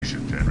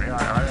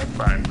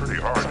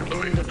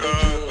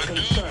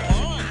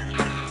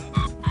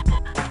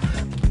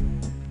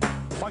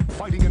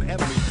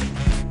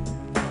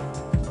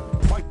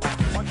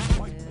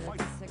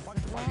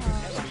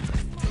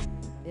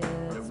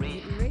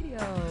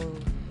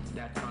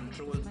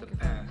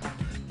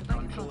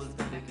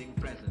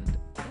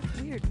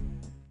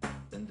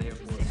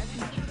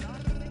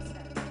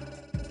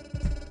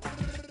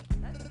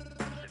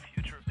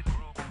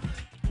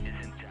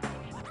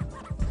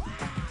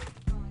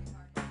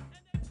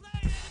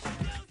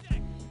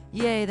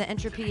Yay, the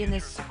entropy in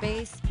this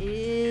space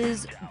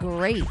is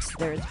great.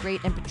 There's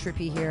great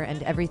entropy here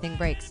and everything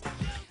breaks.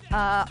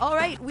 All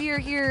right, we are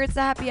here. It's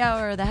the happy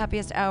hour, the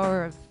happiest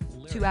hour of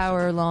 2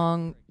 hour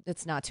long.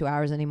 It's not 2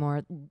 hours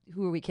anymore.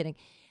 Who are we kidding?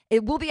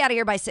 It will be out of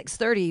here by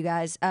 6:30, you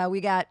guys. We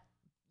got,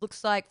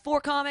 looks like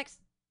 4 comics.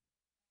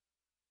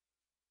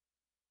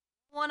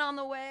 1 on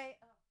the way.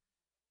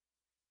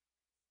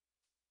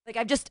 Like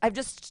I've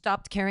just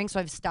stopped caring, so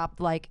I've stopped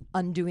like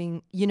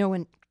undoing, you know,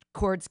 when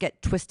cords get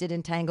twisted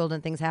and tangled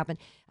and things happen.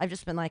 I've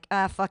just been like,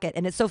 fuck it.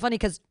 And it's so funny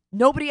because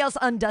nobody else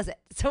undoes it.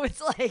 So it's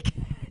like,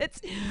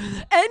 it's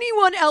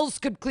anyone else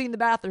could clean the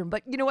bathroom.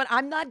 But you know what?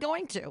 I'm not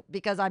going to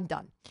because I'm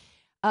done.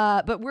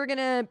 But we're going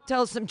to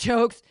tell some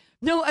jokes.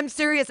 No, I'm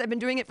serious. I've been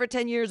doing it for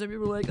 10 years. And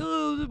people are like,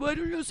 oh, why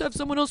don't you just have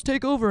someone else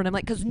take over? And I'm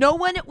like, because no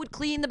one would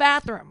clean the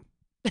bathroom.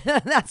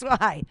 That's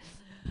why.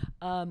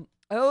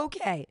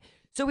 Okay.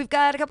 So we've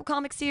got a couple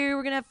comics here.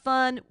 We're going to have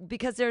fun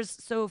because there's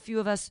so few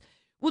of us.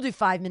 We'll do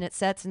 5-minute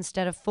sets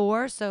instead of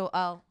 4. So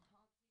I'll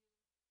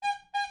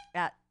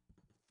at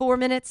 4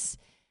 minutes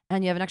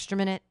and you have an extra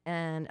minute.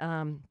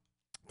 And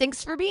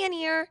thanks for being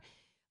here.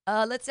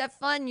 Let's have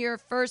fun. Your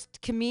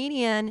first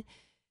comedian.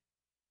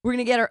 We're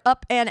going to get her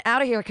up and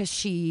out of here because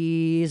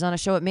she's on a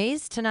show at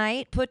Maze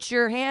tonight. Put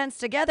your hands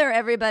together,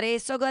 everybody.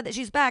 So glad that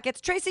she's back.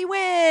 It's Tracy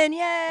Wynn.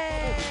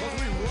 Yay!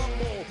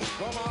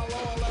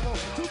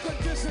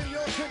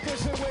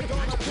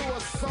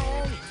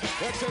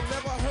 That you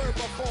never heard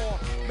before.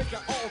 Make it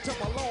all jump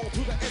along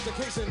to the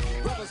education.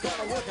 Brothers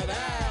gotta work it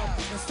out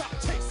and stop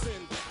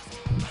chasing.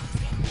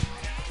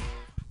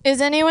 Is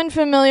anyone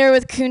familiar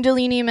with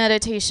Kundalini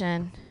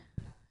meditation?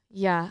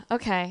 Yeah,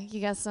 okay.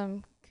 You got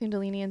some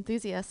Kundalini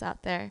enthusiasts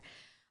out there.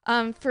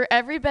 For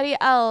everybody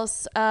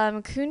else,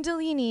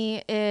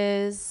 Kundalini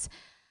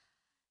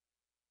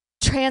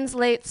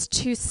translates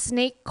to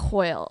snake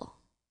coil.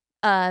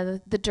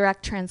 The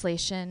direct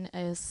translation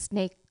is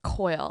snake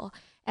coil.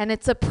 And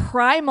it's a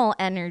primal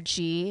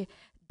energy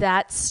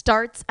that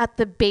starts at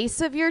the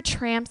base of your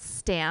tramp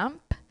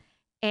stamp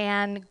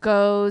and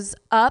goes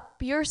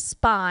up your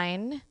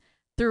spine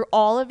through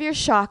all of your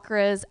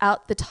chakras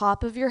out the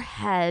top of your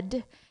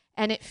head.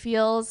 And it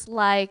feels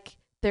like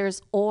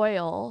there's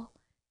oil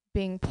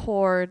being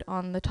poured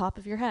on the top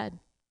of your head.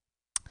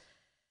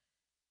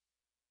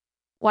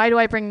 Why do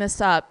I bring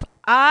this up?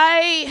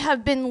 I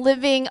have been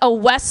living a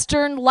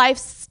Western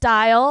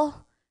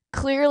lifestyle.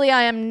 Clearly,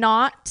 I am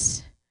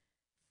not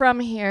from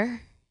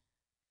here,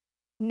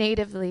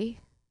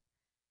 natively.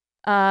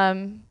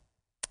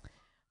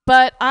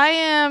 But I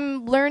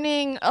am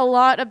learning a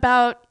lot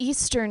about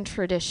Eastern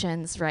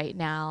traditions right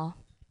now.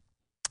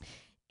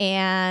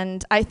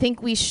 And I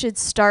think we should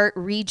start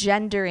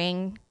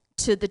regendering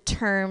to the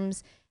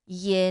terms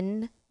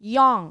yin,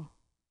 yang.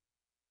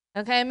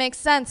 Okay, it makes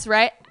sense,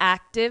 right?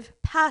 Active,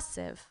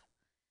 passive.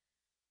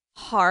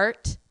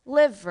 Heart,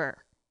 liver.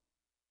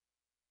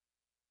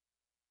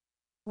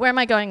 Where am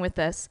I going with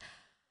this?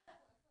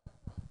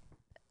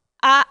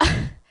 I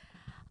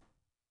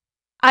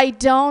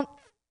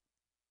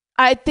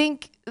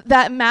think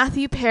that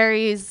Matthew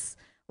Perry's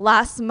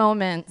last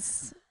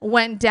moments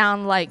went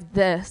down like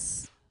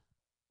this.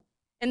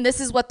 And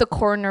this is what the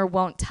coroner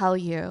won't tell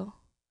you.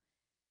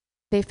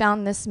 They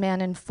found this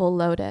man in full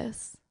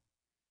lotus.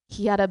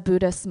 He had a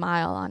Buddha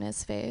smile on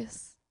his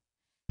face.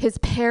 His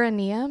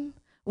perineum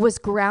was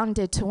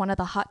grounded to one of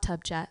the hot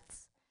tub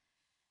jets.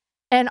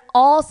 And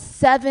all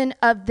 7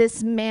 of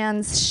this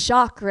man's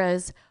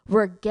chakras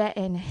were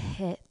getting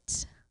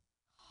hit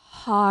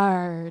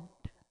hard.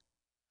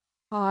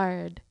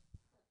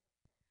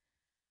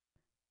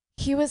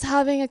 He was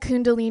having a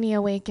Kundalini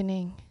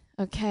awakening,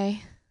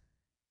 okay?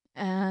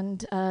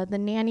 And the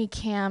nanny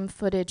cam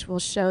footage will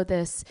show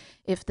this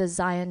if the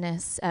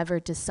Zionists ever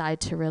decide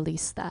to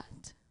release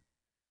that.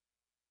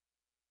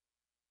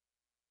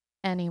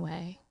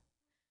 Anyway.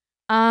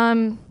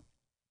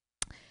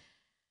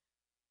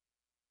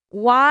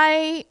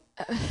 Why?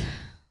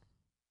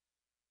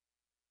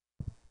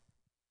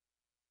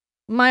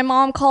 My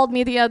mom called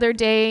me the other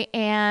day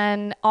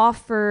and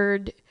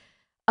offered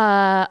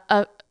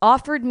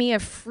me a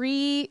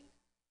free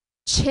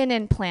chin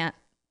implant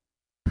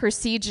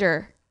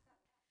procedure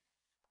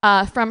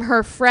from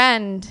her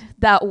friend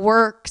that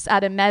works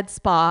at a med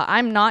spa.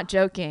 I'm not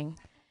joking.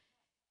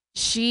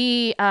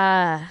 She,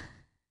 I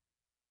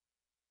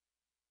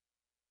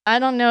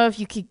don't know if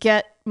you could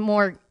get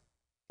more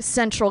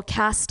central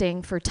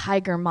casting for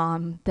Tiger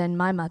Mom than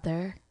my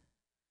mother.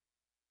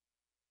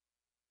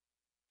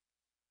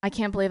 I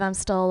can't believe I'm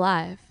still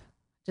alive.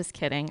 Just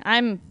kidding.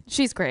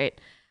 She's great.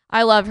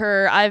 I love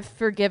her. I've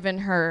forgiven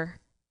her.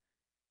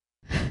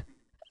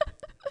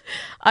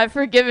 I've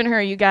forgiven her,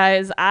 you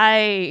guys.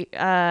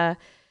 I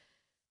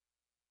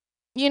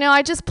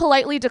just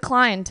politely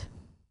declined.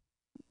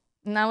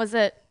 And that was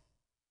it.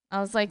 I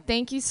was like,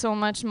 thank you so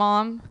much,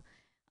 Mom.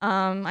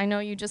 I know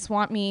you just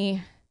want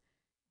me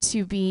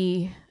to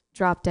be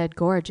drop dead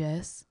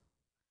gorgeous.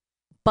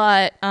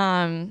 But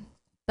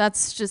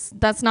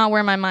that's not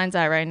where my mind's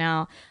at right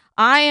now.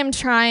 I am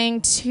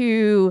trying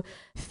to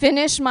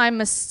finish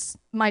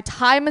my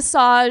Thai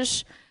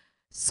massage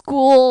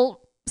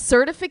school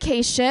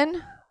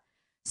certification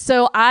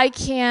so I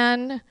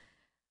can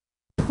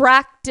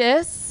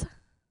practice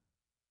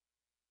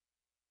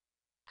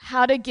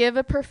how to give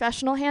a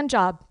professional hand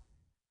job.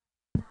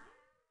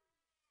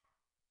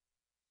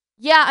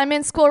 Yeah, I'm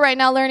in school right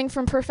now learning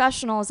from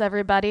professionals,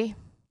 everybody.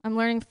 I'm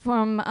learning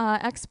from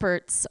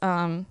experts.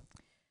 I'm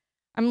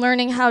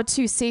learning how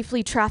to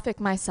safely traffic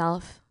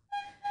myself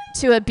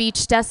to a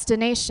beach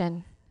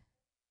destination.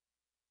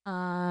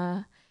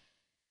 And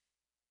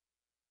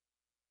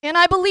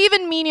I believe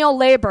in menial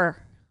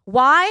labor.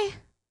 Why?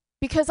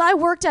 Because I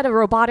worked at a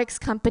robotics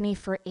company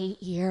for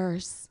 8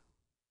 years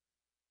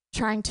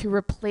trying to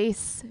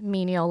replace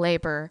menial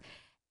labor.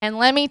 And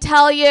let me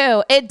tell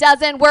you, it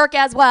doesn't work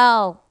as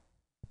well.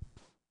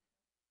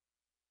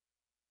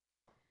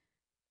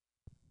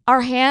 Our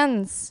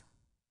hands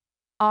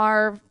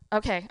are,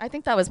 okay, I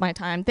think that was my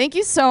time. Thank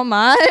you so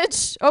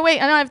much. Oh,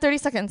 wait, I know I have 30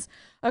 seconds.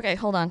 Okay,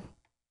 hold on.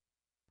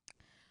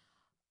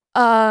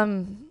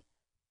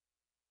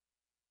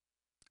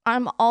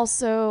 I'm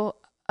also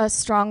a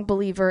strong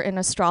believer in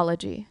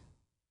astrology.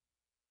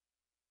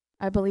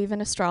 I believe in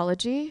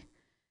astrology.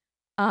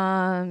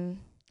 I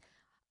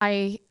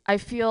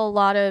feel a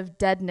lot of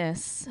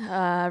deadness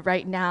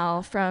right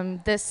now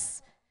from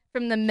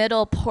the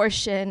middle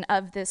portion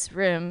of this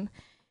room.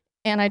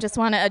 And I just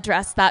want to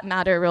address that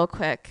matter real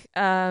quick.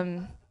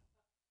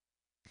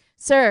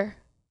 Sir,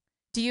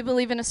 do you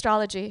believe in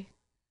astrology?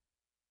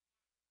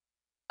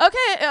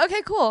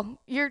 Okay, cool.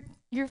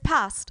 You've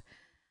passed.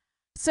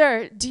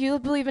 Sir, do you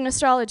believe in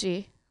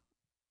astrology?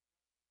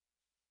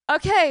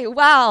 Okay,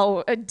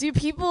 wow.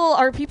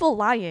 Are people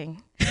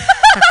lying?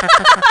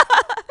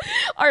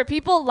 Are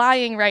people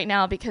lying right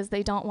now because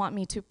they don't want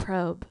me to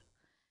probe?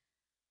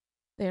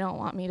 They don't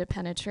want me to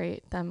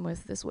penetrate them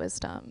with this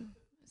wisdom.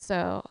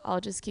 So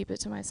I'll just keep it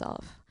to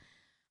myself.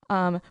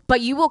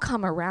 But you will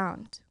come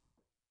around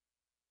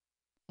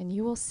and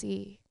you will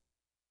see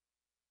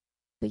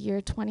the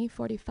year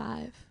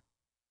 2045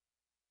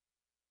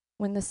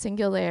 when the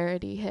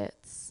singularity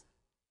hits.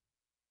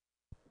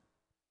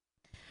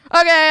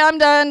 Okay, I'm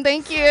done.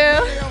 Thank you.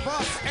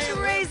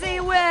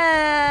 Crazy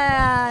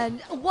win.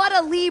 What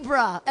a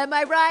Libra. Am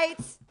I right?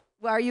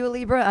 Well, are you a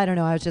Libra? I don't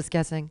know. I was just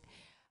guessing.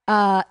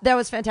 That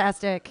was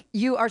fantastic.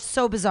 You are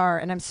so bizarre,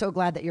 and I'm so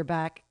glad that you're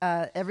back.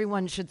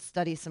 Everyone should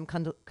study some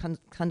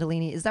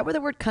Kundalini. Is that where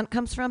the word cunt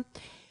comes from?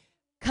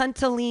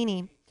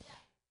 Kundalini.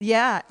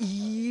 Yeah.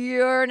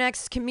 Your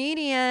next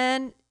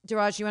comedian.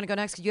 Daraj, you want to go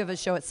next? You have a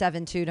show at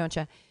 7 too, don't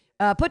you?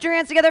 Put your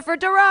hands together for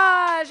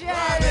Daraj. Yay!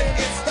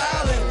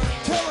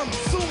 Tell them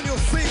soon you'll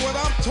see what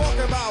I'm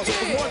talking about.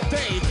 One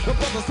day, the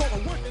brother's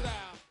gonna work it out.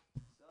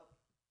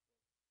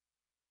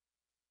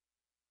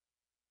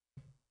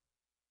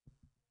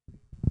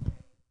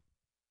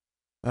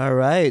 All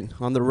right,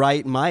 on the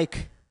right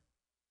mic.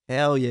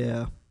 Hell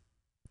yeah.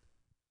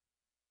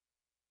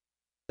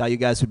 Thought you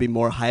guys would be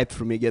more hyped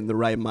for me getting the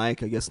right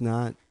mic. I guess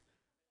not.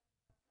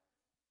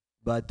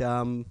 But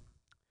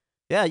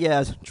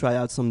yeah, try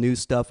out some new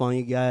stuff on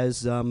you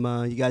guys.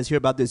 You guys hear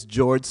about this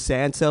George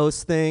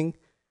Santos thing?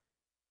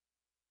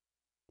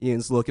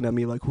 Ian's looking at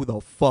me like, who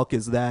the fuck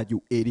is that,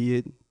 you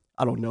idiot?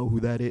 I don't know who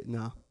that is.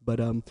 No.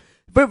 But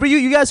for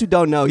you guys who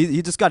don't know,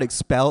 he just got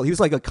expelled. He was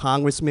like a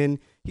congressman.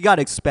 He got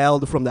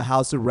expelled from the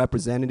House of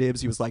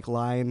Representatives. He was like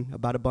lying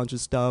about a bunch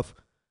of stuff.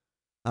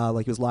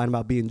 Like he was lying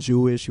about being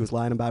Jewish. He was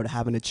lying about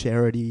having a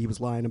charity. He was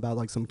lying about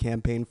like some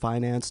campaign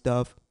finance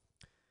stuff.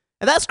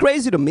 And that's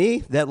crazy to me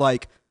that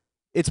like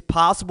it's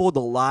possible to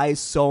lie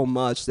so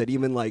much that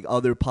even like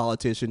other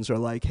politicians are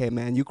like, hey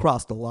man, you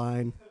crossed the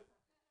line.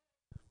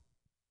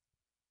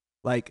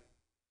 Like,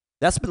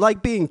 that's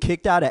like being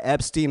kicked out of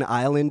Epstein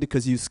Island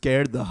because you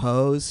scared the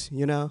hoes,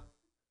 you know?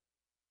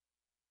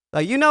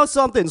 Like, you know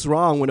something's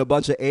wrong when a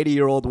bunch of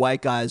 80-year-old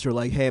white guys are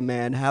like, hey,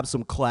 man, have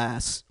some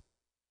class.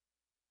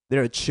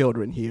 There are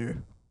children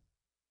here.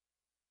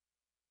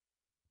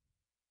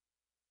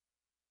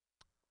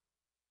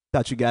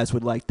 Thought you guys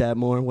would like that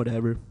more,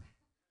 whatever.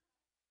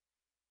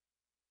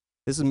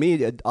 This is me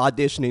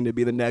auditioning to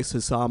be the next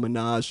Hassan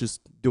Minaj,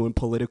 just doing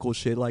political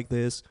shit like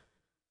this.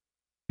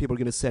 People are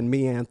going to send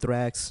me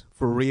anthrax,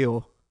 for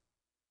real.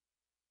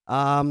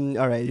 All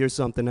right, here's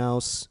something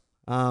else.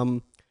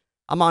 I'm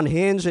on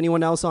Hinge.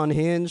 Anyone else on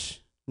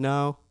Hinge?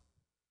 No?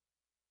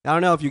 I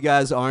don't know if you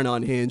guys aren't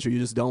on Hinge or you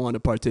just don't want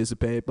to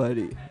participate, but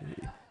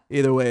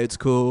either way, it's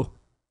cool.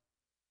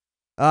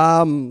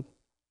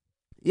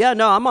 Yeah,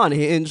 no, I'm on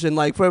Hinge, and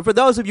like for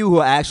those of you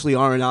who actually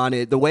aren't on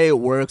it, the way it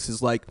works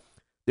is like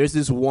there's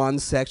this one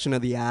section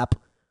of the app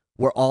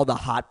where all the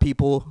hot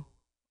people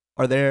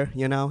are there,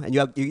 you know, and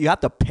you have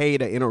to pay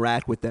to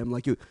interact with them.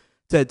 Like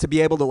to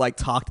be able to like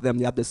talk to them,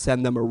 you have to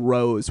send them a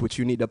rose, which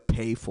you need to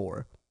pay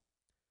for,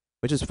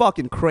 which is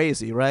fucking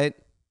crazy, right?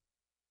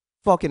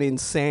 Fucking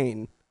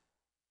insane.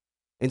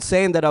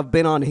 Insane that I've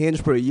been on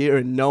Hinge for a year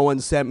and no one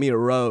sent me a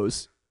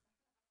rose.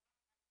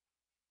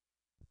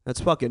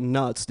 That's fucking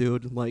nuts,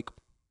 dude. Like,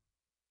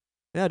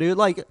 yeah, dude,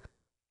 like,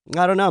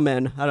 I don't know,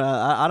 man.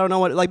 I don't know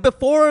what, like,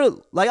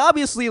 before, like,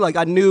 obviously, like,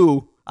 I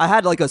knew I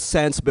had like a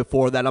sense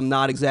before that I'm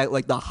not exactly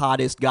like the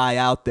hottest guy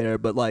out there,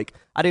 but like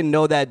I didn't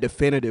know that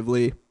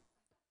definitively.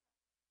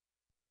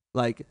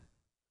 Like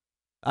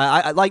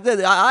I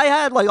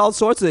had like all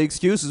sorts of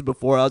excuses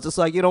before. I was just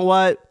like, you know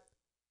what?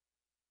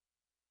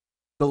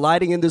 The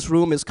lighting in this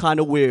room is kind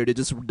of weird. It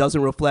just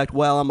doesn't reflect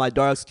well on my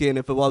dark skin.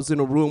 If I was in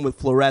a room with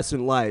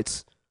fluorescent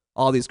lights,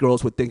 all these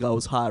girls would think I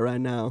was hot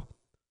right now.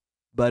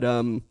 But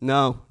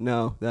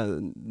no,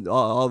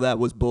 all that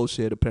was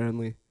bullshit.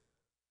 Apparently,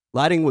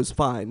 lighting was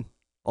fine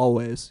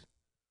always.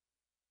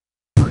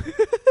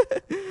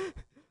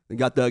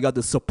 got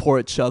the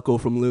support chuckle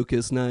from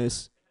Lucas.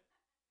 Nice.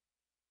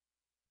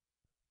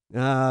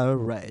 All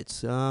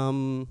right.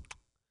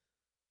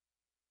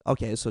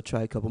 Okay, so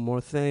try a couple more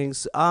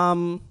things.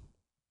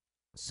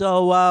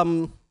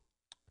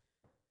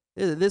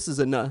 This is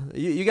enough.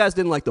 You guys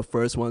didn't like the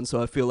first one,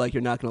 so I feel like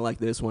you're not gonna like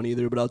this one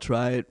either. But I'll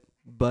try it.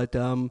 But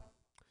I'm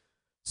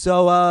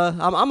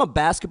a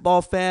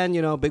basketball fan.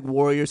 You know, big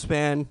Warriors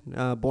fan.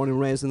 Born and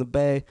raised in the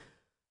Bay.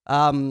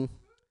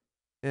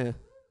 Yeah.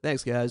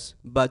 Thanks, guys.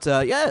 But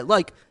yeah,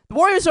 like the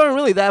Warriors aren't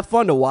really that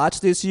fun to watch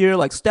this year.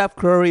 Like Steph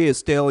Curry is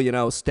still, you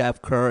know,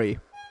 Steph Curry,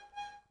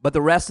 but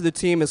the rest of the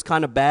team is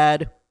kind of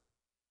bad.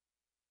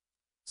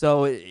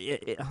 So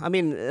I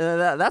mean,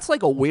 that's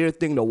like a weird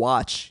thing to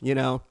watch. You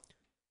know,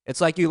 it's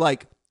like you're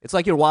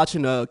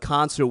watching a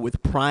concert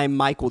with prime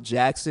Michael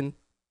Jackson.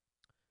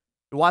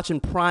 You're watching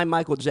prime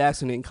Michael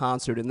Jackson in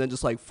concert, and then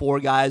just like four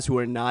guys who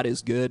are not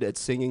as good at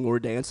singing or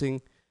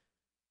dancing.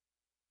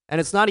 And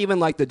it's not even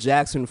like the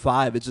Jackson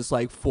 5. It's just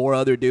like four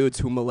other dudes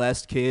who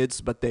molest kids,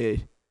 but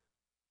they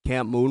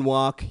can't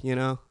moonwalk, you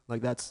know?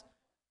 Like that's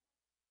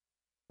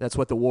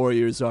what the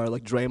Warriors are.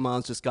 Like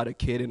Draymond's just got a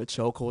kid in a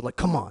chokehold. Like,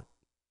 come on.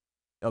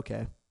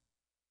 Okay.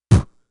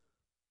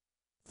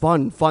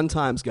 Fun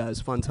times,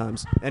 guys. Fun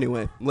times.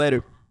 Anyway,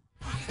 later.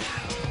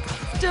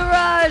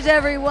 Garage,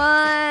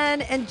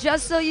 everyone. And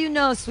just so you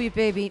know, sweet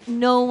baby,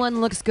 no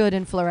one looks good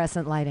in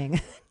fluorescent lighting.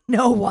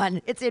 No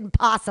one. It's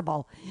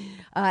impossible.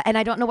 And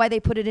I don't know why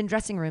they put it in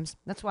dressing rooms.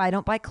 That's why I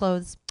don't buy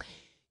clothes.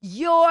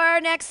 Your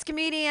next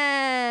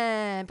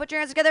comedian. Put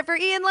your hands together for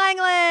Ian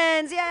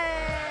Langlands. Yay!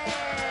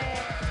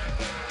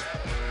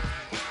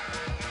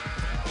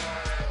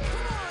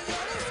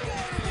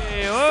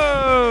 Hey,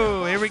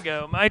 whoa, here we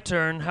go. My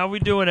turn. How we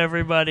doing,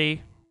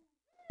 everybody?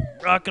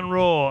 Rock and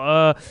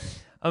roll.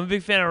 I'm a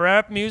big fan of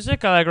rap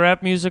music. I like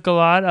rap music a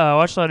lot. I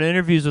watch a lot of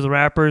interviews with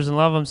rappers, and a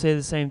lot of them say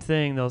the same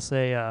thing. They'll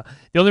say,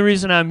 the only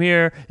reason I'm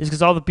here is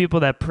because all the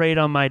people that preyed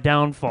on my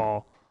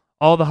downfall,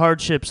 all the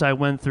hardships I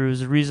went through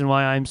is the reason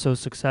why I'm so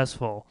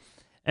successful.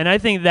 And I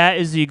think that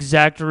is the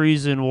exact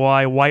reason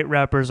why white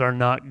rappers are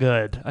not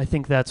good. I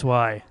think that's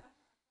why.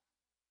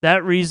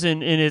 That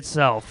reason in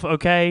itself,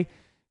 okay?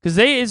 Because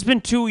it's been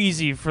too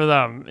easy for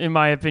them, in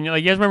my opinion.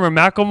 Like, you guys remember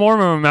Macklemore?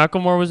 Remember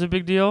Macklemore was a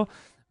big deal?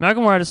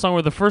 Macklemore had a song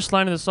where the first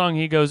line of the song,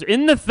 he goes,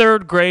 "In the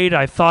third grade,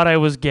 I thought I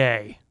was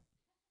gay."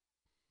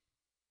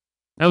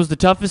 That was the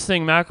toughest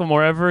thing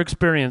Macklemore ever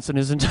experienced in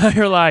his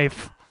entire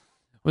life,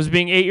 was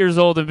being 8 years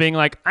old and being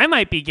like, I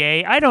might be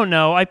gay. I don't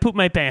know. I pooped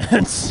my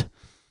pants.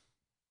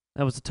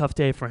 That was a tough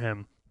day for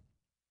him.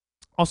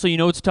 Also, you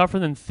know what's tougher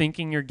than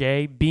thinking you're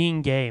gay?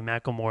 Being gay,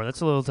 Macklemore.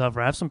 That's a little tougher.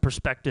 Have some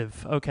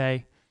perspective,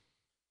 okay?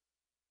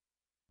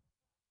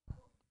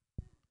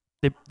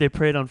 They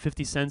preyed on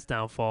 50 Cent's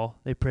downfall.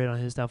 They preyed on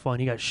his downfall,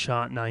 and he got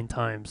shot 9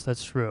 times.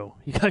 That's true.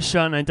 He got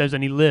shot 9 times,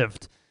 and he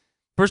lived.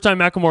 First time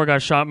Macklemore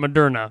got shot,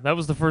 Moderna. That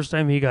was the first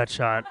time he got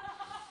shot.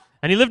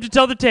 And he lived to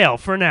tell the tale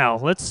for now.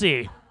 Let's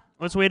see.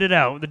 Let's wait it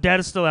out. The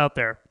data's still out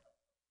there.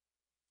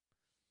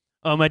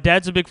 My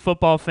dad's a big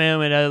football fan.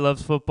 My dad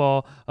loves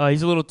football.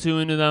 He's a little too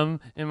into them,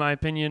 in my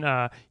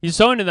opinion. He's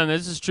so into them.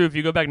 This is true. If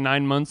you go back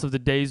 9 months of the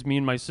days me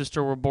and my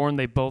sister were born,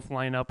 they both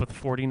line up with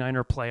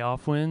 49er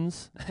playoff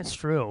wins. That's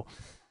true.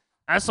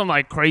 That's some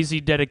like crazy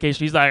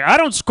dedication. He's like, I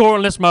don't score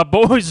unless my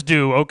boys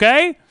do,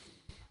 okay?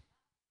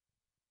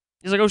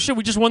 He's like, oh shit,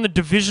 we just won the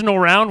divisional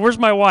round. Where's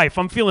my wife?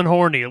 I'm feeling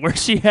horny.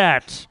 Where's she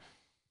at?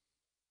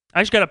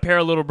 I just got a pair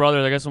of little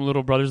brothers. I got some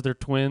little brothers. They're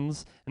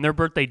twins. And their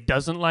birthday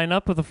doesn't line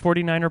up with a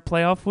 49er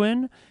playoff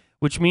win,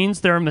 which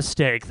means they're a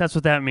mistake. That's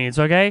what that means,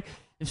 okay?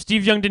 If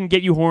Steve Young didn't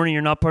get you horny,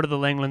 you're not part of the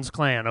Langlands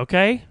clan,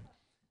 okay?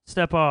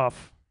 Step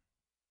off.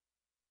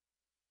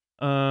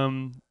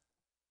 Okay,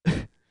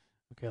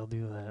 I'll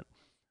do that.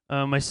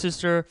 My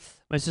sister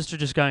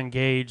just got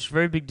engaged.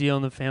 Very big deal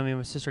in the family.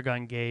 My sister got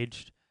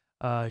engaged.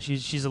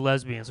 She's a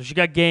lesbian, so she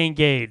got gay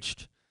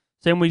engaged.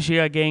 Same way she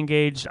got gay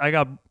engaged, I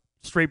got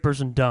straight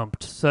person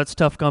dumped. So that's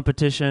tough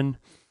competition.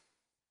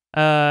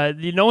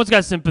 No one's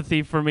got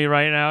sympathy for me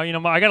right now. You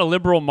know, I got a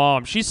liberal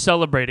mom. She's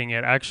celebrating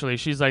it, actually.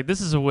 She's like,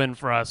 this is a win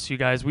for us, you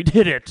guys. We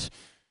did it.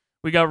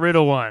 We got rid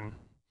of one.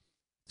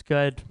 It's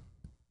good.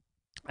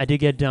 I did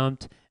get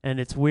dumped, and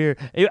it's weird.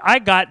 I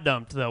got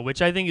dumped, though,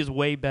 which I think is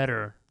way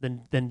better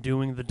than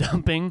doing the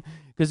dumping,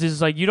 because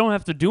it's like you don't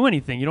have to do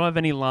anything. You don't have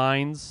any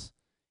lines.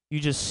 You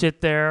just sit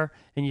there,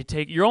 and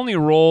your only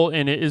role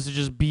in it is to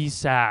just be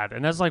sad,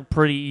 and that's like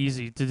pretty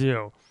easy to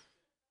do.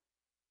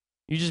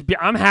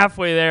 I'm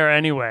halfway there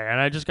anyway, and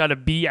I just got to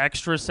be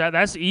extra set.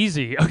 That's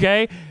easy,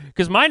 okay?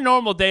 Because my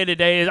normal day to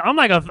day is I'm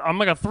like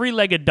a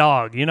three-legged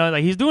dog, you know?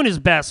 Like he's doing his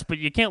best, but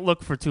you can't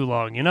look for too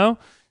long, you know?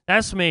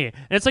 That's me.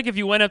 And it's like if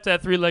you went up to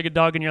that three-legged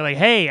dog and you're like,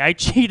 "Hey, I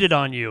cheated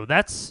on you."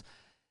 That's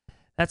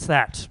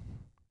that.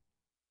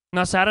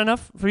 Not sad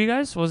enough for you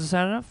guys? Was it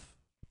sad enough?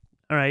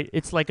 All right.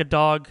 It's like a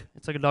dog.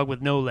 It's like a dog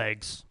with no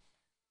legs.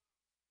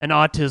 And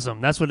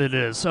autism. That's what it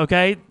is.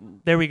 Okay?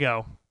 There we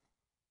go.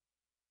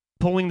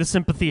 Pulling the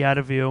sympathy out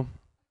of you.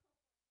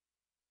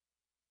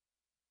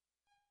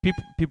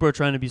 People are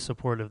trying to be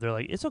supportive. They're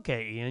like, "It's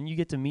okay, Ian. You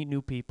get to meet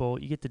new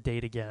people. You get to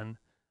date again."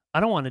 I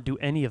don't want to do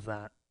any of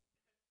that.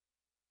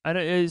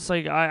 It's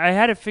like I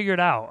had it figured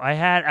out.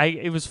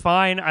 It was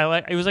fine.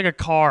 It was like a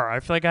car.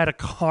 I feel like I had a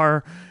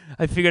car.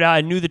 I figured out.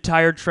 I knew the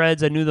tire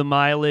treads. I knew the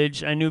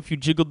mileage. I knew if you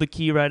jiggled the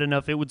key right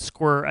enough, it would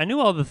squirt. I knew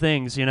all the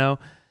things, you know.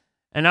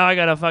 And now I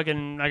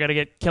gotta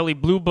get Kelly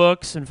Blue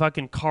Books and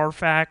fucking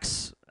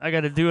Carfax. I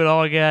gotta do it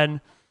all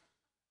again.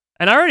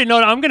 And I already know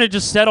that I'm gonna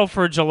just settle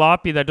for a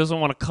jalopy that doesn't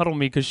want to cuddle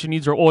me because she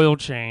needs her oil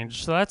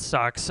change. So that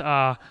sucks.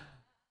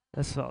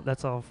 That's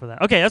all for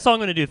that. Okay, that's all I'm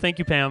gonna do. Thank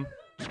you, Pam.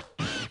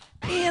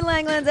 Ian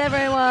Langlands,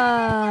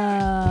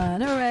 everyone!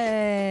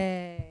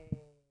 Hooray!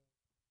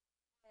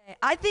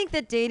 I think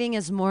that dating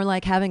is more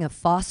like having a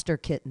foster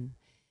kitten.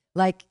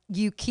 Like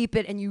you keep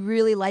it and you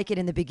really like it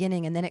in the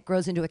beginning, and then it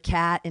grows into a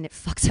cat and it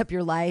fucks up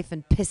your life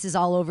and pisses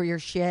all over your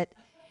shit.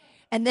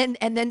 And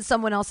then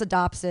someone else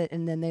adopts it,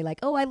 and then they like,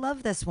 "Oh, I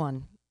love this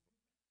one."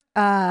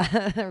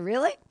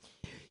 Really?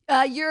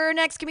 Your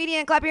next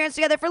comedian, clap your hands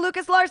together for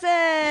Lucas Larson!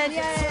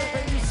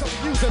 Yay!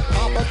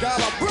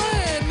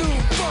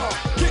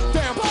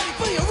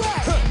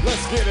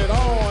 Let's get it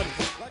on.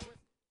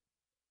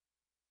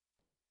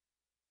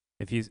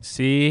 If you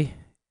see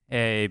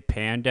a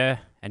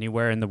panda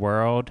anywhere in the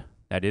world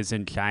that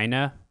isn't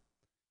China,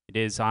 it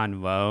is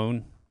on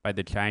loan by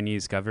the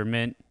Chinese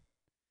government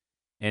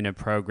in a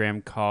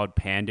program called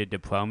Panda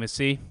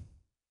Diplomacy.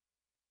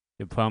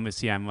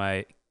 Diplomacy, I'm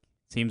like,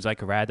 seems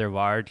like a rather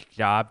large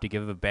job to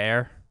give a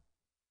bear.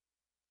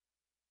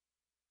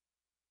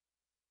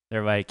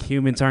 They're like,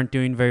 humans aren't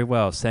doing very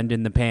well, send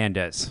in the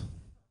pandas.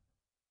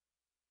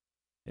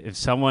 If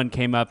someone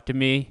came up to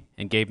me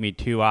and gave me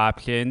two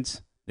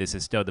options, this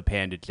is still the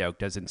panda joke,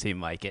 doesn't seem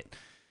like it.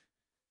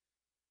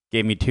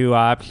 Gave me two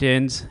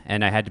options,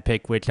 and I had to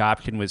pick which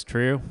option was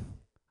true.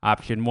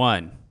 Option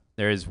one,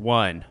 there is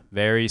one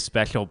very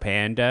special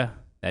panda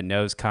that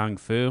knows Kung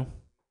Fu.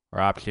 Or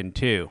option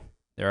two,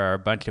 there are a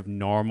bunch of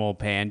normal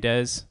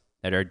pandas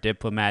that are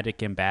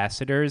diplomatic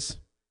ambassadors.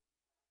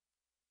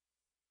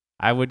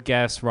 I would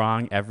guess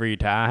wrong every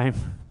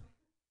time.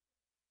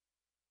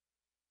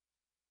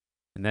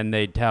 And then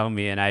they'd tell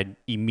me, and I'd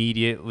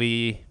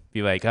immediately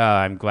be like, "Oh,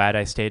 I'm glad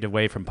I stayed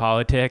away from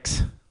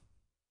politics."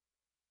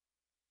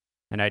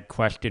 And I'd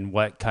question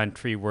what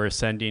country we're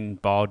sending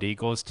bald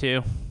eagles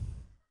to.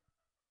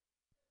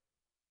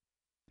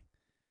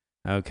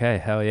 Okay,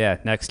 hell yeah.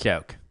 Next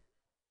joke.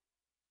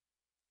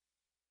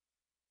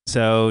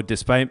 So,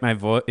 despite my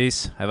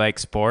voice, I like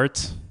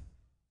sports.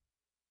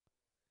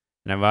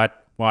 And I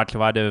watch a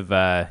lot of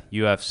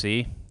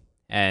UFC.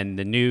 And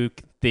the new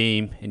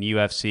theme in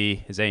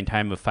UFC is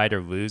anytime a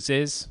fighter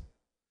loses,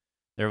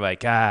 they're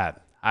like, "I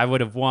would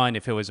have won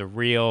if it was a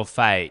real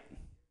fight."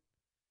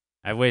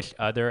 I wish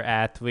other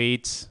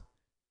athletes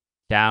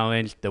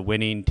challenged the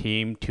winning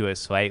team to a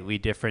slightly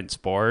different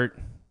sport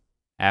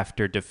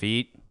after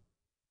defeat.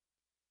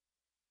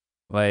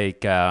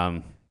 Like,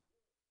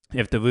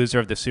 if the loser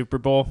of the Super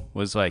Bowl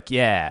was like,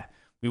 "Yeah,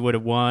 we would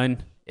have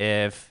won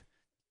if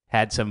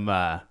had some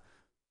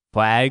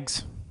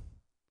flags,"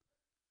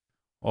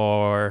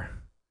 or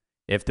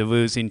if the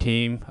losing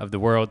team of the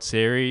World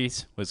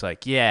Series was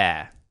like,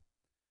 "Yeah,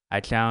 I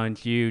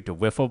challenge you to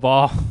wiffle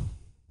ball,"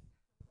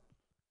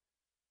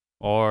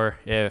 or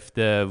if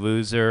the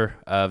loser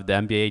of the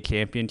NBA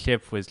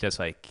championship was just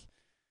like,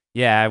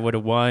 "Yeah, I would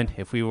have won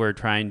if we were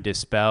trying to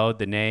spell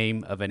the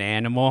name of an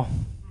animal."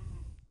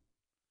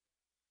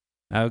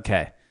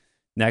 Okay,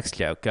 next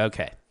joke.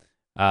 Okay.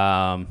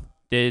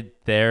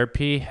 Did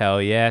therapy?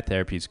 Hell yeah,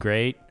 therapy's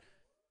great.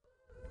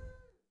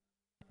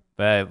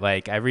 But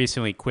like, I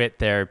recently quit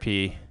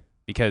therapy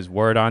because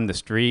word on the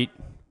street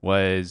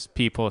was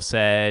people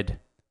said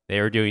they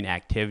were doing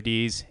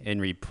activities in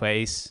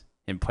place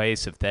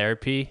of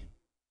therapy,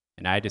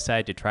 and I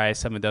decided to try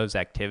some of those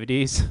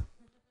activities.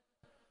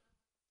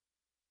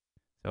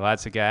 So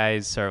lots of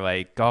guys are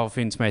like,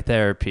 "Golfing's my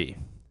therapy."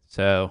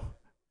 So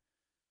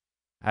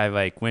I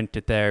like went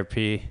to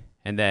therapy,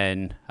 and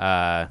then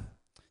a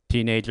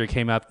teenager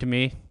came up to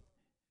me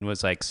and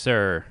was like,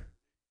 "Sir,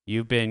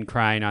 you've been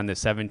crying on the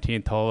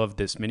 17th hole of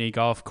this mini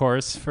golf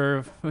course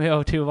for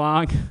too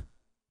long."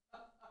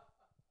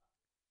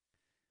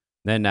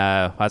 Then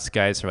lots of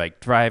guys are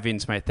like,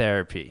 "Driving's my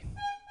therapy."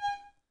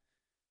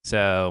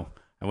 So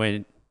I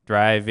went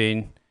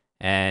driving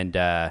and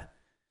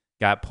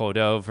got pulled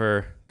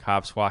over.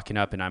 Cops walking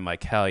up, and I'm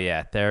like, "Hell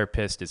yeah,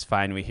 therapist is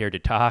finally here to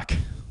talk."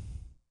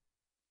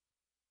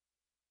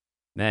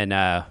 Then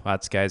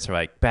lots of guys are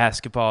like,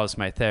 basketball is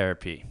my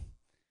therapy.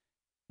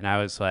 And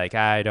I was like,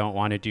 I don't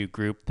want to do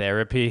group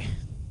therapy.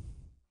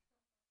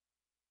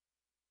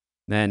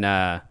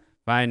 Then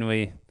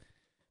finally,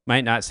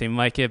 might not seem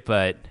like it,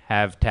 but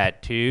have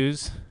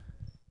tattoos.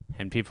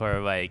 And people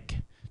are like,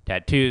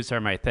 tattoos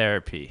are my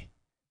therapy.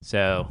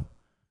 So,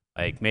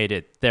 like, made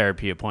a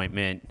therapy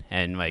appointment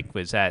and, like,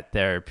 was at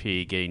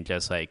therapy getting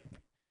just, like,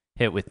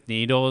 hit with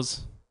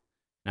needles.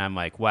 And I'm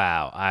like,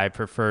 wow, I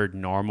preferred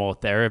normal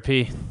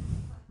therapy.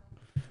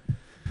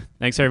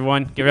 Thanks,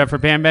 everyone. Give it up for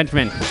Pam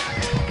Benjamin.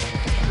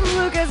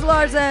 Lucas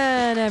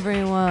Larson,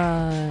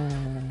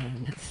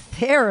 everyone.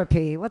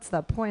 Therapy. What's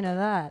the point of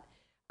that?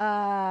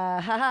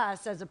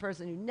 Says a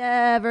person who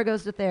never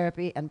goes to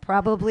therapy and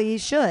probably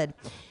should.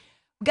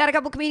 Got a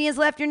couple comedians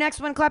left. Your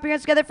next one. Clap your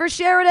hands together for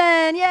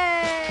Sheridan.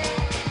 Yay!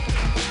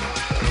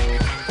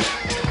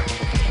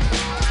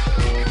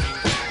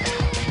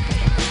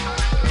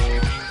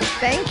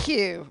 Thank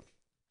you.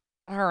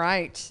 All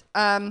right.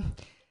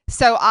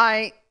 So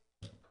I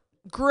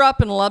grew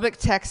up in Lubbock,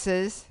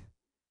 Texas,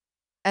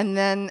 and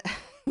then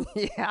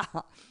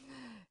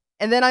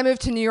and then I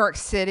moved to New York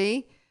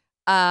City,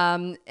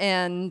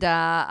 and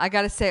I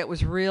got to say it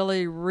was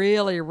really,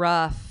 really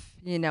rough,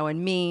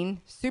 and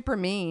mean, super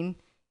mean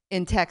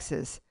in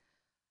Texas.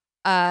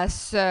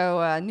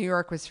 So New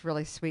York was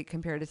really sweet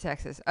compared to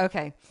Texas.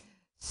 Okay.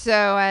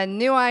 So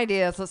new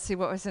ideas. Let's see.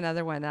 What was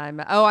another one? I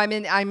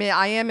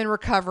am in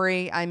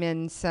recovery. I'm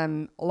in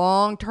some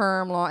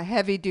long-term,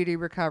 heavy duty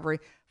recovery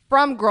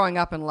from growing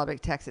up in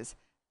Lubbock, Texas.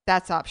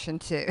 That's option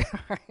 2.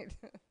 Right.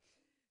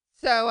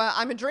 So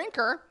I'm a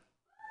drinker.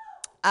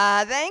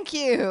 Thank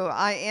you.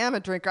 I am a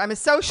drinker. I'm a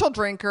social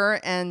drinker,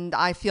 and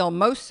I feel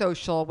most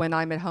social when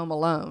I'm at home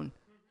alone.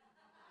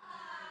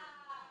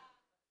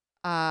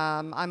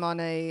 I'm on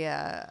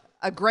a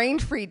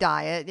grain-free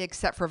diet,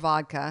 except for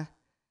vodka.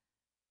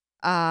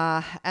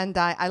 And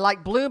I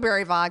like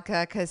blueberry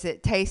vodka because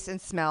it tastes and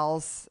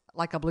smells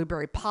like a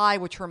blueberry pie,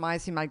 which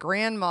reminds me of my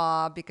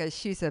grandma because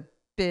she's a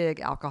big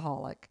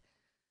alcoholic.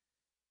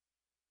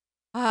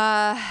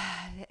 I've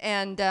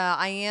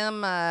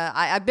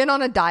been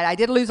on a diet. I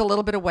did lose a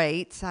little bit of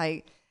weight.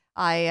 I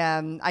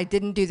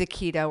didn't do the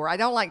keto, or I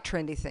don't like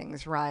trendy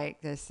things, right?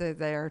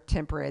 They're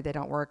temporary. They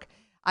don't work.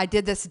 I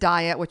did this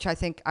diet, which I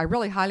think I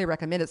really highly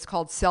recommend. It's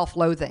called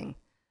self-loathing.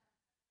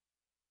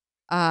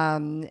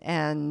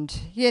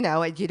 And you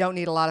don't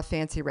need a lot of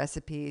fancy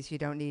recipes. You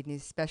don't need any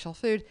special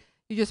food.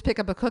 You just pick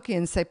up a cookie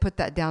and say, put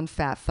that down,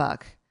 fat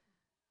fuck.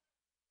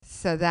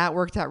 So that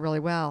worked out really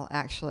well,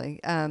 actually.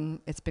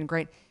 It's been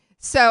great.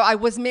 So I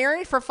was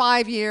married for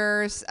 5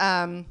 years,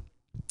 and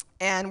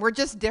we're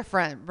just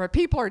different.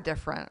 People are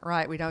different,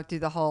 right? We don't do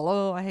the whole,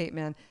 oh, I hate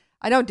men.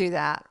 I don't do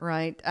that,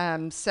 right?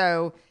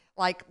 So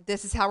like,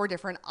 this is how we're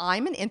different.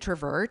 I'm an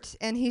introvert,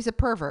 and he's a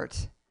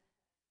pervert.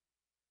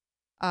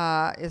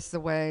 Is the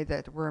way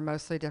that we're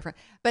mostly different.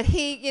 But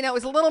he, it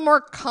was a little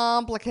more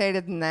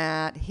complicated than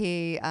that.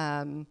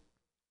 I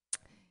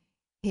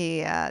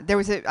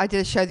did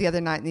a show the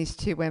other night, and these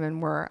two women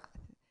were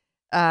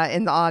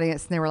in the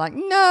audience, and they were like,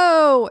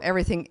 no,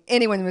 everything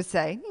anyone would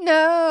say,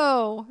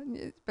 no.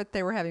 But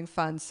they were having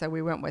fun, so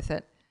we went with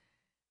it.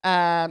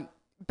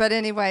 But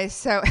anyway,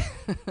 so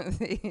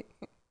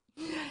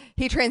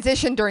he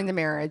transitioned during the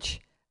marriage.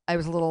 It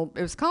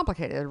was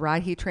complicated,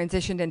 right? He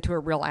transitioned into a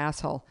real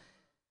asshole.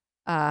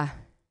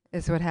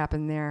 Is what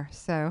happened there.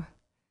 So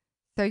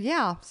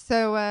yeah.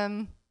 So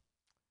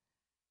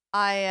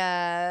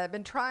I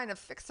been trying to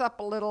fix up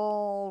a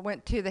little.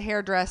 Went to the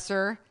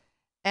hairdresser,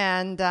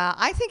 and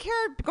I think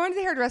going to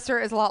the hairdresser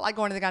is a lot like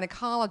going to the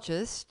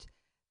gynecologist,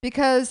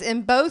 because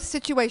in both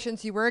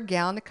situations you wear a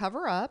gown to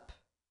cover up.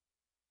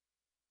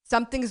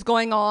 Something's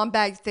going on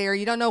back there.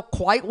 You don't know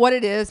quite what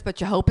it is,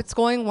 but you hope it's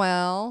going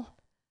well.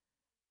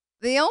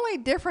 The only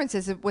difference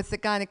is with the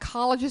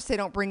gynecologist, they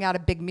don't bring out a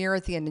big mirror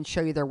at the end and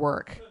show you their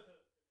work.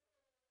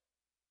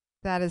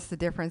 That is the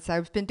difference.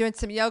 I've been doing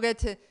some yoga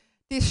to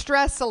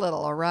de-stress a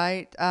little, all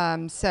right? I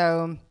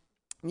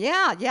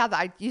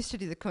used to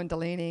do the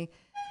Kundalini.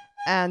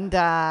 And,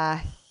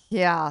 but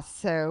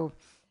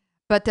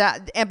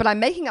I'm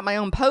making up my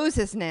own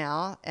poses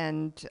now.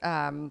 And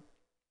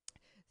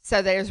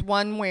so there's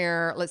one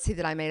where, let's see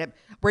that I made it,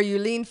 where you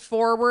lean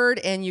forward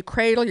and you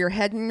cradle your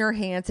head in your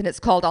hands, and it's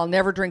called I'll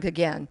Never Drink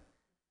Again.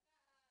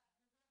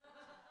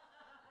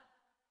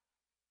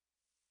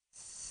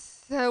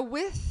 So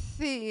with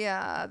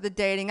the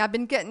dating, I've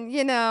been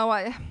getting,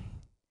 I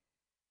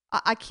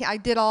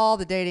did all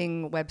the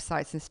dating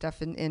websites and stuff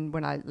in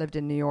when I lived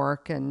in New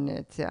York,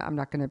 and I'm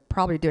not going to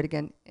probably do it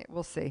again.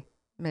 We'll see.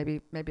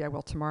 Maybe I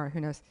will tomorrow.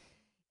 Who knows?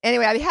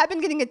 Anyway, I have been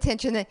getting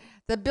attention.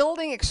 The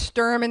building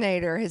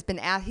exterminator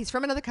he's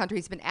from another country.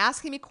 He's been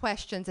asking me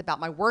questions about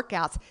my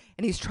workouts,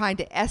 and he's trying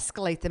to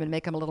escalate them and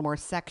make them a little more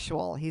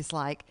sexual. He's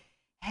like,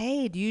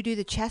 hey, do you do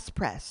the chest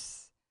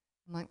press?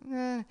 I'm like,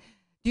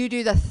 do you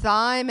do the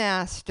thigh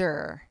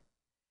master?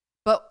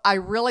 But I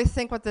really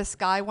think what this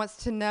guy wants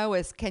to know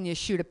is, can you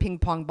shoot a ping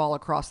pong ball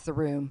across the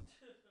room?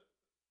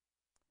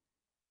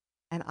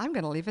 And I'm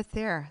going to leave it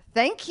there.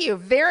 Thank you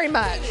very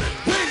much.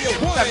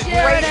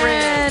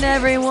 Sheridan,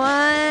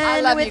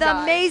 everyone. love with you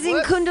guys. amazing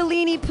Whoops.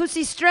 Kundalini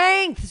pussy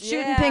strength,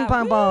 shooting Yeah, ping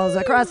pong balls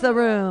across the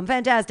room.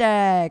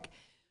 Fantastic.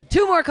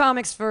 2 more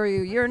comics for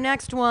you. Your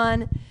next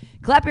one.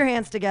 Clap your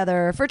hands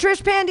together for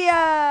Trish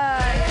Pandya.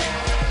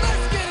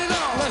 Let's get it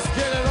on. Let's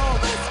get it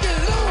on. Let's get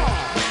it on.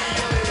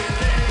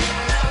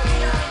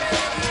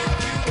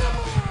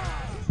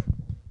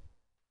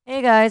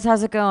 Hey guys,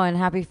 how's it going?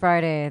 Happy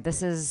Friday.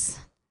 This is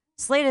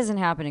Slate isn't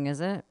happening, is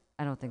it?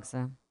 I don't think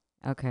so.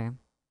 Okay.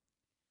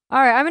 All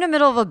right, I'm in the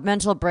middle of a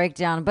mental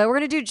breakdown, but we're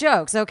gonna do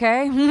jokes,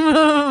 okay?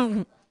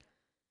 When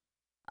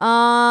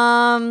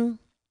I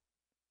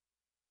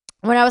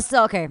was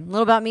still okay, a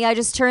little about me. I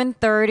just turned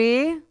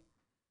 30.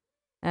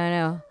 I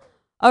know.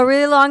 A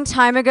really long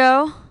time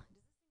ago.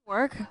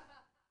 Work?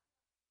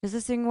 Does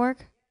this thing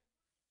work?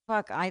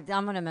 Fuck,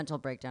 I'm on a mental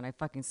breakdown. I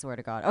fucking swear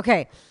to God.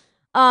 Okay.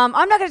 I'm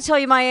not going to tell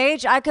you my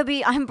age.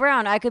 I'm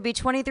brown. I could be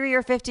 23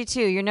 or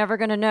 52. You're never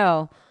going to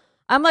know.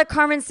 I'm like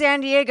Carmen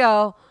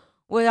Sandiego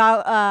with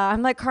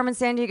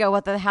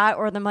the hat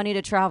or the money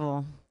to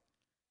travel.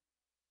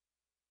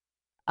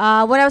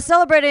 When I was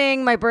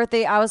celebrating my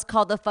birthday, I was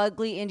called the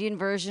fugly Indian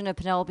version of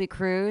Penelope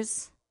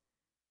Cruz.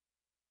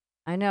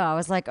 I know. I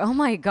was like, oh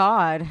my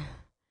God.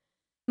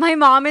 My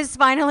mom is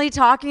finally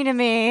talking to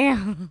me.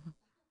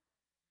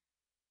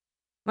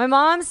 My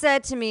mom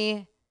said to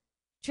me,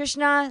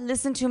 Trishna,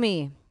 listen to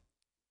me.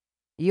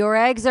 Your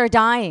eggs are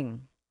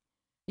dying.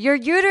 Your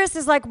uterus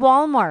is like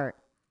Walmart.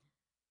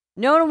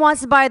 No one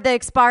wants to buy the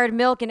expired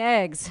milk and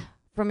eggs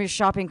from your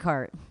shopping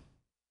cart.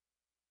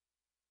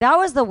 That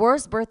was the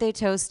worst birthday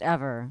toast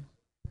ever.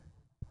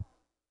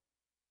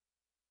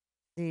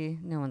 See,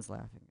 no one's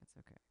laughing. It's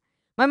okay.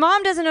 My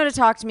mom doesn't know to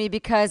talk to me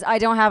because I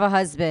don't have a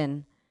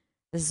husband.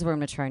 This is where I'm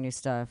going to try new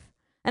stuff.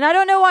 And I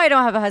don't know why I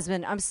don't have a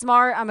husband. I'm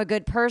smart. I'm a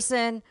good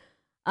person.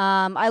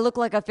 I look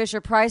like a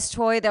Fisher-Price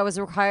toy that was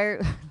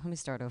required. Let me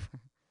start over.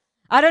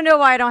 I don't know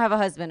why I don't have a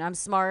husband. I'm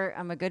smart.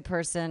 I'm a good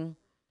person.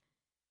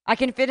 I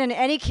can fit in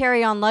any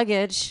carry-on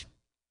luggage.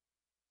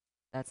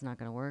 That's not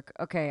going to work.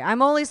 Okay,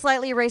 I'm only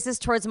slightly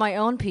racist towards my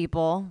own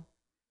people.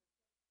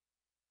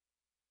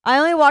 I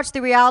only watch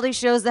the reality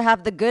shows that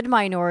have the good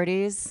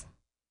minorities.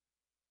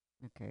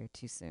 Okay,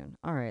 too soon.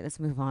 All right, let's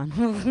move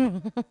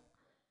on.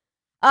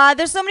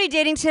 There's so many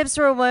dating tips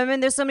for a woman.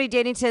 There's so many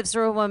dating tips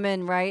for a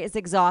woman, right? It's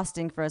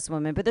exhausting for us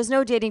women, but there's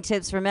no dating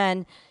tips for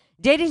men.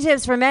 Dating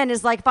tips for men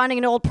is like finding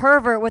an old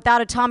pervert without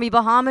a Tommy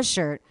Bahama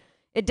shirt.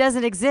 It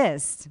doesn't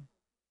exist.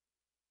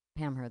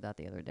 Pam heard that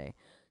the other day.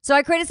 So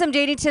I created some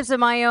dating tips of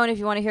my own. If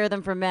you want to hear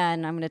them for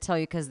men, I'm going to tell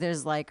you because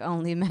there's like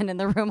only men in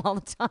the room all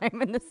the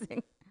time in this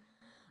thing.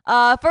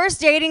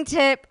 First dating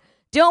tip,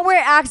 don't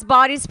wear Axe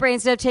body spray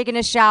instead of taking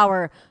a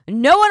shower.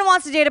 No one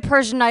wants to date a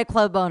Persian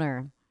nightclub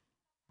owner.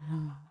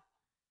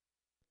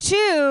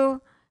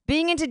 2,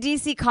 being into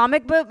DC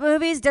comic book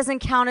movies doesn't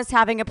count as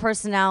having a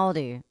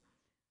personality.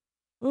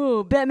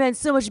 Oh, Batman's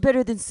so much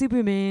better than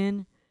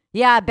Superman.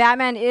 Yeah,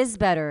 Batman is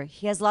better.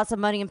 He has lots of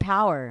money and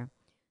power.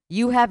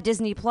 You have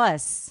Disney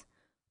Plus.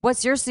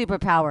 What's your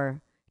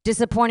superpower?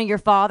 Disappointing your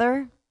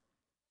father?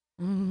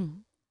 3,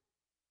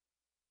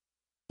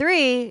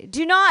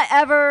 do not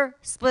ever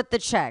split the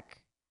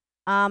check.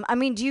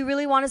 Do you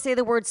really want to say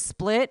the word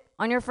split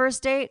on your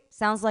first date?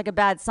 Sounds like a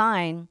bad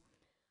sign.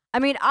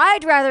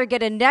 I'd rather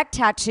get a neck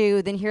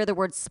tattoo than hear the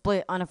word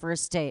split on a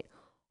first date.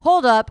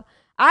 Hold up.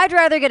 I'd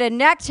rather get a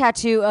neck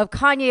tattoo of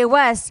Kanye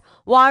West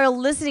while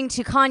listening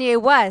to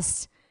Kanye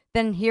West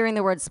than hearing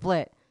the word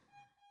split.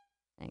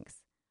 Thanks.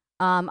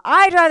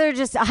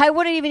 I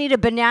wouldn't even need a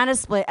banana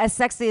split as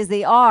sexy as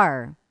they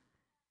are.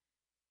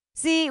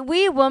 See,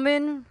 we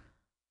women,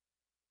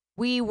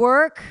 we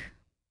work,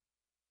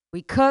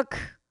 we cook,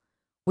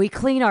 we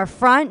clean our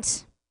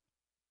front.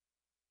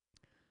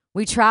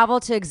 We travel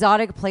to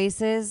exotic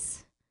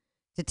places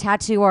to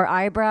tattoo our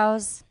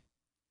eyebrows.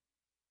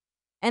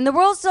 And the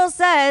world still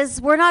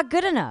says we're not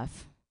good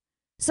enough.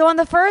 So on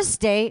the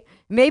first date,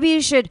 maybe you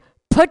should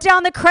put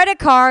down the credit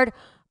card,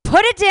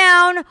 put it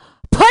down,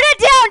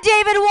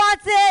 David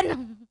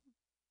Watson!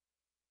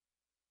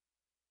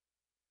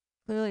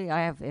 Clearly,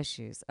 I have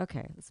issues.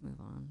 Okay, let's move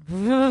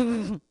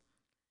on.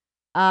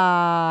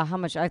 How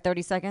much? I have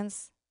 30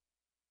 seconds?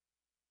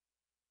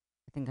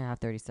 I think I have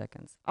 30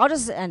 seconds. I'll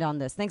just end on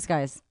this. Thanks,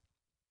 guys.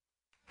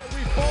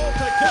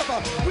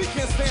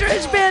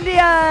 Trish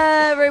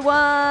Pandya,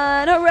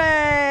 everyone.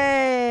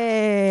 Hooray.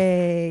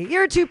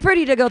 You're too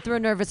pretty to go through a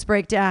nervous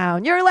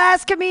breakdown. Your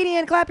last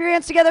comedian. Clap your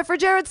hands together for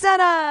Jared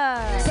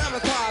Senna.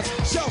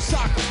 Sabotage, shell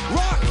shock,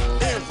 rock,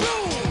 and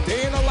boom.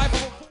 Day in the life of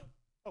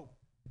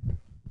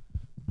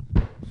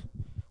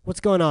What's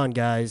going on,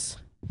 guys?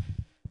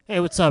 Hey,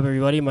 what's up,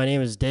 everybody? My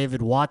name is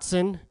David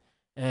Watson,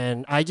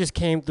 and I just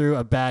came through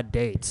a bad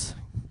date.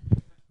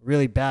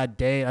 Really bad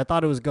date. I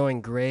thought it was going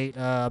great.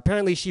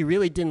 Apparently, she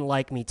really didn't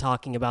like me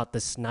talking about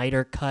the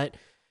Snyder Cut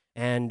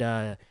and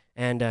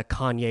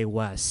Kanye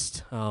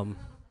West,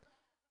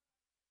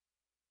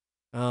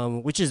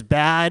 which is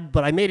bad.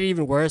 But I made it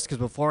even worse because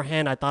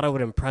beforehand, I thought I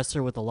would impress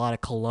her with a lot of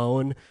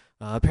cologne,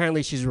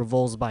 Apparently, she's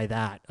revolted by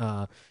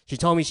that. She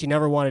told me she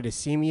never wanted to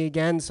see me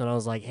again, so I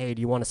was like, "Hey,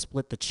 do you want to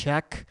split the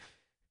check?"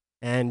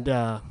 And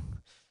I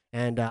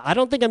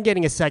don't think I'm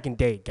getting a second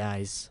date,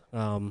 guys.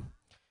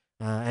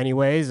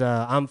 Anyways,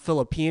 I'm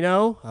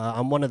Filipino.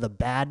 I'm one of the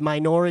bad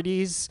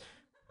minorities.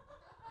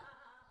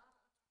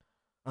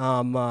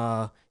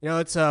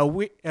 It's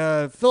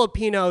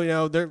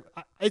Filipino.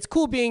 It's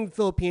cool being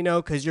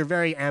Filipino because you're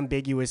very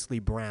ambiguously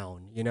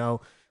brown.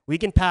 We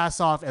can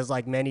pass off as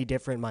like many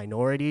different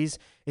minorities.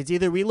 It's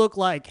either we look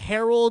like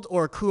Harold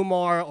or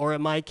Kumar, or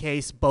in my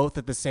case, both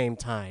at the same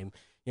time.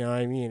 You know what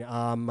I mean?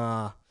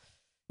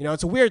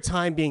 It's a weird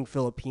time being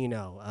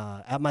Filipino.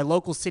 At my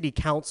local city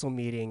council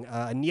meeting,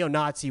 a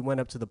neo-Nazi went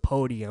up to the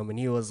podium and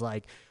he was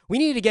like, "We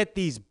need to get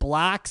these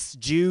blacks,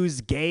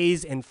 Jews,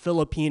 gays, and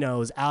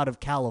Filipinos out of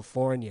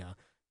California."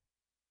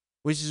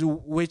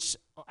 Which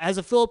as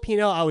a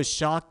Filipino, I was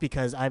shocked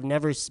because I've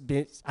never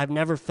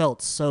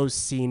felt so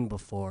seen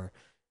before.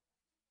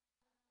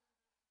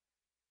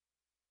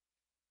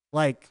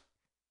 Like,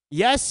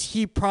 yes,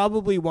 he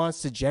probably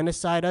wants to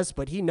genocide us,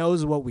 but he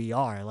knows what we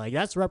are. Like,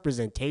 that's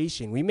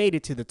representation. We made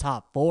it to the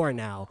top 4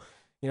 now.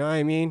 You know what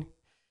I mean?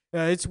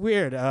 It's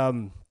weird.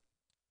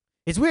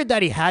 It's weird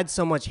that he had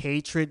so much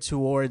hatred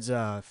towards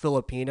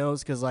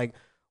Filipinos, because like,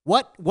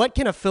 what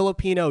can a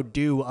Filipino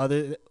do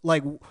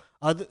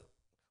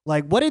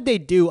what did they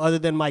do other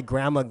than my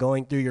grandma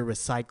going through your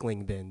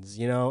recycling bins?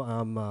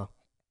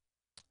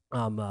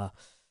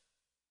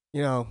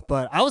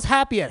 But I was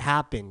happy it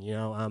happened.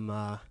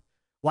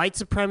 White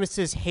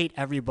supremacists hate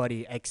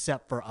everybody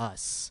except for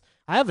us.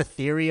 I have a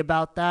theory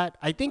about that.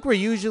 I think we're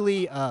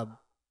usually,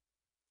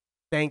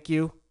 thank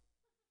you,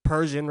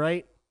 Persian,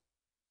 right?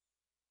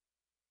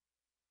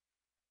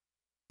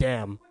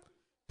 Damn.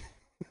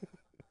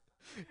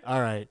 All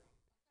right.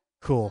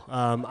 Cool.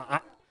 I'm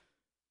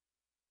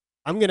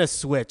gonna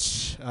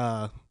switch.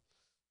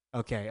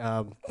 Okay.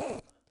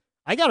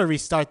 I gotta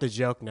restart the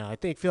joke now. I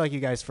feel like you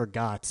guys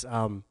forgot.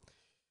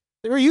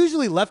 They were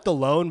usually left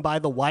alone by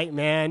the white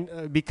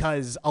man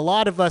because a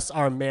lot of us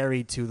are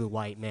married to the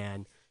white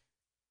man.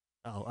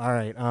 Oh, all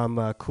right.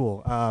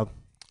 Cool.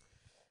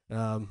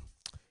 I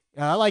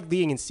like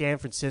being in San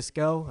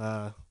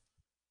Francisco.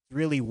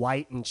 Really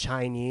white and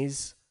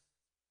Chinese.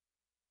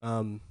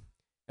 I'm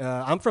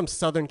from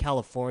Southern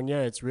California.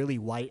 It's really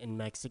white and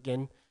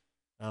Mexican.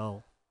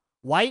 Oh,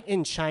 white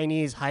and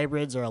Chinese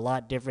hybrids are a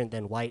lot different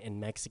than white and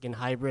Mexican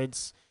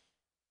hybrids.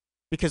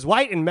 Because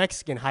white and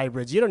Mexican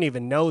hybrids, you don't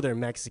even know they're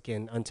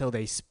Mexican until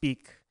they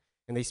speak,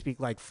 and they speak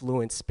like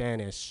fluent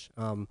Spanish.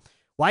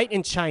 White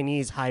and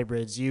Chinese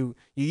hybrids, you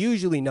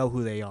usually know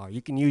who they are.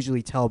 You can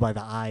usually tell by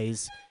the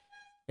eyes.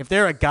 If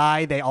they're a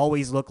guy, they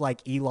always look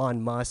like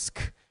Elon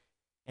Musk,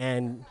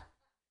 and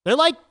they're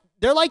like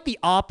the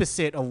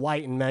opposite of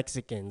white and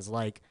Mexicans.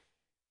 Like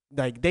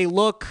they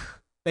look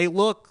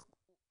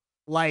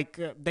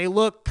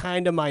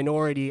kind of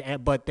minority,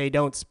 but they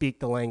don't speak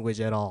the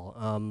language at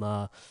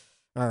all.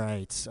 All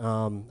right.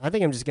 I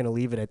think I'm just going to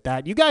leave it at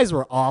that. You guys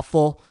were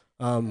awful.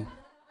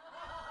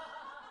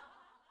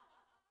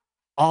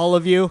 All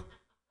of you.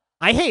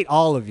 I hate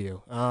all of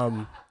you.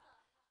 No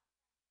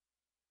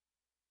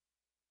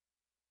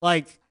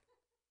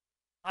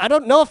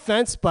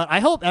offense, but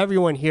I hope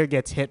everyone here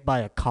gets hit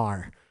by a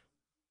car.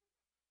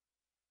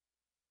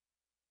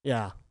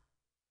 Yeah.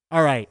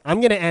 All right.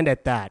 I'm going to end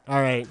at that. All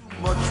right.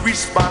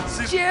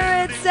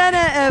 Jared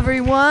Senna,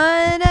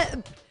 everyone.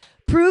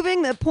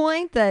 Proving the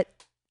point that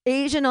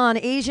Asian on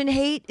Asian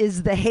hate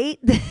is the hate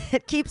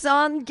that keeps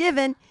on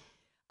giving.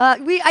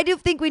 I do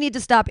think we need to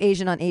stop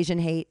Asian on Asian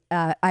hate.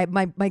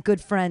 My good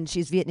friend,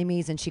 she's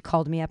Vietnamese, and she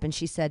called me up and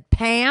she said,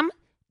 "Pam,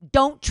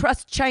 don't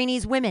trust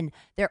Chinese women.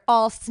 They're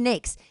all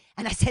snakes."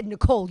 And I said,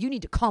 "Nicole, you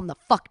need to calm the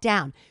fuck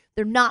down.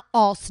 They're not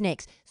all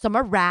snakes. Some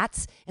are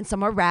rats, and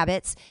some are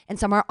rabbits, and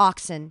some are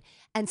oxen,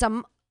 and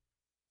some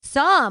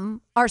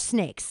are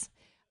snakes."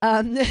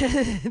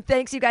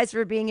 Thanks, you guys,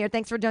 for being here.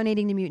 Thanks for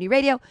donating to Mutiny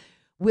Radio.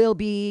 We'll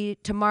be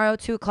tomorrow,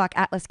 2 o'clock,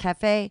 Atlas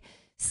Cafe.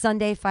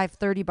 Sunday,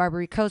 5:30,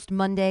 Barbary Coast.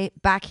 Monday,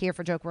 back here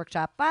for Joke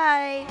Workshop.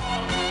 Bye. But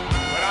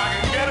I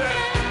can get it.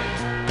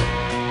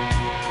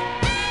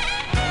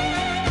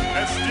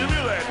 That's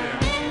stimulating.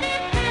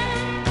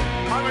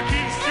 I'm a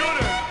keen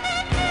student.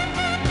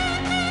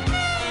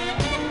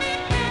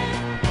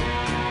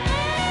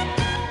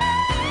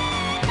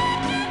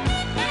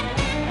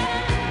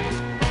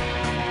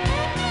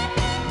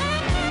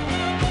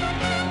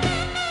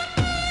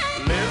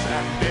 Liz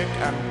and Dick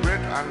and Britt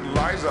and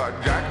Liza,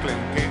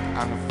 Jacqueline, Kate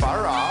and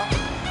Farah,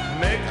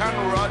 Meg and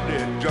Roddy,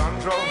 John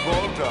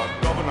Travolta,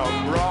 Governor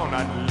Brown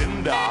and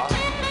Linda,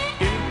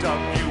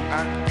 Interview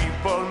and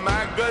People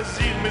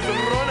magazine, Miss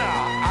Rona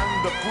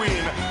and the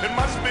Queen. It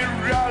must be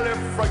really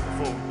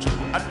frightful to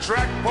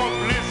attract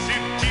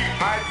publicity.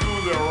 I do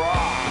the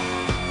wrong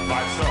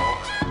myself.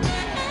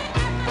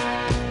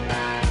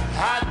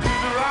 I do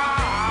the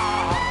wrong.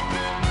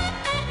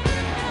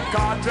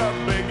 Carter,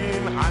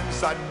 Begin and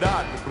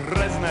Sadat,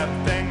 Brezhnev,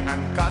 Teng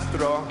and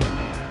Castro.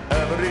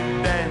 Every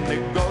day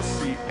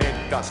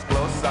negotiate us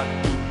closer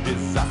to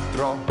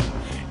disaster.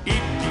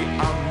 Idi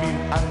Amin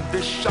and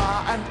the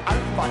Shah and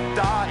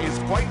Al-Fatah is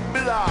quite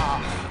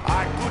bizarre.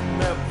 I could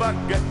never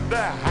get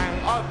the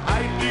hang of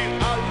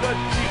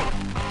ideology.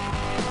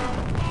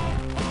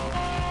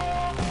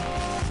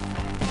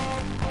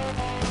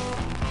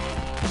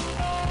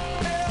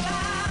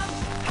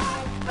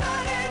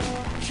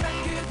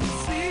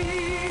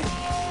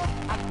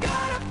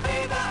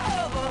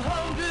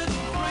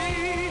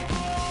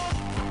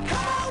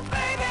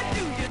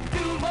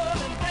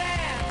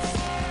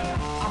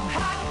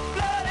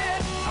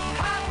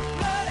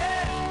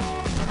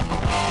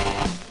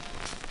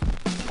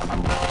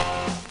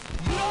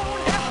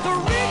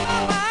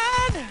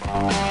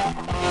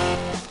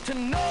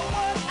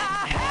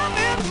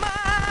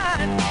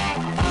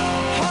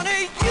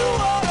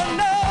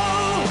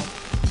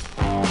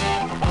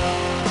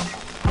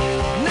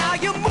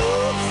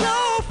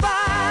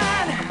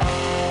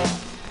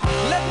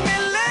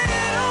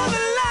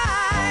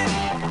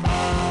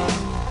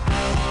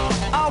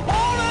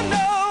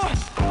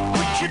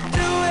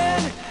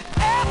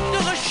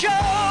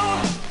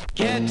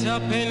 Get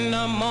up in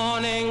the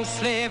morning,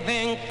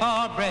 slaving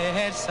for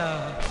bread,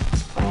 sir.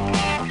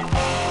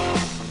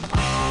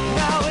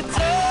 Now it's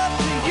up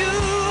to you.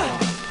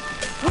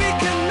 We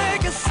can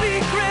make a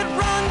secret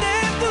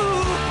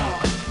rendezvous.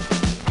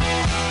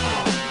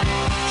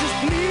 Just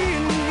me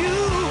and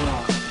you.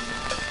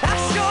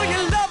 I'll show you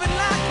loving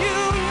like you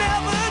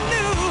never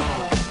knew.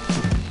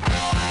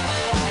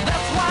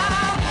 That's why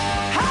I'm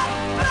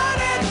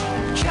hot-blooded.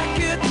 Check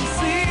it and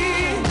see.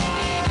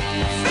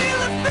 Feel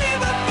the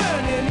fever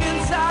burning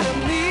inside of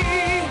me.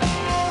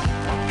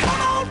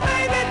 Come on,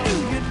 baby, do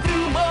you do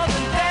more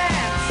than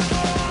dance?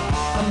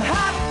 I'm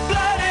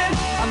hot-blooded.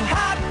 I'm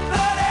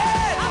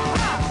hot-blooded. I'm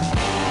hot.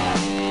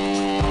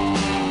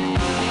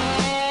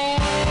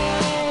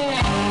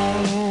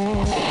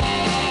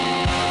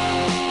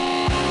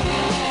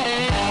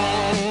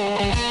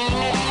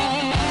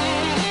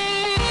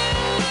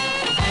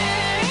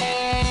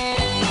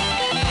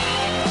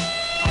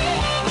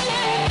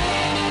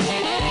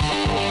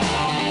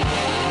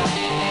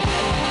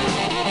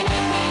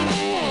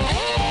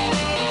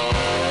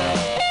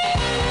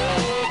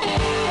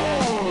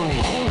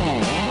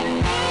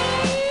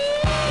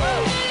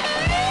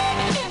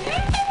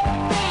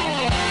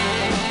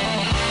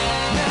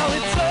 Now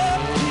it's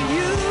up to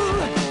you.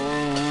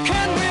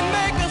 Can we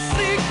make a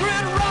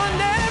secret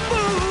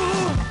rendezvous?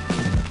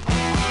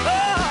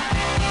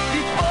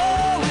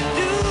 Before we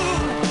do,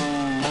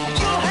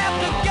 you'll have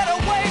to get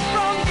away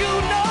from you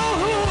know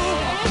who.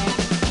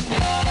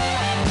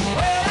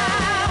 Well,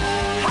 I'm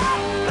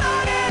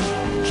hot-blooded.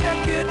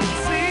 Check it and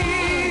see.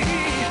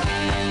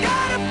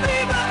 Got a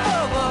fever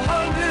of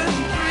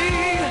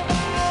 103.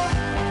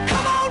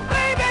 Come on,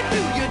 baby,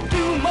 do you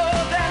do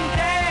more than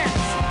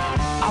dance?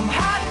 I'm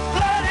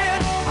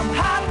hot-blooded. I'm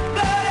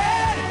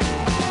hot-blooded.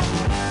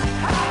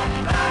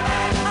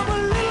 Hot-blooded. I'm a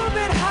little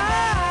bit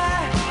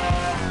high.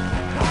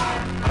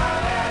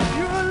 Hot-blooded.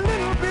 You're a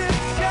little bit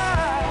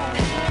shy.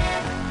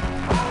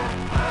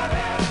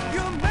 Hot-blooded.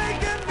 You're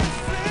making me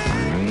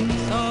sing.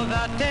 So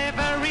that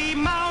every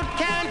mouth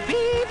can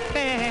be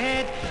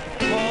fed.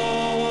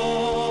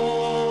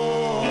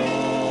 Oh,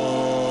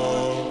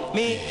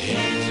 me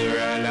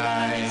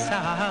Israelites.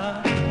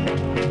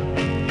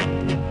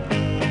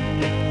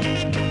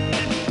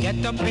 Get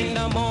up in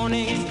the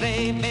morning,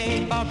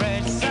 slaving for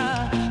bread,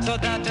 sir, so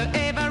that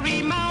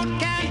every mouth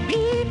can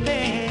be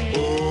fed.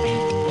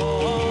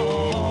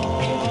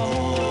 Oh,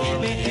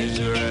 me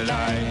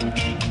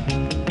Israelites.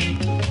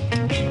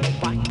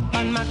 Why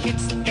on my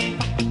kids step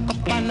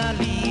up and I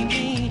leave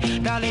me?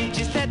 Darling,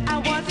 she said I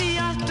was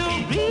yours to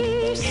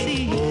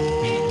receive.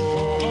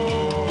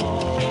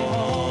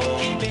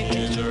 Oh, me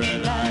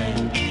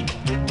Israelites.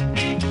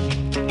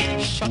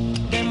 Shut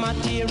them a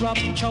tear up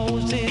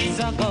choices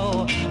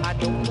ago. I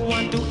don't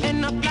want to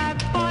end up like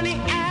Bonnie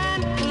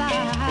and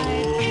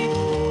Clyde.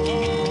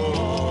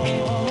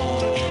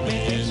 Oh, me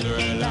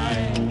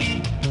Israelites.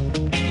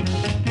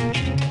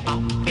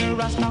 After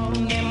a storm,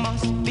 there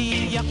must be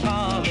a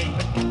calm. If you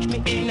catch me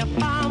in the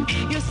palm,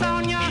 you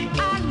sound your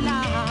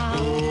alarm.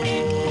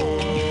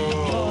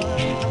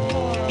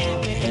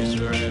 Me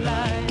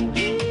Israelites.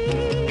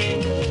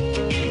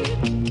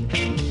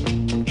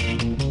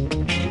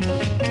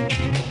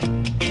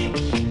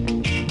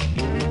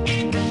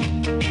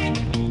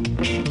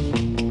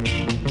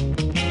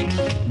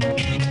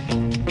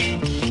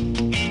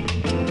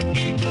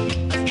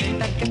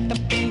 Get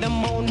up in the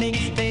morning,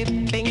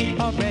 stepping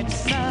for bread,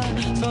 sir,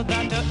 so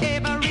that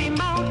every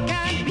mouth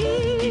can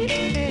be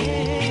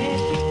fed.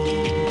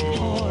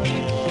 Oh,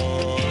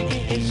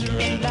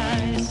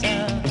 Israelites,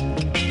 sir.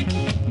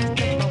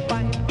 My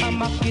wife,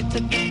 I'm a kid to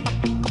get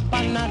back up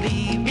and not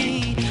leave me.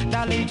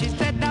 Darling, she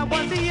said I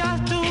was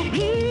yours to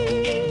receive.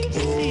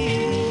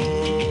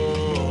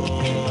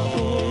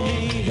 Oh,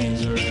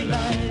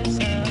 Israelites,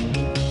 sir.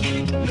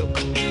 Look,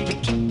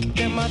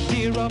 them a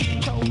tear up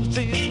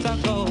choices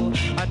ago.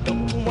 I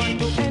don't want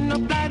to end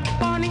up like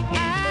Bonnie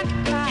and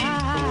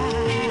Clyde.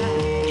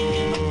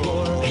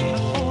 Oh,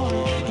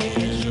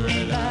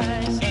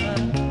 Israelites.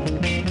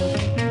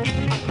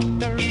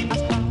 After a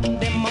storm,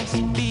 there must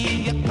be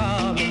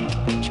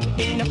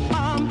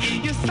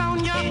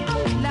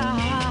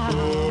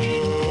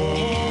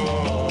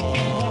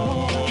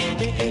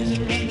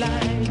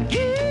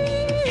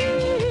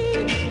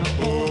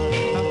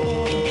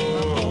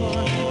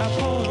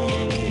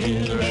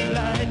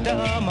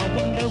dumb. I'm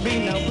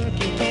wondering, I'm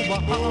working so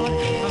hard.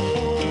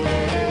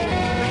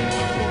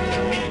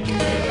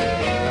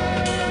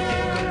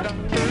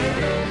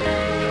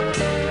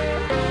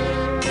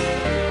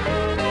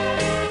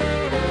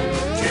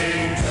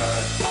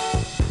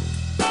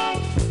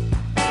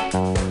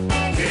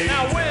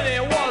 Now when he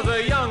was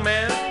a young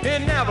man,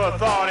 he never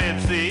thought he'd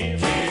see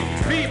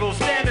people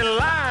stand in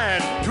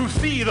line to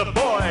see the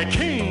boy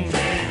king.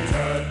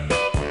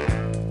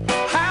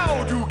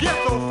 How to get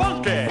so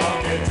funky?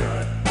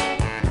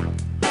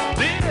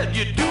 Did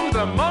you do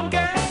the monkey?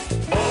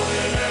 Born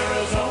in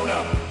Arizona,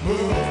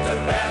 moved to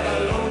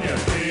Babylonia.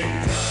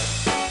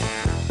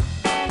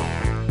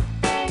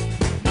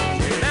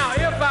 Now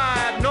if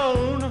I'd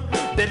known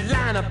they'd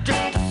line up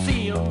just to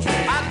see him,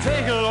 I'd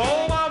taken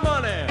all my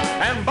money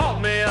and bought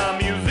me a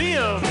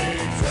museum.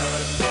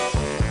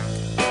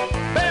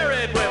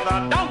 Buried with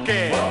a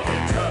donkey.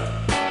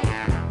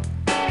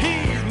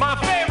 He's my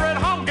favorite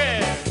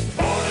honky.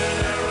 Born in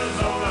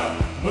Arizona,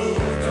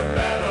 moved to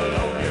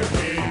Babylonia.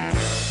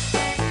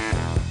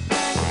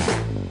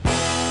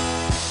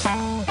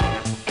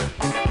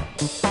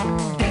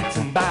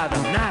 Dancing by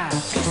the night.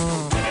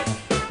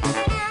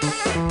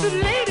 The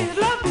ladies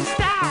love the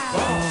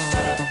style.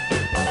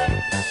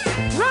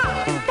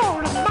 Rockin' for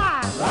the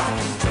mile.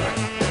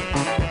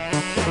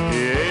 He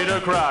ate a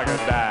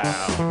crocodile.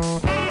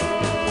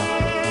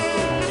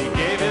 He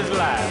gave his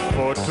life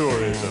for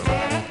tourism.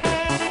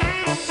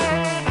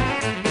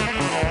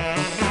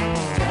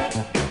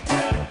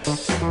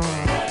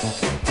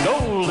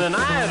 Golden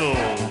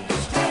idols.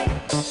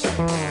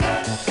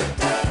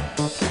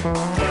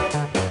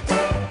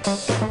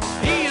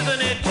 He's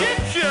an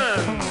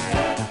Egyptian.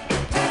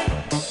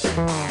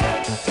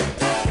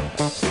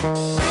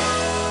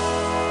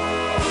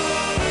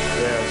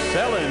 They're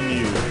selling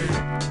you.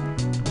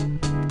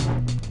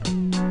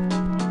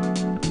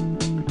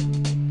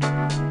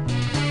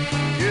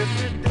 If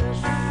you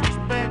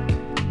disrespect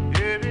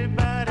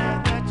everybody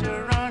that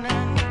you're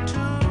running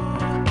into,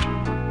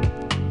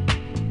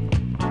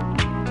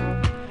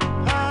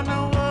 how in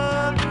the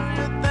world do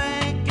you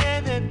think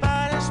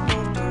everybody's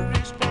supposed to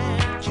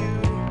respect you?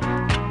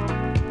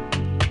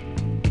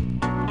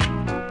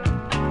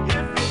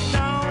 If you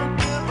don't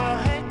give a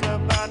heck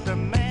about the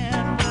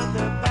man with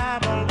the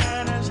Bible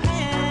in his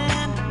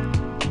hand,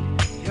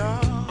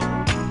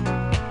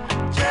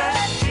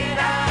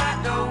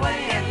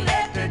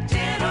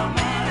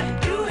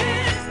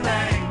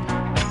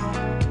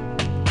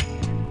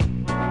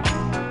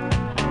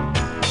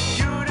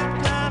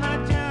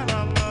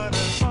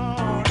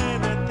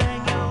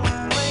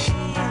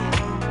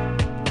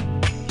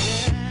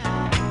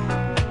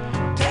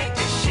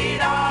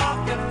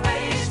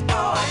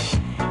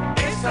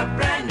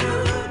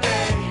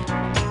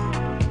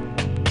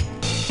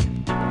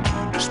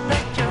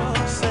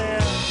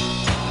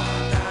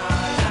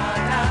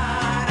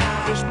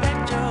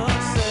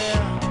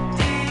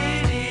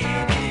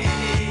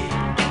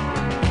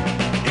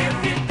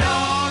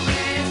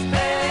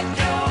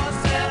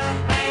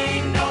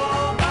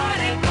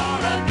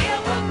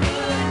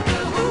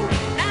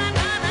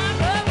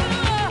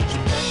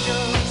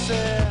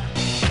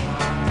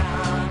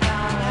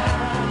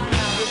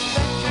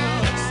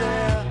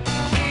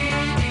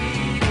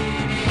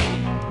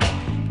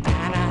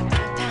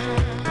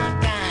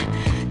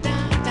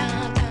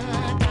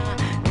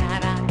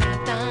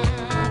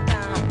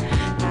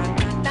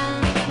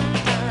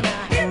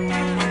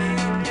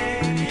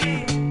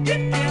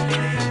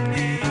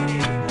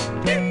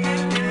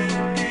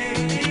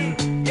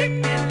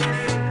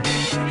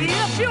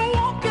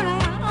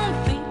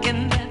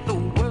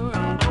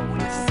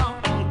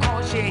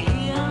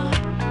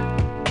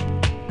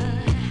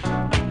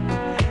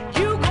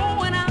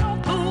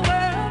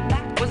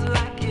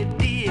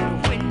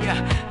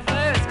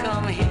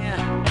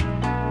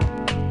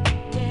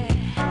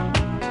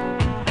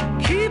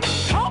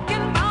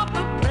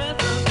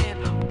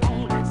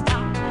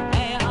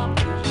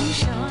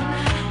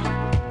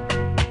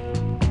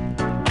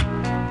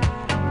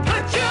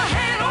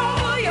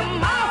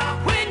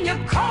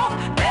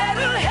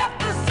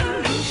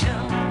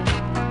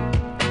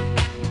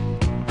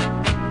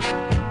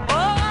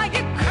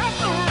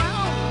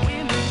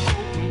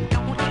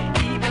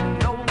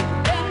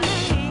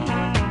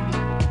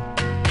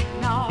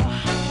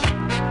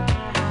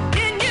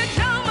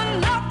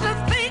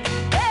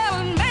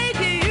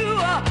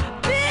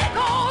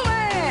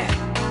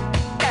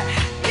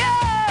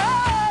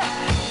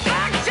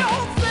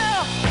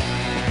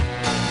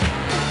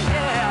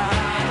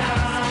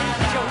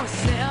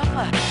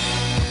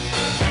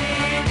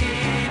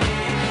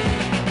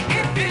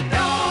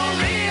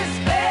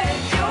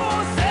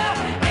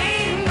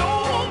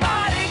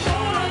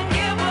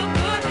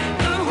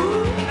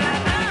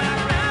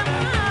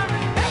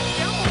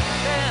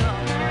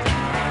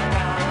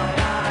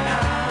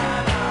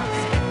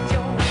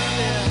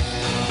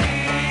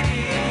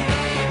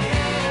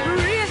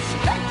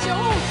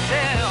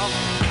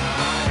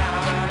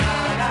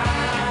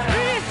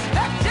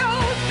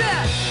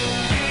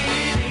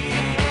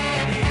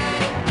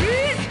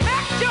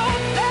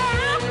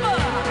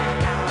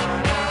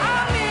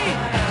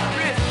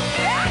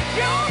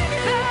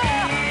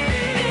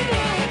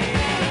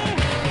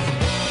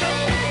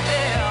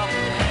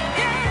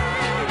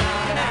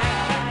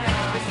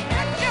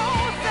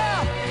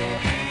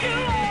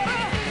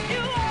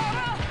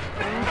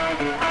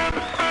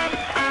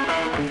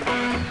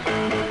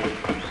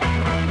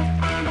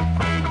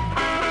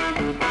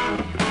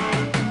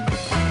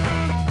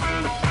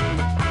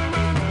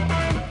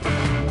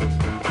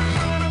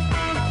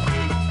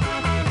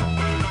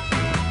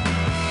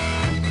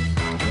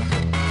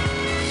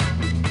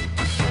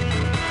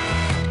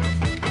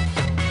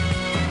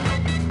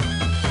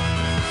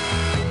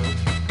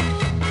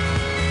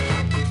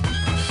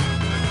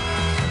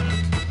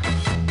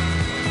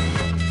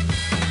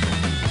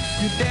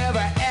 You never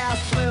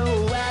asked me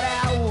what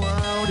I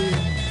wanted.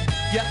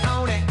 You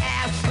only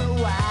asked me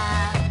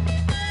why.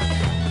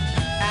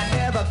 I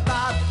never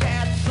thought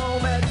that so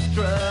much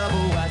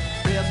trouble was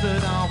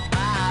resting on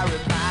my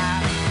reply.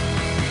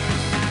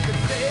 I could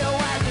tell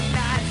by the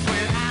nights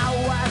when I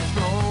was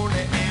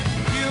lonely and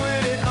you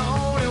were the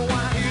only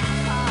one who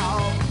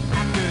called.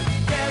 I could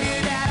tell you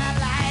that I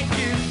like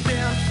you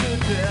since the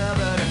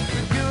devil.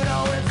 You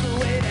know it's the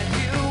way that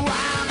you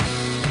are.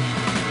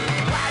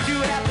 Why'd you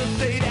have to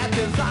say that?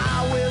 'Cause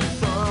always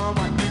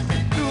someone who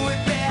can do it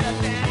better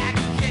than I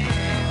can.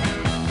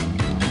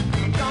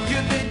 Don't you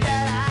think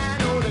that I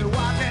know that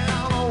walking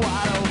on the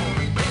water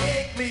will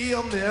make me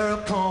a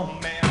miracle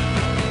man?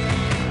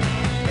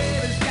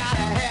 Baby's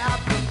gotta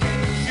have the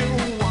things you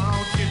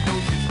want. You know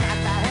she's got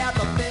to have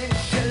the things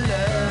you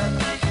love.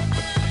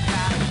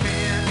 Got a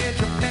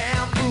 10-inch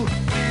bamboo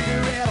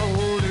cigarette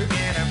holder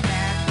and a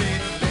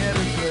plastic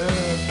leather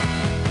glove.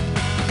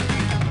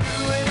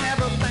 Doing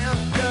everything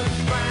just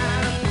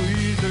trying to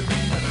please her.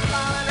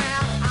 Falling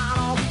out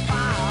on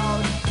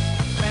falls.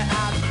 When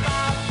I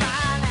thought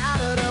find out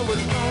that it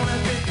was gonna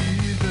be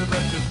easy,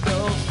 but you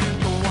still seem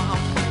to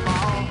want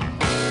more.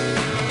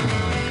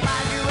 Why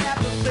you have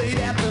to say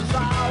that there's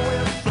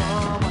always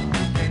someone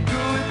who can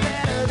do it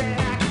better than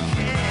I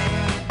can?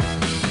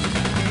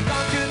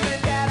 Don't you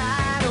think that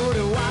I know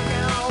that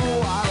walking on the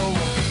water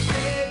will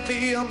make me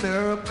a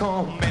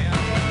miracle man?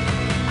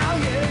 Oh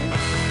yeah.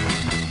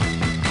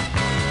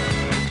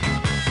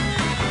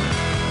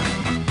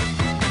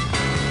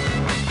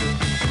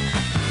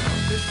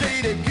 They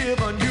say they've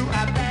given you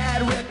a bad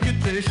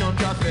reputation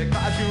just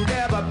because you've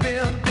never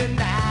been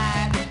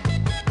denied.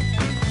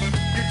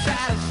 You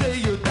try to say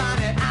you've done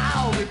it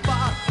all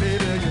before,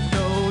 baby, you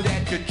know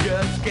that you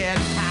just get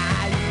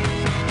tired.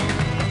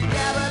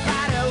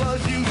 Everybody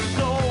loves you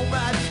so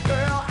much,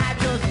 girl, I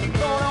just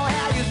don't know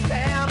how you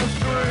stand the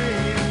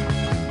strain.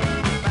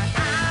 But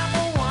I'm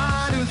the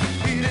one who's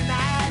here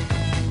tonight,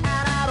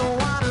 and I don't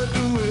wanna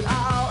do it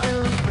all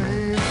in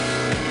vain.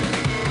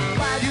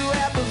 Why'd you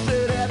have to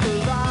say that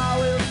there's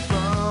always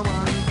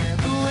someone who can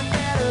do it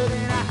better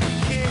than I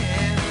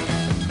can?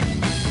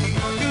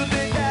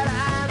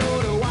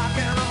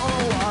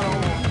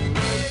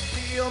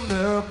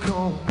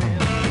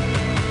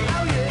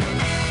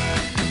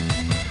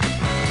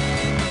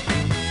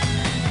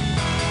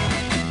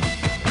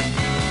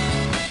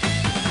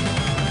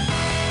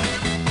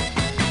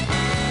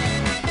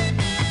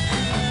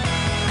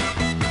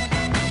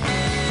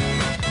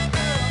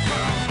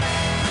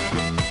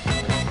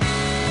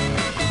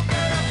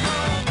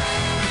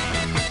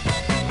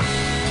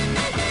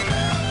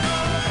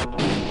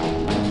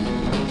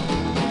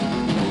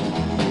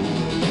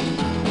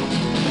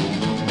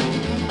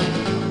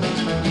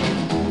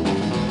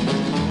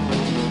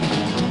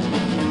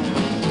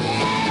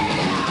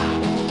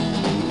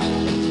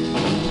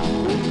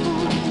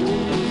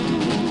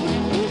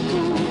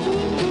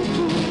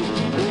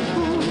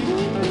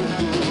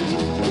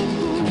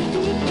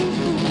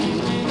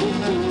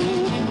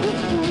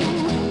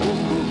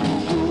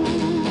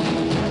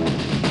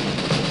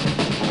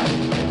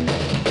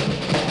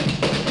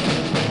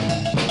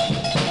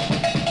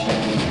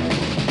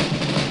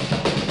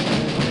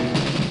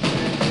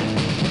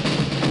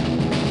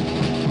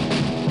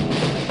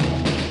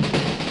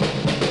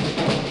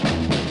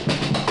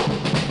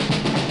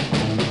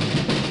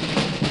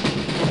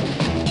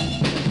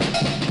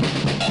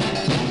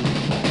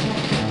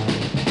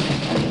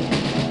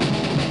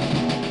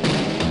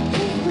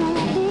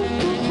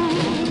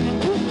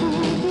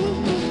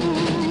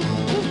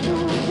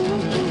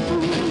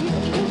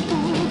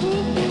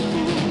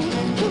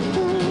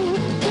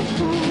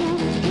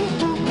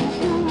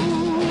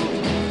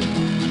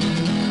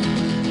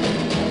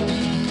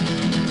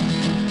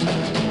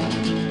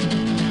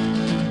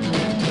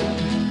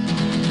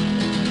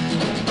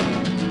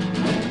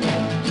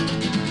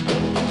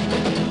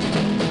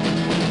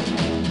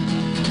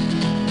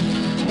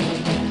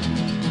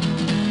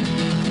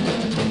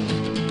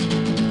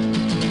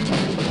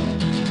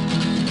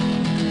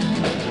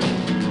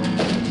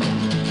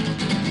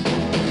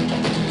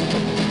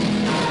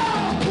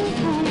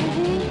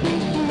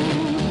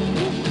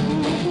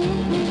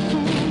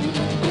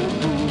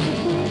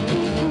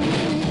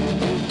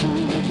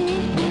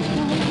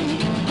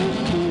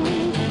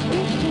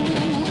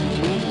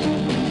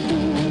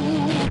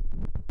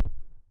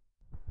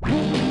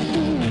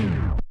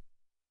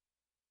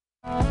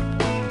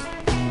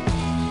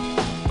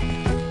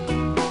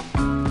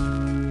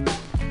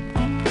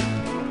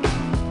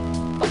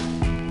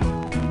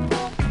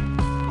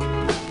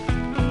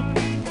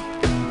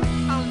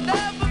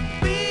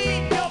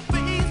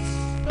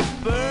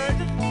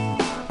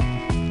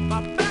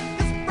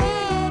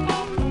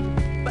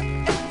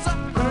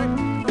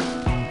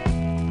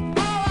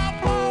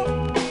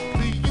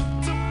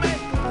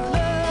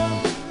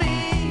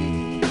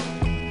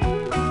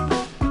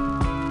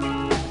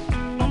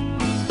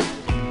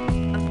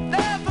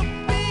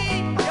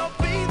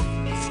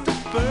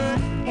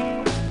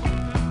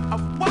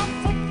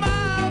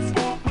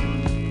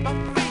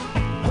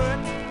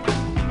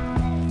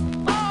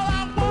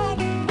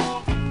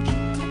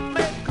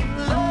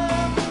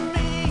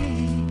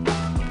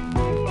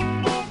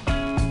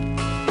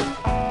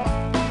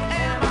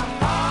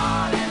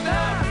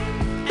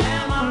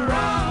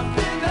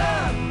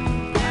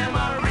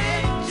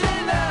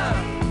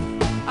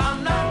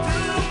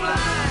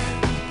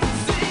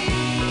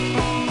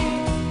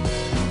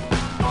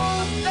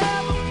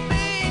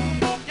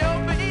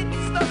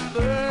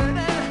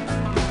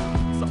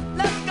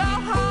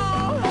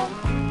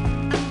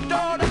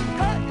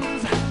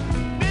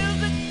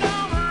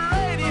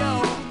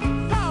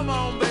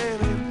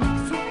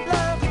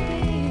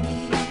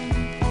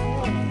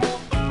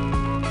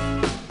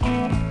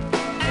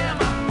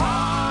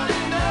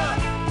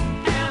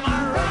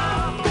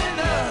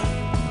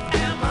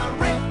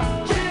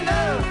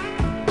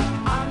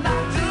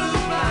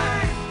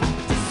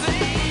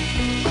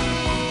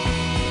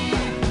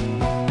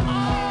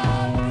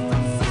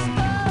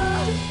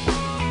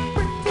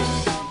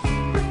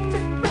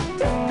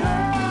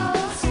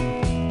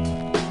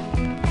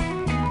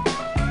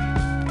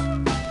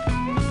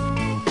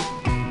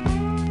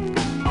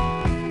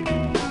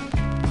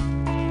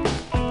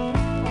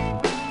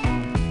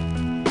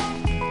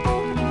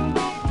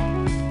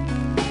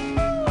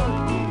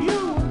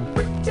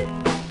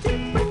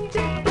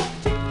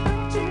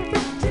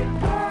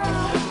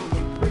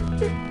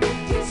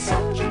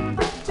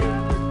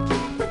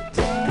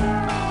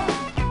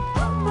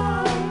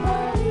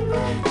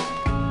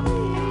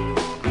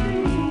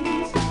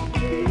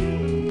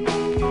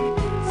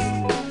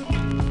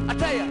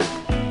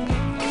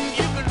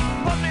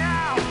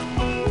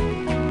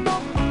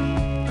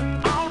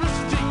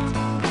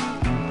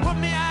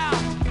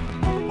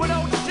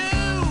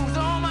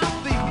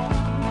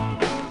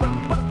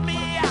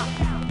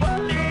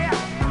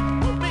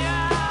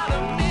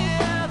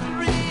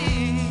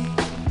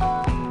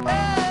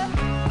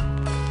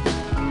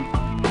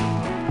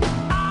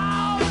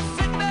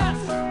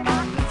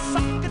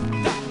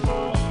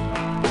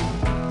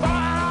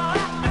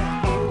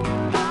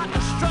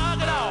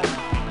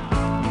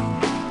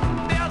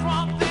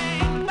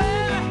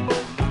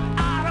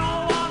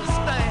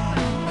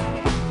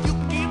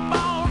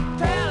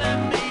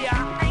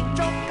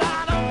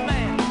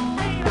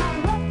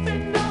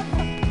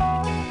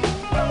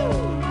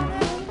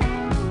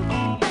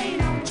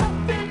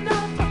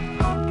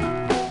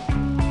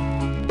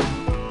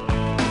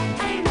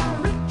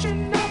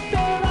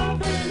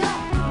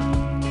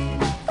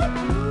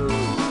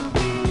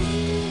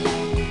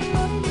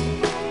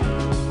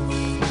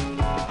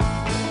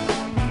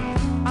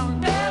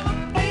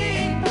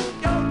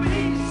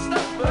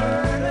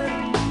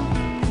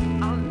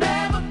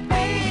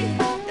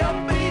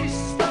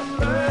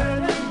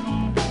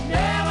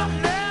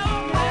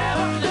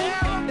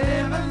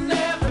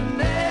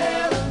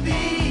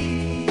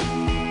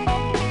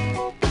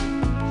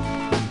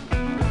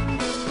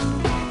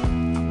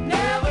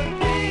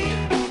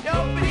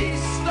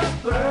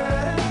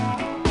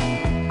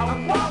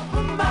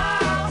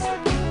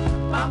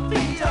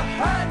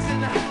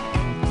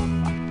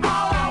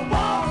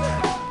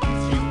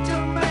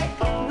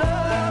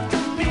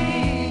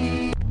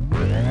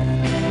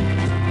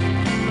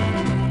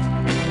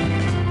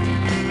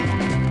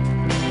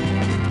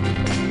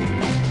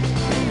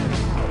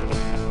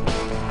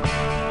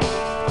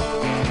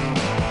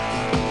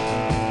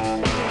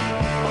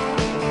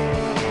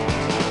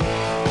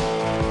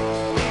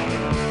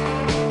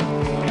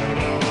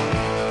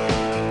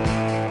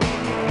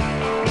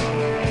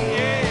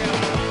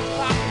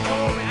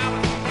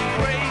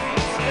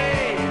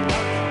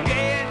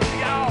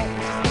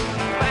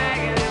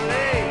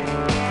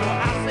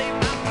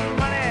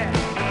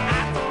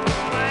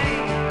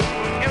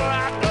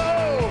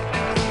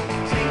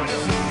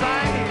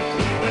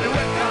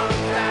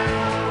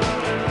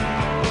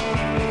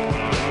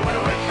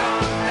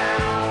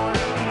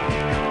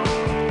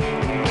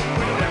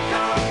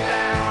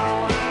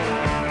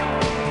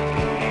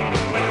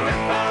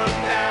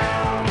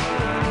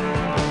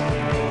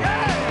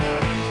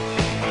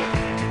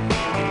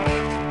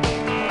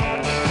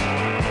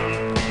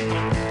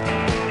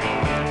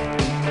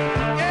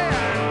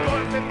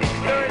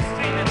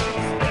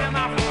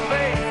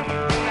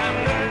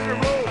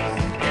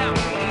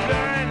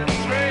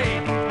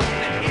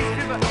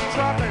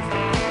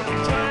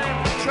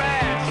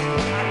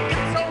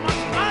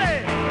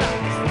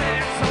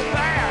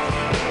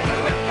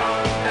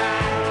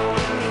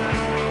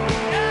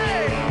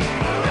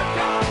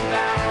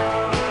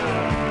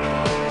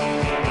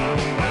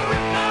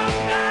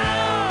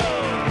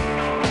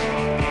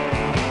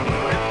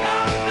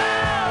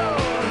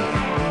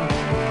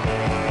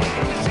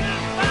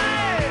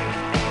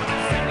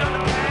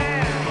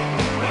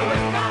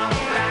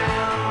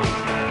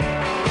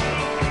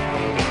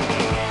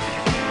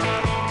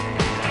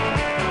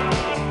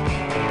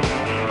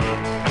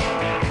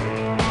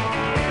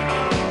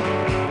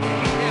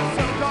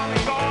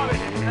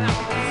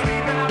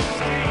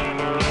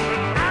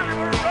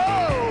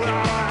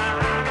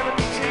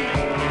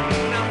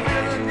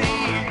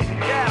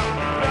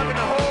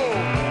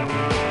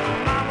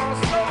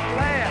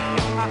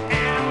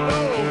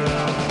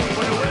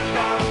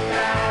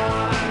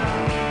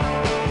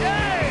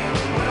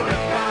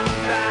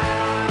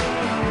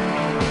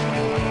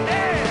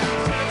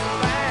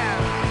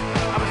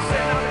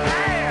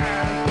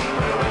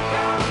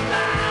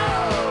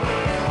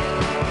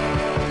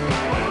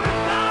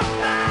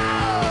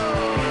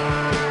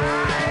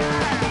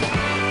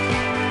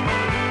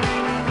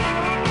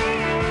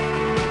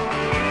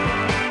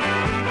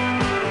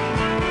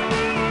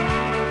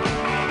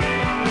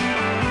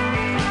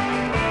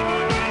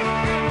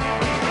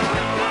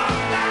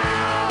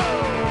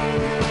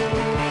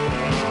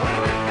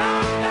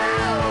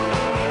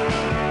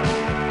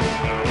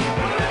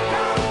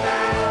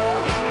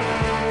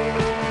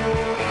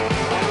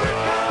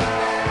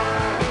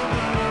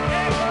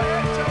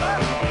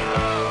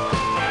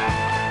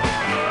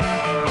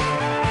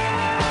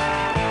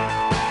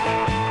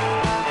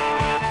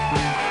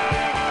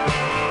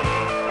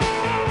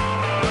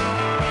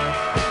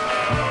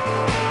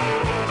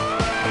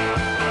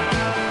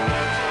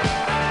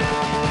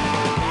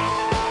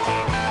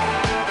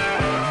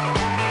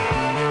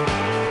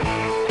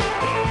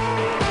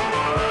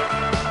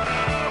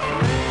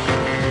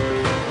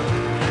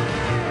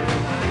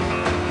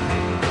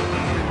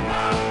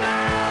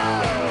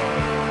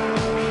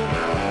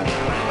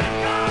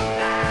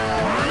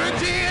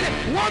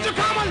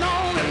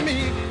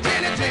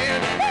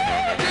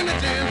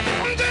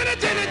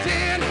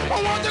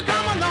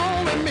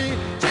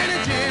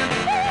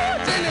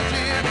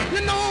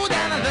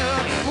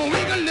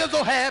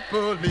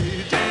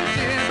 happily. Gin,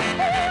 gin,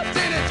 oh,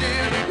 gin,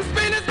 gin.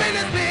 Spin it, spin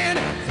it, spin.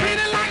 Spin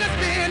it like a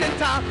spinning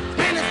top.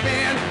 Spin it,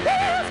 spin.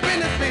 Oh,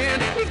 spin it, spin.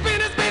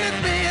 Spin it, spin it,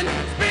 spin.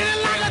 Spin it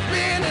like a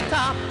spinning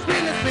top.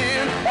 Spin it,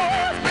 spin.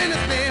 Oh, spin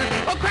it, spin.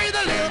 Oh, crazy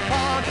little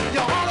part.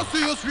 You ought to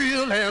see us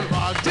real and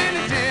rock. Gin,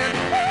 gin,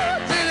 oh,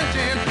 gin,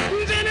 gin.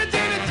 Gin,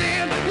 gin,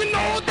 gin. You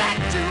know that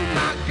you,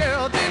 my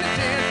girl. Gin,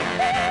 gin,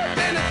 oh,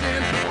 gin,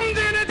 gin.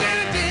 Gin, gin,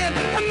 gin.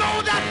 I know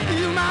that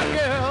you, my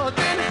girl.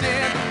 Gin,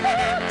 gin, oh,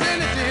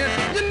 gin, gin.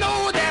 You know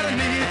that I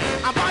need.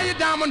 I buy you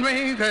diamond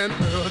rings and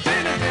pearls.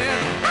 Gin, gin.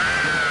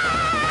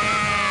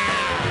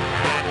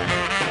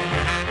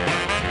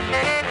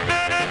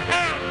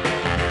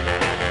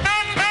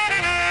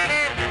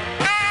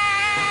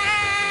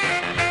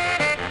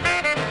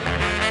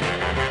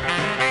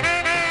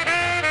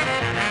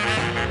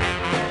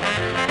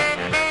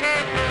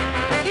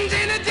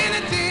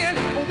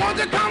 Won't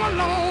you come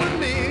along with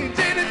me?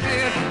 Jenny,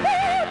 Jen,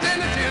 oh,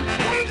 Jenny, Jen,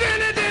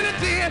 Jenny, Jenny,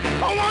 Jen,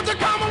 oh, won't you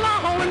come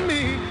along with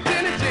me?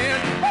 Jenny, Jen,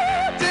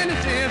 oh, Jenny,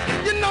 Jen,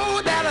 you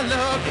know that I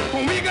love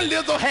when we can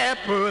live so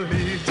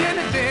happily.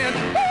 Jenny, Jen,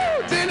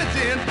 oh, Jenny,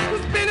 Jen,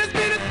 spin it,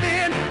 spin it,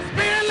 spin,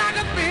 spin it like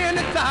a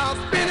spinning top,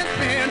 spin it,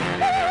 spin,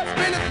 oh,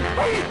 spin it,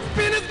 oh,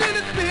 spin it, spin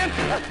it, spin,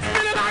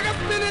 spin it like a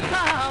spinning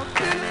top,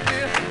 spin it,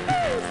 spin,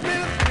 oh, spin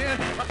it, spin,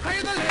 I play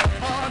the little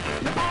part,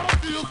 it all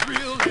feels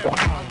real and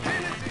hard.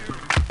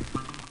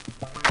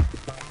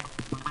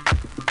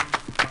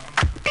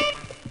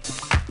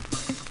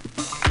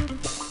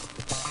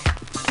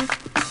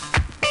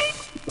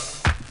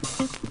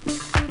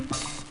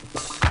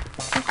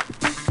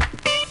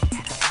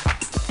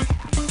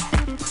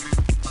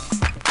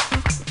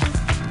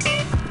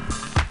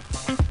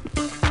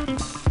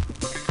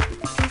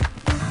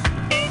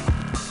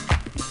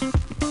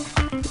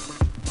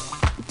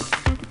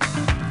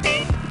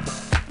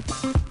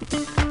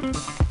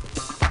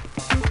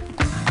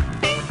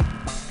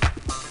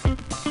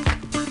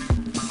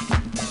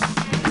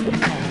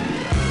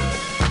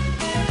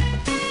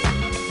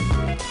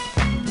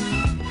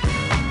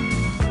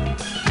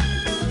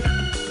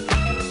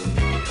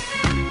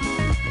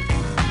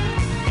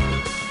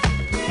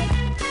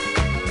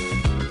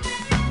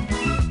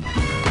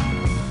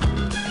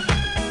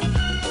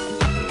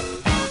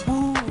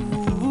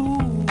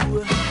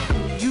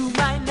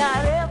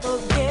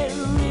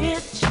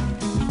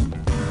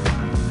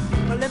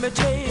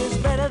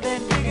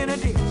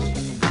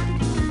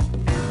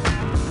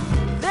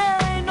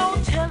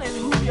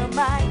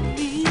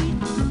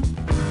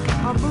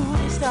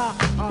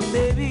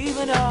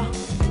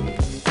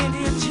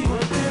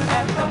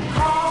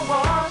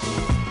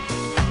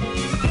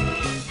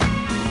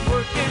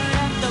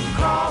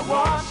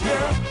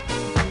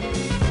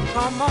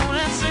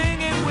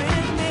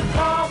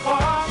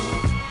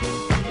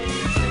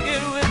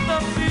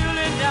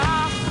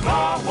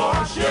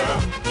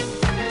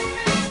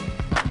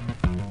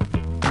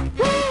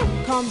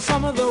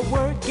 Some of the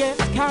work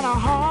gets kinda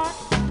hard,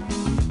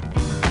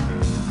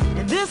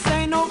 and this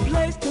ain't no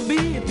place to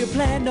be if you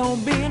plan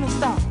on being a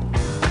star.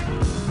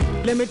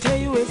 Let me tell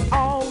you, it's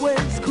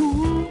always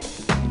cool,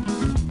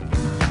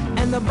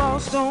 and the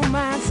boss don't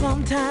mind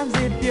sometimes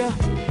if you're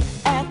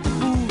at the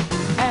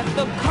booth, at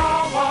the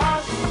car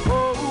wash.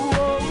 Oh,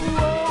 oh,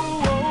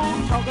 oh,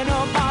 oh, talking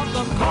about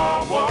the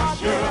car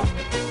wash, yeah.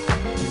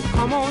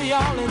 Come on,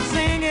 y'all, and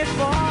sing it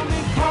for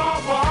me,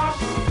 car wash.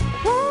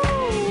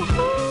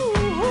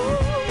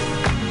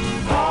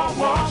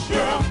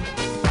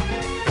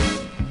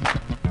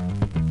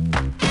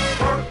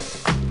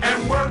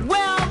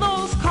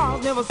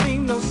 Never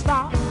seem to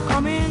stop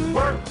coming.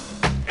 Work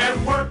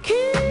and work.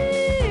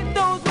 Keep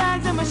those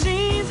bags and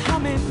machines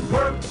humming.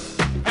 Work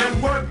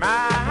and work.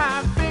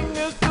 My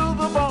fingers to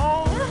the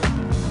bone.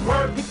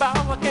 Work.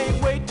 I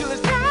can't wait till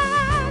it's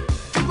time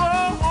to go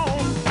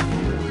home.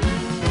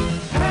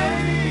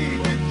 Hey,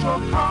 get your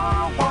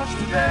car washed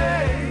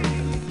today.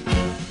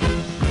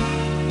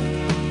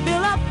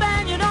 Fill up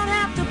and you don't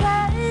have to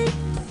pay.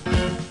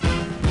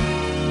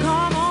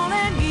 Come on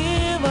and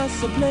give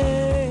us a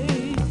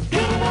play.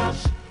 Get a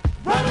wash.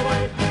 Right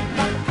away,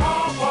 like a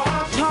car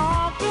wash.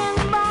 Talking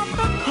about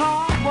the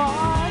car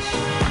wash.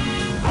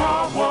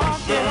 Car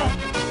wash, yeah.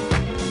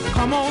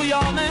 Come on,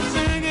 y'all, and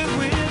sing it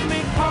with me.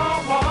 Car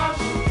wash.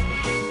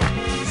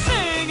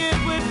 Sing it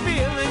with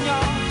feeling,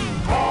 y'all.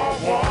 Car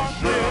wash,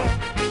 yeah.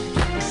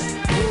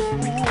 Ooh,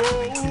 oh,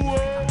 oh,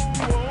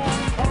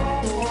 oh.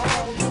 Car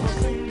wash. Never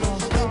seen no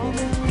storm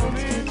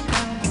coming.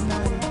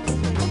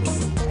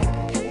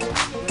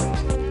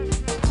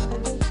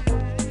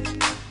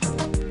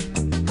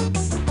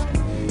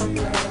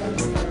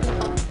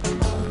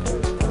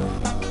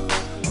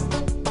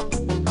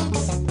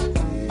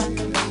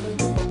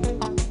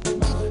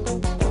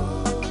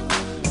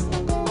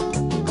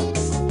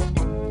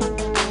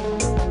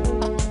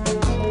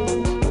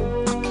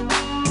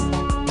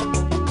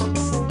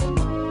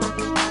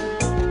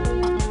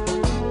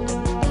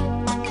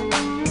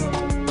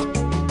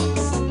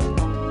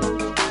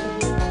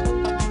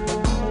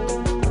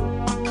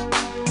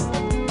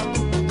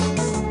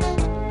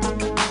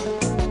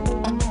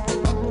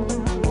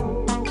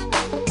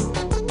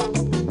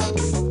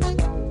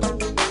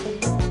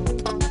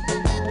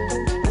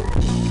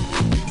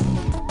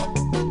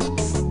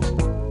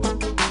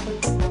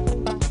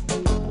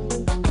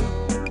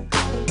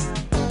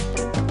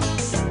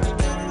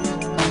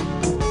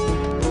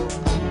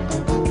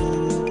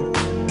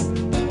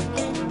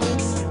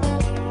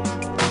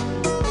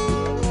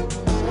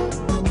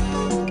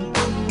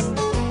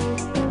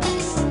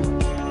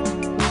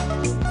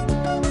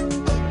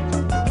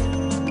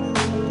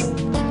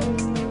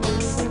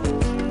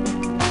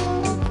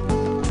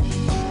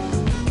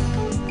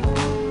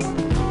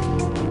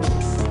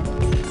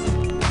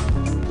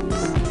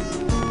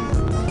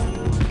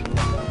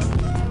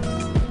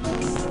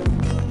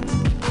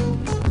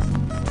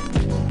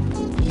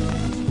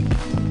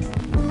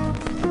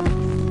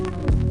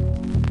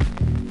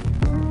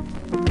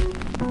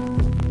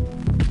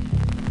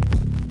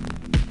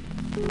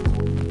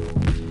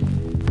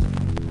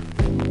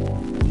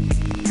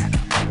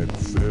 At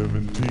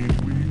 17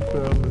 we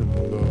fell in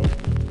love,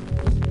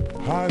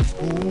 high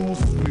school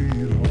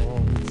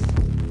sweethearts.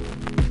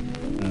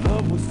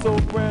 Love was so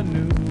brand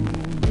new.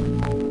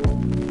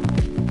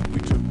 We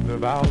took the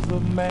vows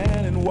of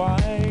man and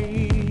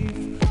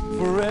wife,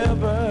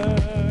 forever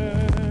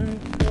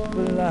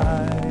for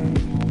life.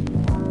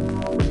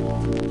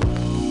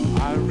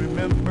 I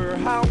remember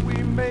how we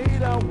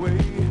made our way,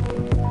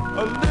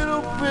 a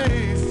little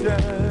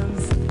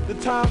patience, the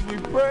times we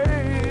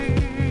prayed.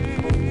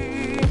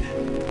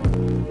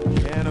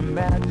 Can't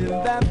imagine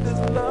that this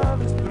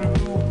love is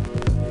through,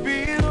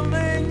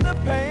 feeling the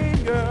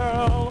pain,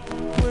 girl,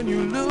 when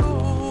you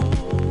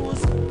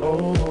lose.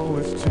 Oh,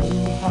 it's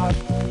too hot,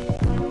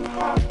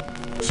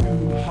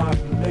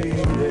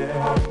 lady.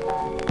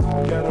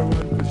 Gotta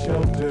run for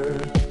shelter,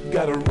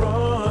 gotta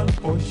run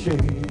for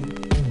shade.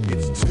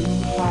 It's too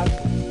hot,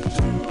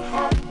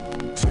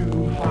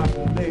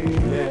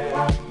 lady.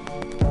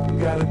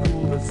 Gotta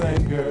cool this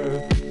anger,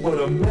 what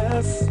a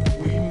mess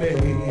we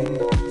made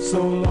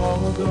so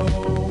long ago.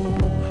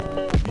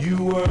 You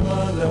were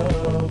my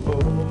love,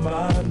 oh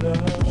my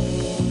love.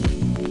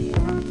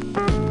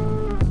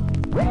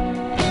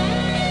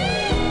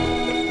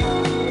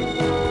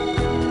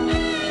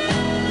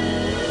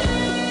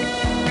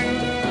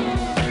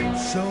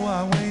 So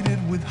I waited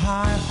with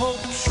high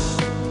hopes,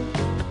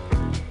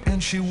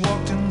 and she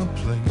walked in the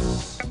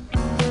place.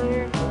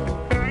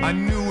 I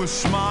knew a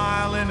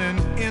smile in an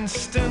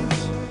instant,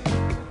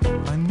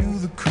 I knew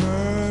the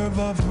curve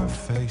of her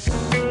face.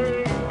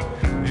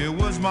 It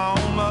was my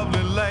own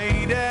lovely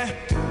lady,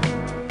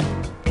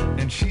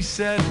 and she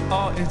said,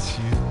 oh, it's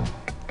you.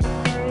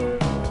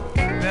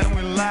 Then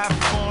we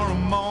laughed for a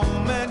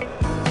moment,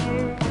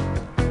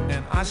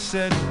 and I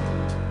said,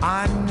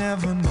 I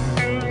never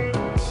knew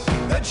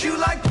that you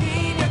like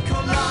pina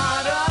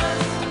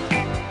coladas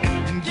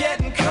and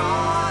getting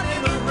caught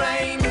in the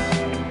rain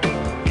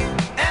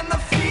and the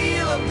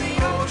feel of the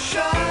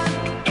ocean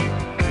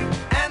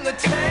and the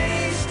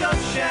taste of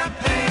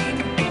champagne.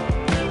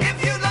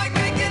 If you like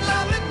making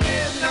love at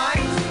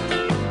midnight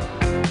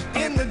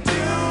in the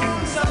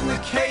dunes of the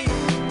Cape,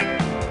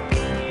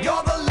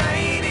 you're the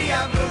lady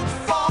I've looked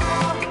for.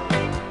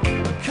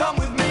 Come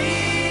with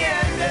me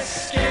and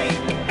escape.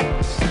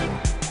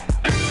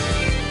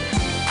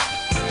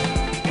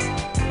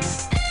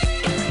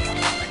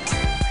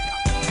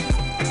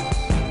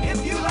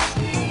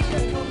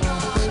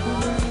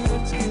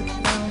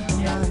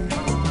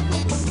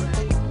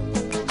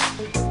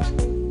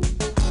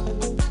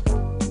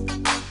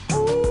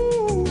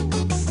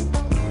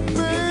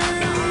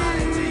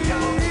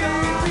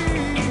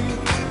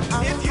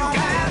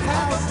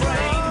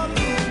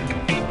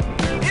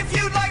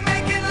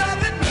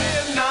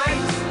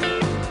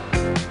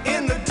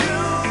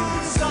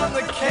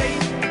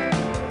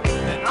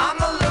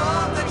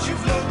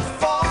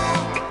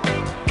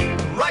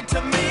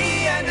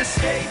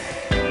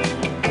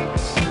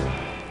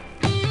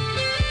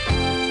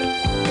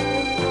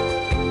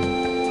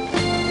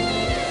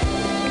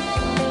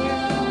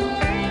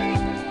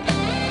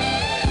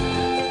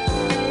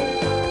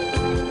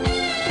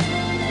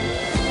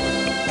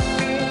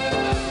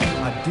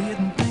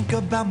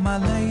 About my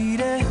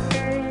lady,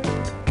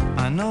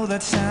 I know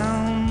that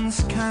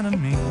sounds kind of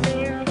mean,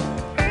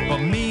 but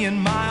me and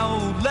my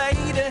old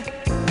lady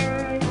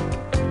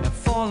have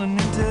fallen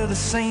into the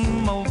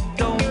same old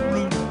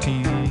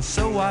routine.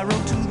 So I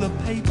wrote to the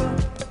paper,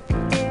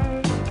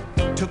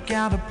 took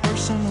out a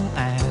personal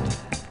ad,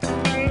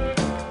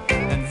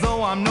 and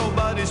though I'm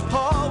nobody's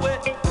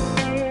poet,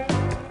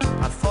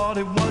 I thought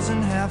it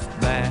wasn't half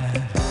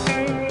bad.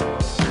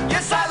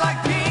 Yes, I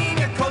like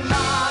pina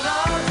coladas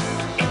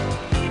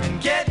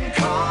and getting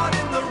caught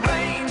in the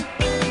rain.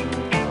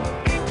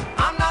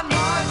 I'm not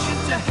much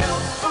into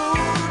health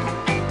food,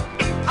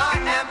 I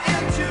am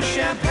into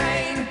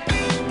champagne.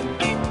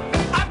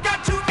 I've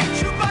got to meet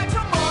you by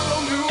tomorrow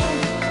noon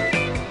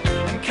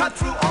and cut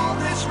through all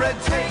this red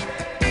tape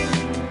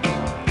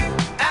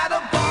at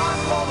a bar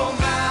called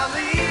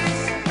O'Malley's,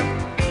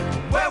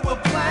 where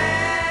we'll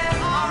plan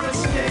our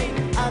escape.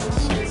 I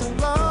just need some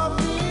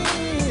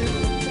loving.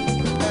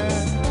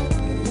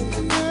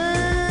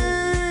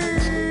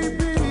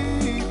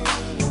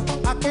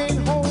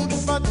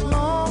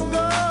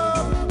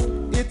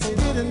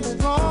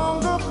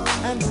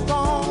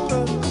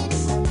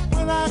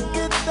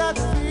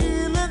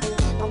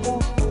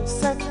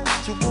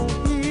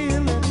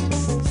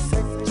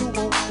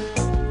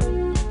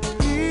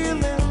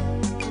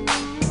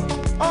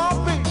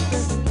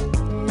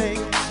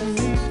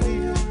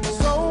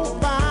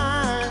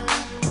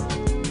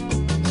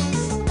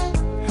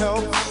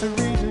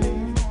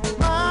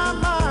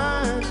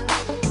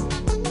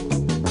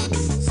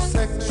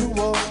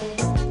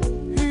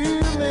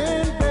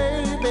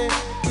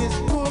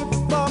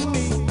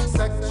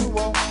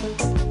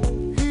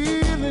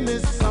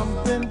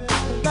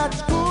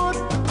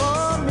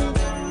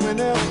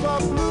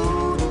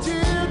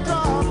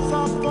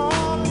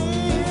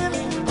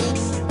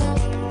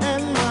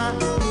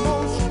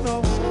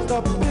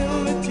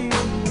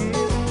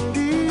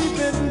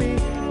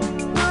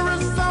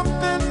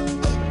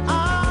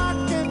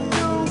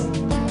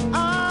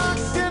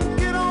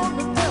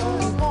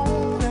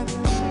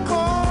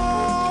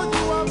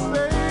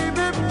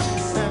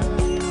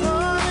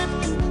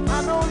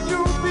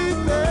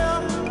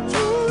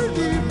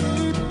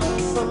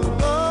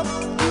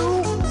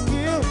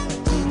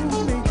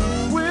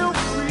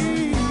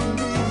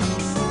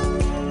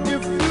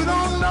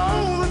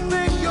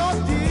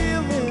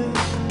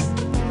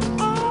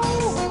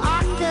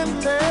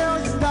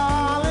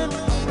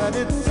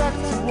 and it's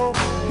sexual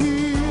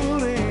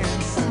healing.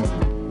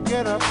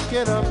 Get up,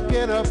 get up,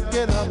 get up,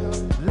 get up.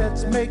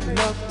 Let's make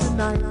love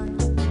tonight.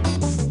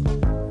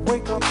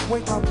 Wake up,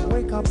 wake up,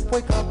 wake up,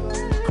 wake up.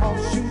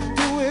 'Cause you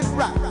do it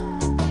right.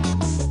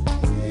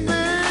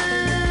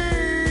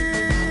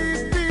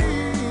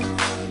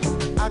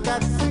 I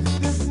got sick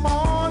this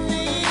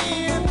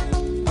morning.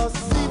 A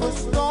sea was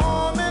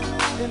storming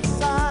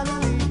inside of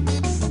me.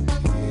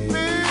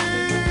 Baby,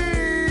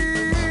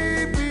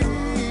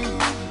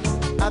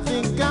 I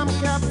think I'm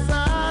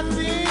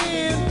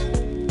capsizing.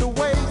 The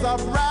waves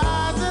are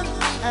rising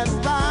and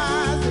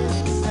rising.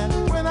 And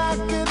when I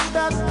get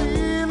that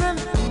feeling,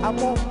 I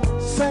want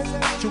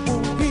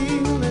sexual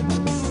healing.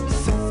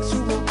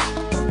 Sexual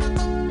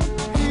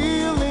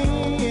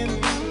healing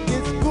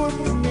is good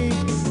for me.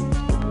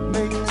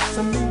 Makes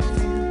me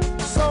feel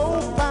so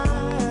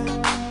fine.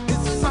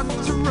 It's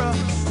such a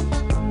rush.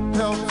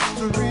 Helps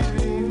to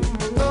redeem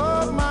the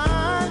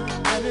mind.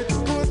 And it's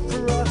good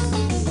for us.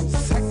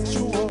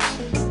 Sexual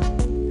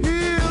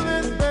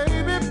healing,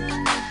 baby.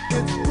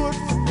 It's good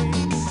for me.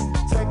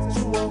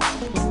 Sexual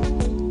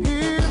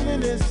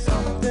healing is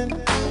something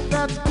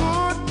that's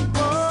good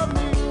for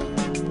me.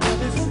 And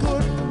it's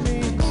good for me.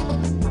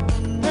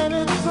 And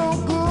it's so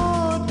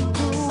good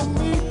to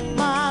meet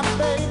my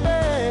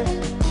baby.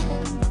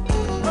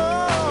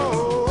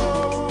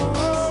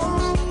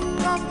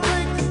 Come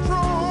take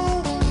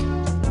control.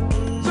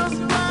 Just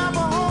grab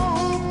a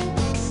hold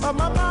of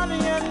my body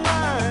and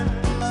mind.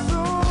 So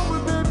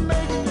we've been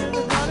making it,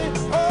 honey.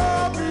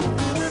 Oh, be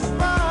feeling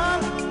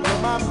fine.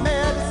 You're my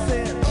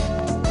medicine.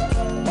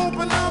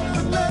 Open up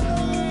and let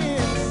me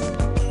in.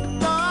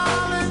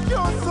 Darling,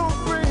 you're so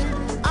great.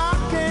 I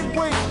can't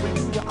wait for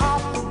you to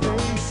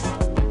operate.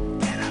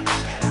 Get up,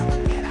 get up,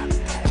 get up, get up.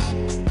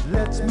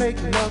 Let's make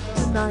love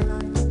tonight.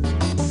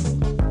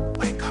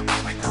 Wake up,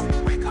 wake up,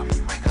 wake up,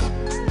 wake up.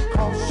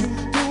 'Cause you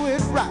do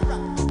it right.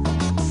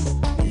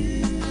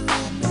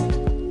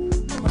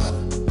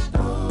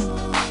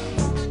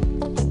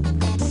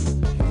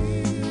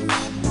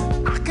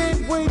 I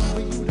can't wait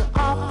for you to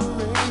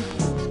operate.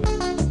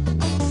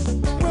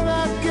 When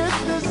I get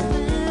this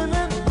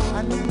feeling,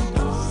 I need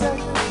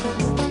sexual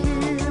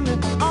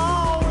healing.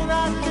 Oh, when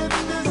I get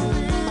this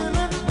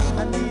feeling,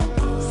 I need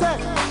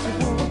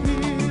sexual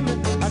healing.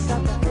 I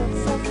got to get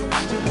sexual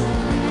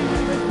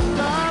healing,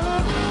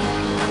 darling.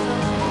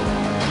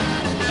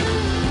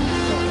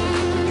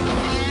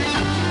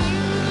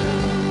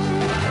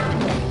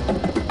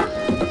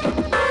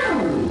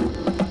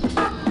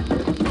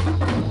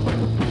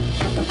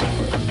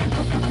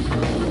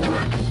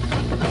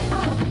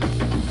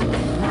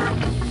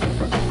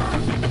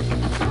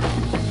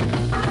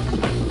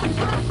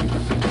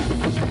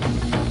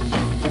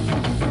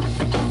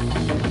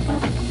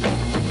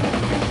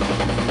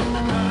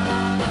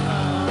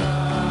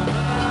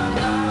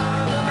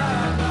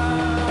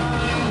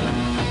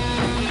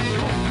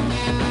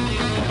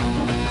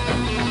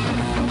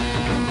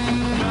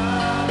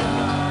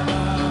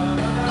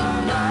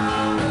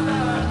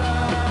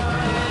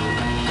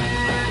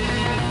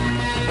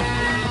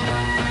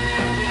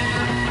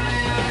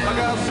 I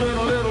got a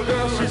certain little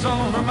girl, she's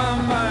on my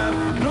mind.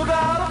 No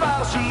doubt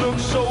about it, she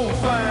looks so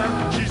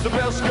fine. She's the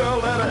best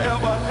girl that I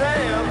ever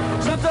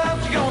had.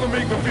 Sometimes she's gonna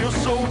make me feel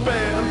so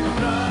bad.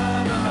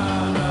 Na, na,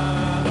 na,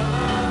 na,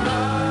 na,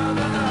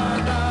 na, na,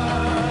 na.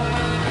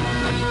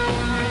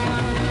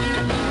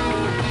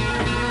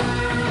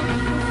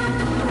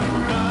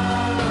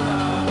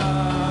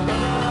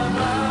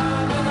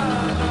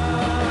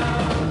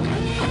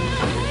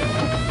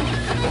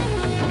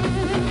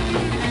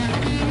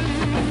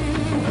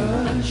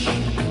 Hush,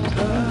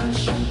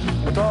 hush.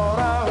 I thought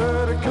I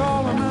heard her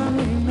calling my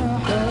name now.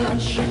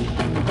 Hush,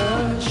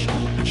 hush.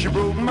 She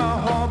broke my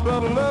heart,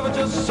 but I love her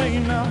just the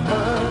same now.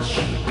 Hush,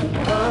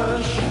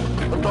 hush.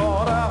 I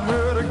thought I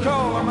heard her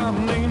calling my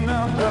name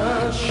now.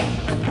 Hush,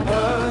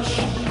 hush.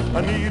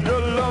 I need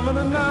her loving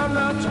and I'm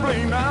not to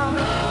blame now.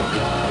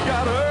 You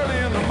got her early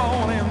in the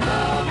morning.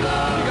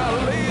 You got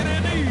her late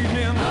in the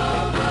evening.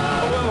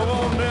 Well, I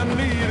want and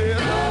need it.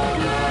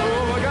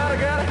 Oh, I gotta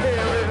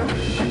have it.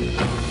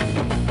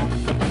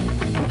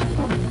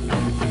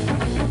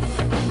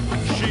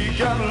 She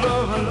got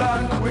loving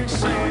like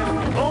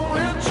quicksand.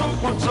 Only it took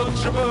one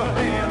touch of her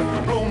hand.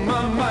 Blow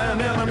my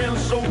mind and I'm in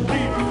so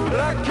deep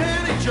that I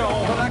can't eat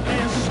y'all and I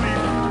can't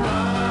sleep. Na,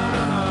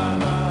 na,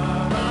 na,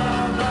 na,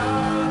 na,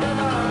 na,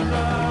 na,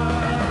 na.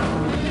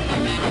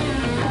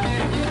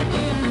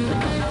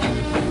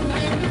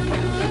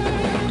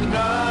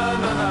 Na,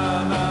 na, na,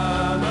 na,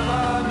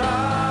 na,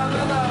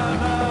 na, na,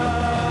 na.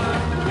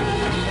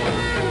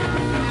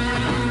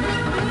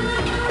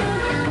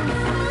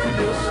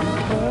 Listen,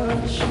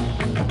 hush,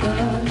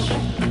 hush.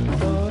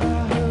 Thought I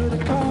heard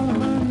her calling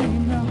my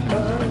name now.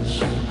 Hush,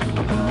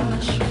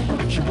 hush.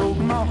 She broke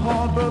my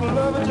heart, but I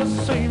love her just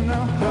the same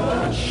now.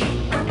 Hush,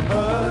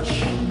 hush.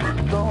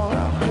 Thought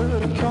I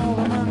heard her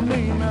calling my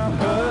name now.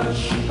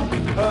 Hush,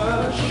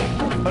 hush.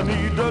 I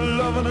need the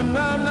loving and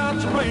I'm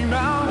not to blame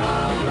now.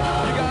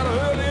 You got her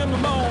early in the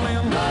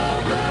morning.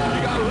 You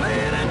got her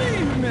late in the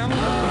evening.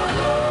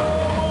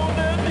 Oh,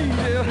 and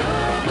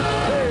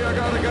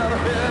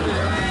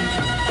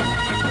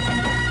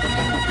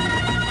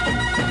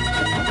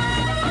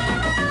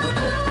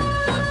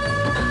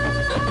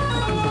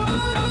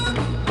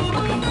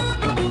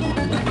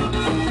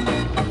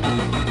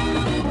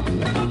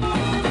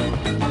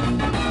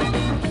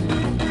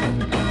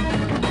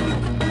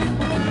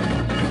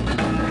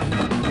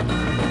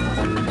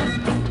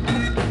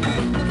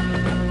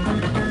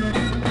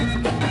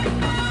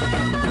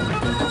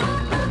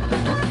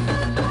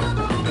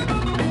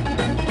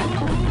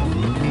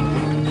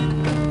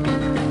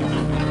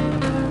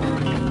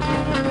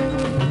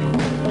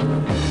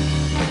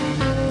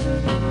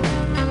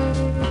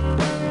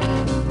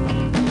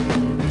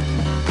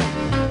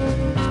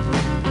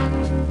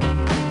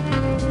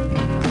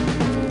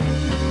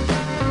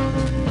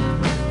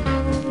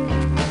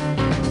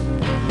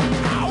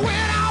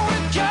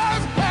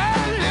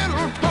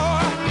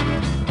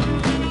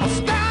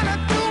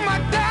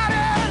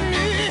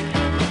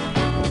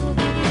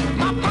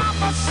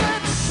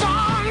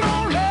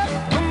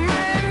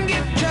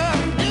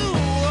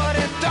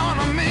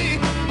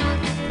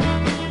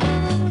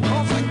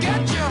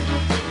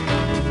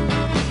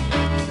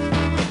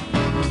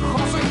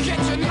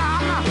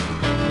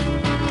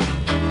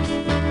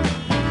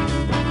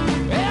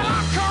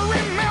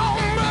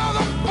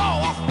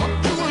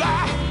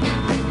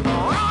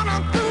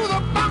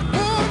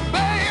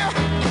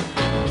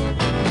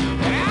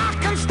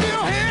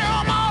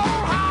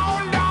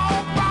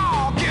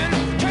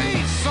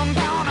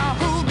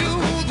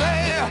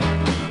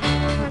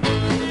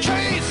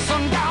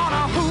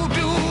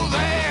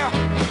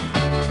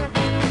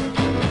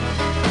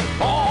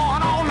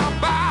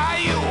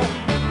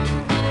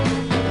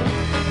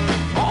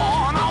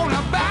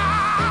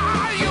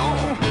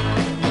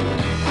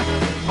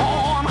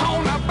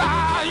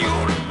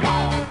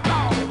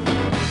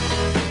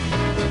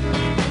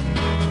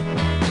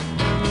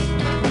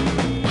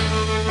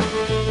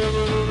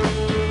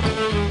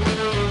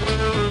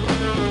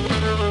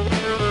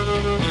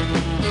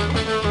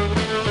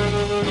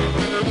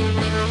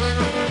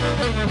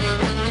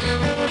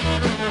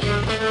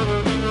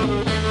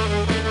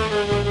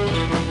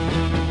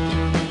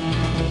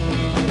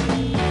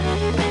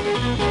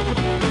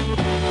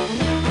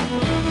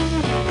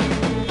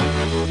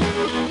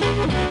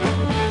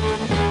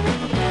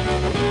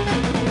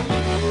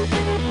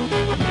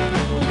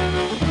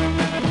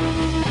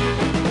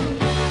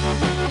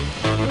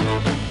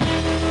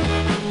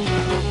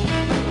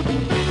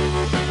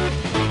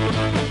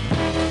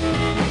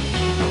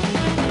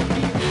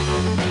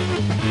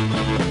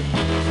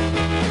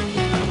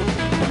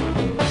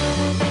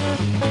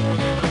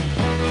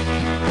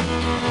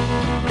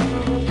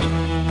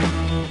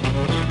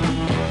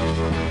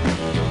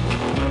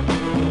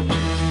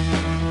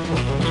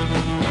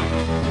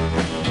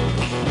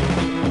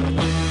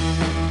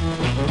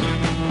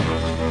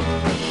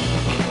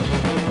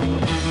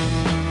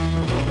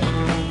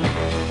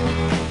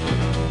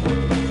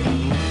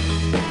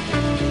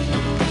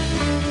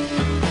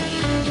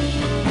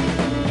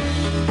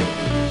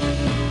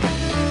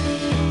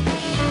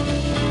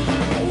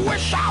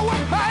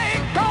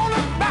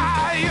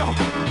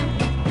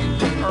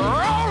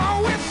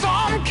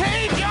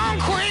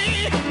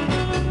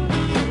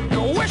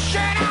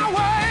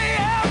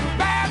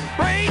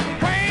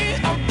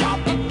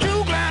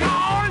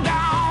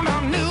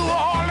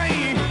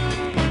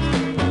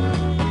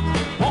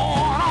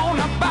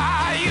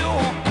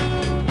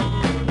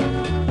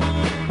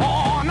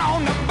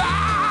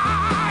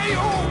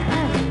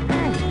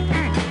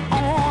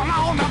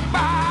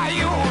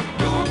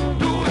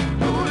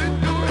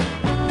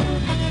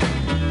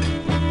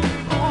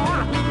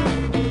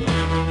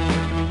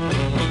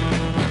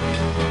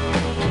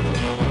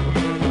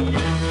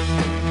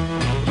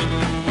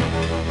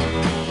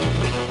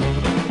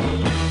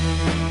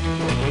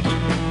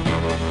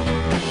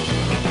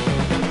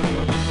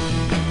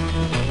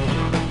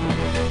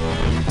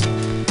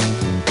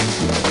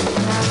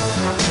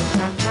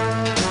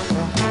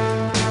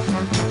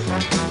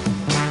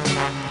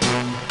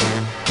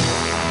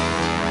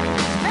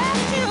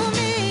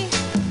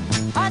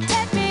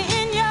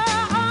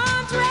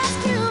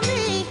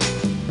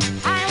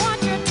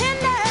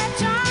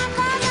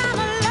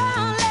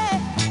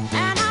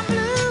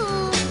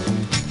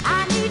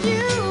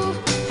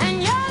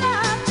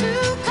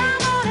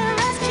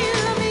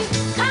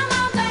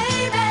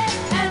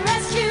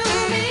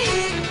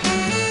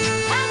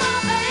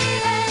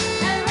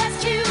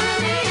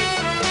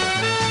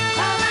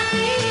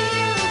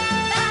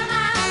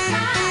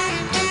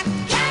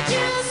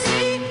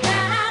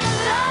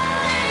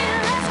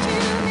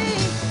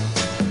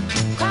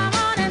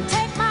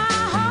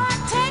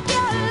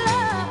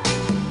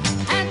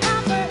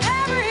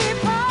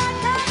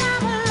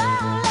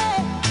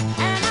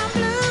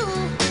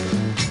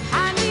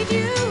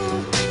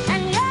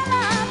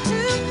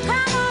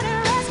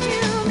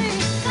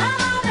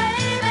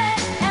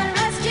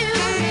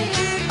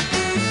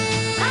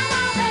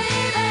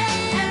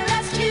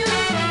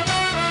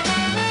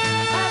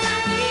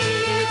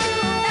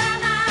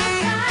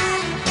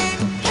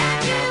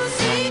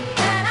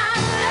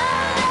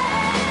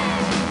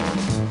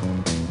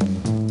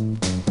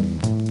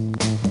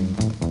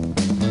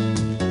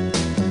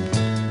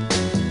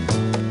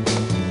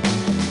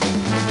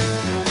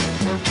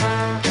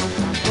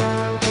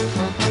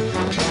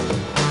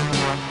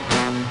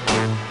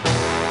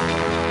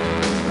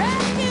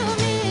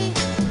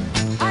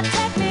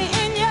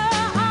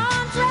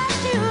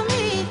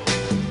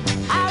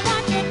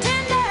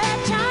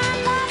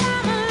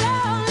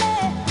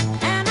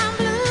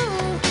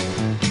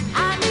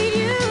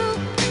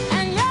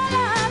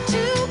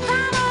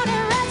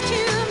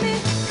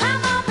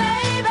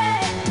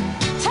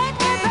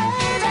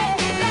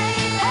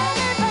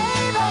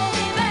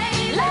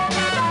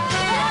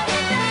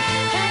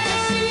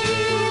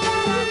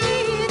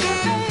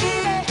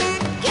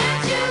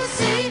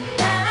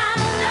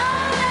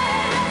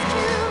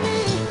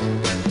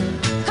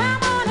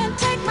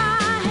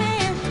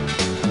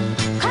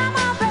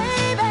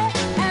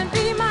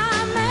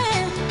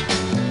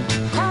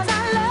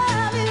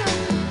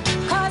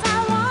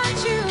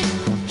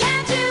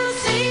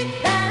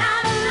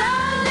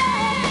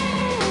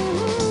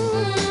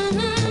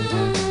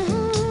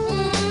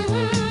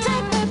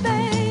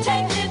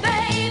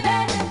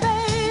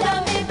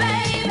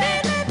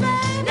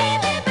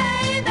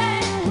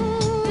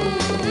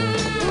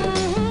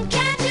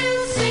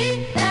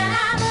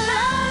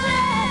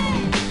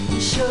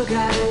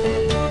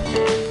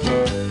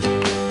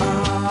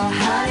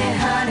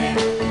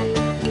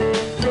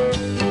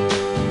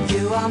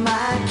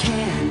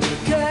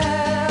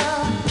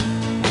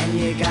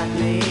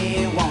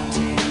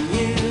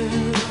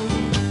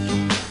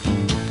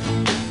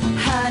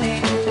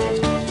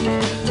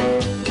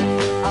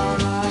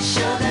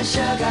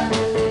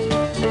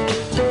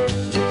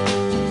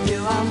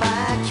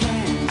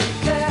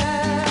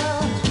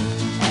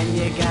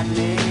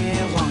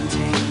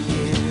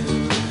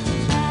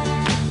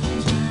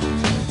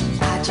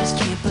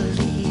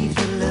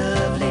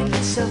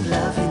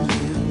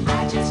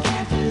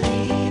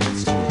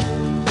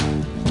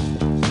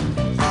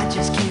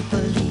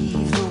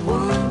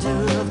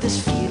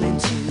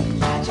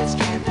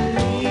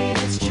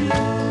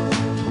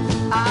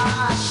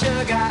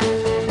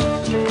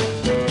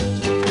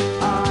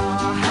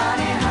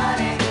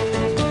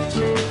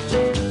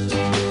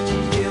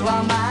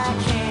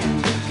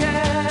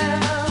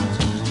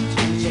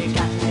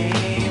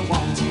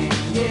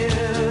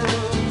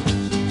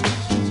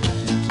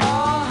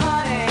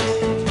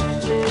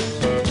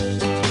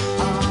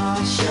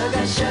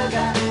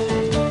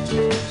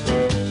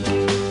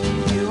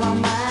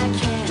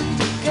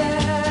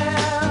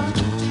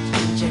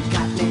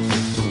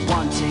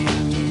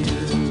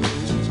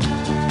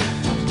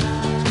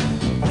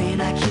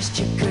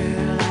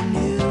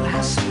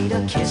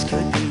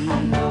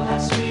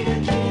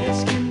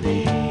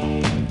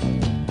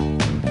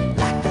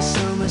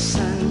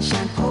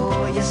sunshine,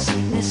 pour your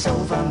sweetness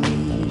over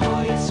me.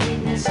 Pour your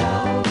sweetness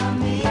over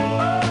me.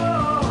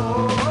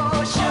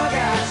 Oh,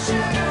 sugar,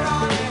 sugar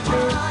on me,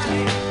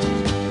 honey.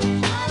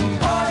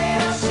 Pour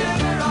your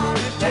sugar on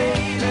me,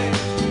 baby.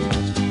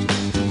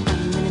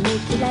 I'm gonna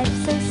make your life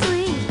so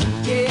sweet.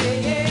 Yeah,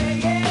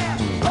 yeah, yeah.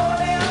 Pour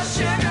your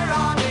sugar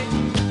on me.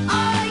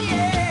 Oh,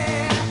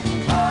 yeah.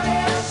 Pour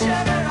your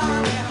sugar on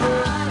me,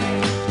 honey.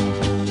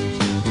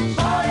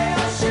 Pour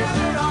your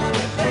sugar on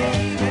me,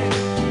 baby.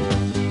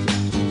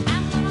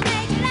 I'm gonna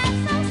make your life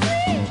so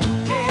sweet.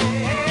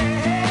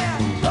 Yeah,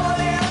 pour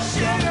your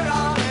sugar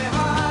on me,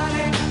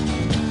 honey.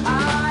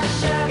 Ah,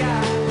 sugar.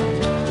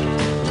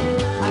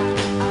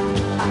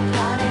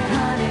 Honey,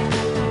 honey.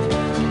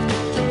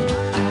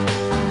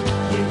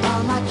 You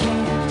are my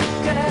candy.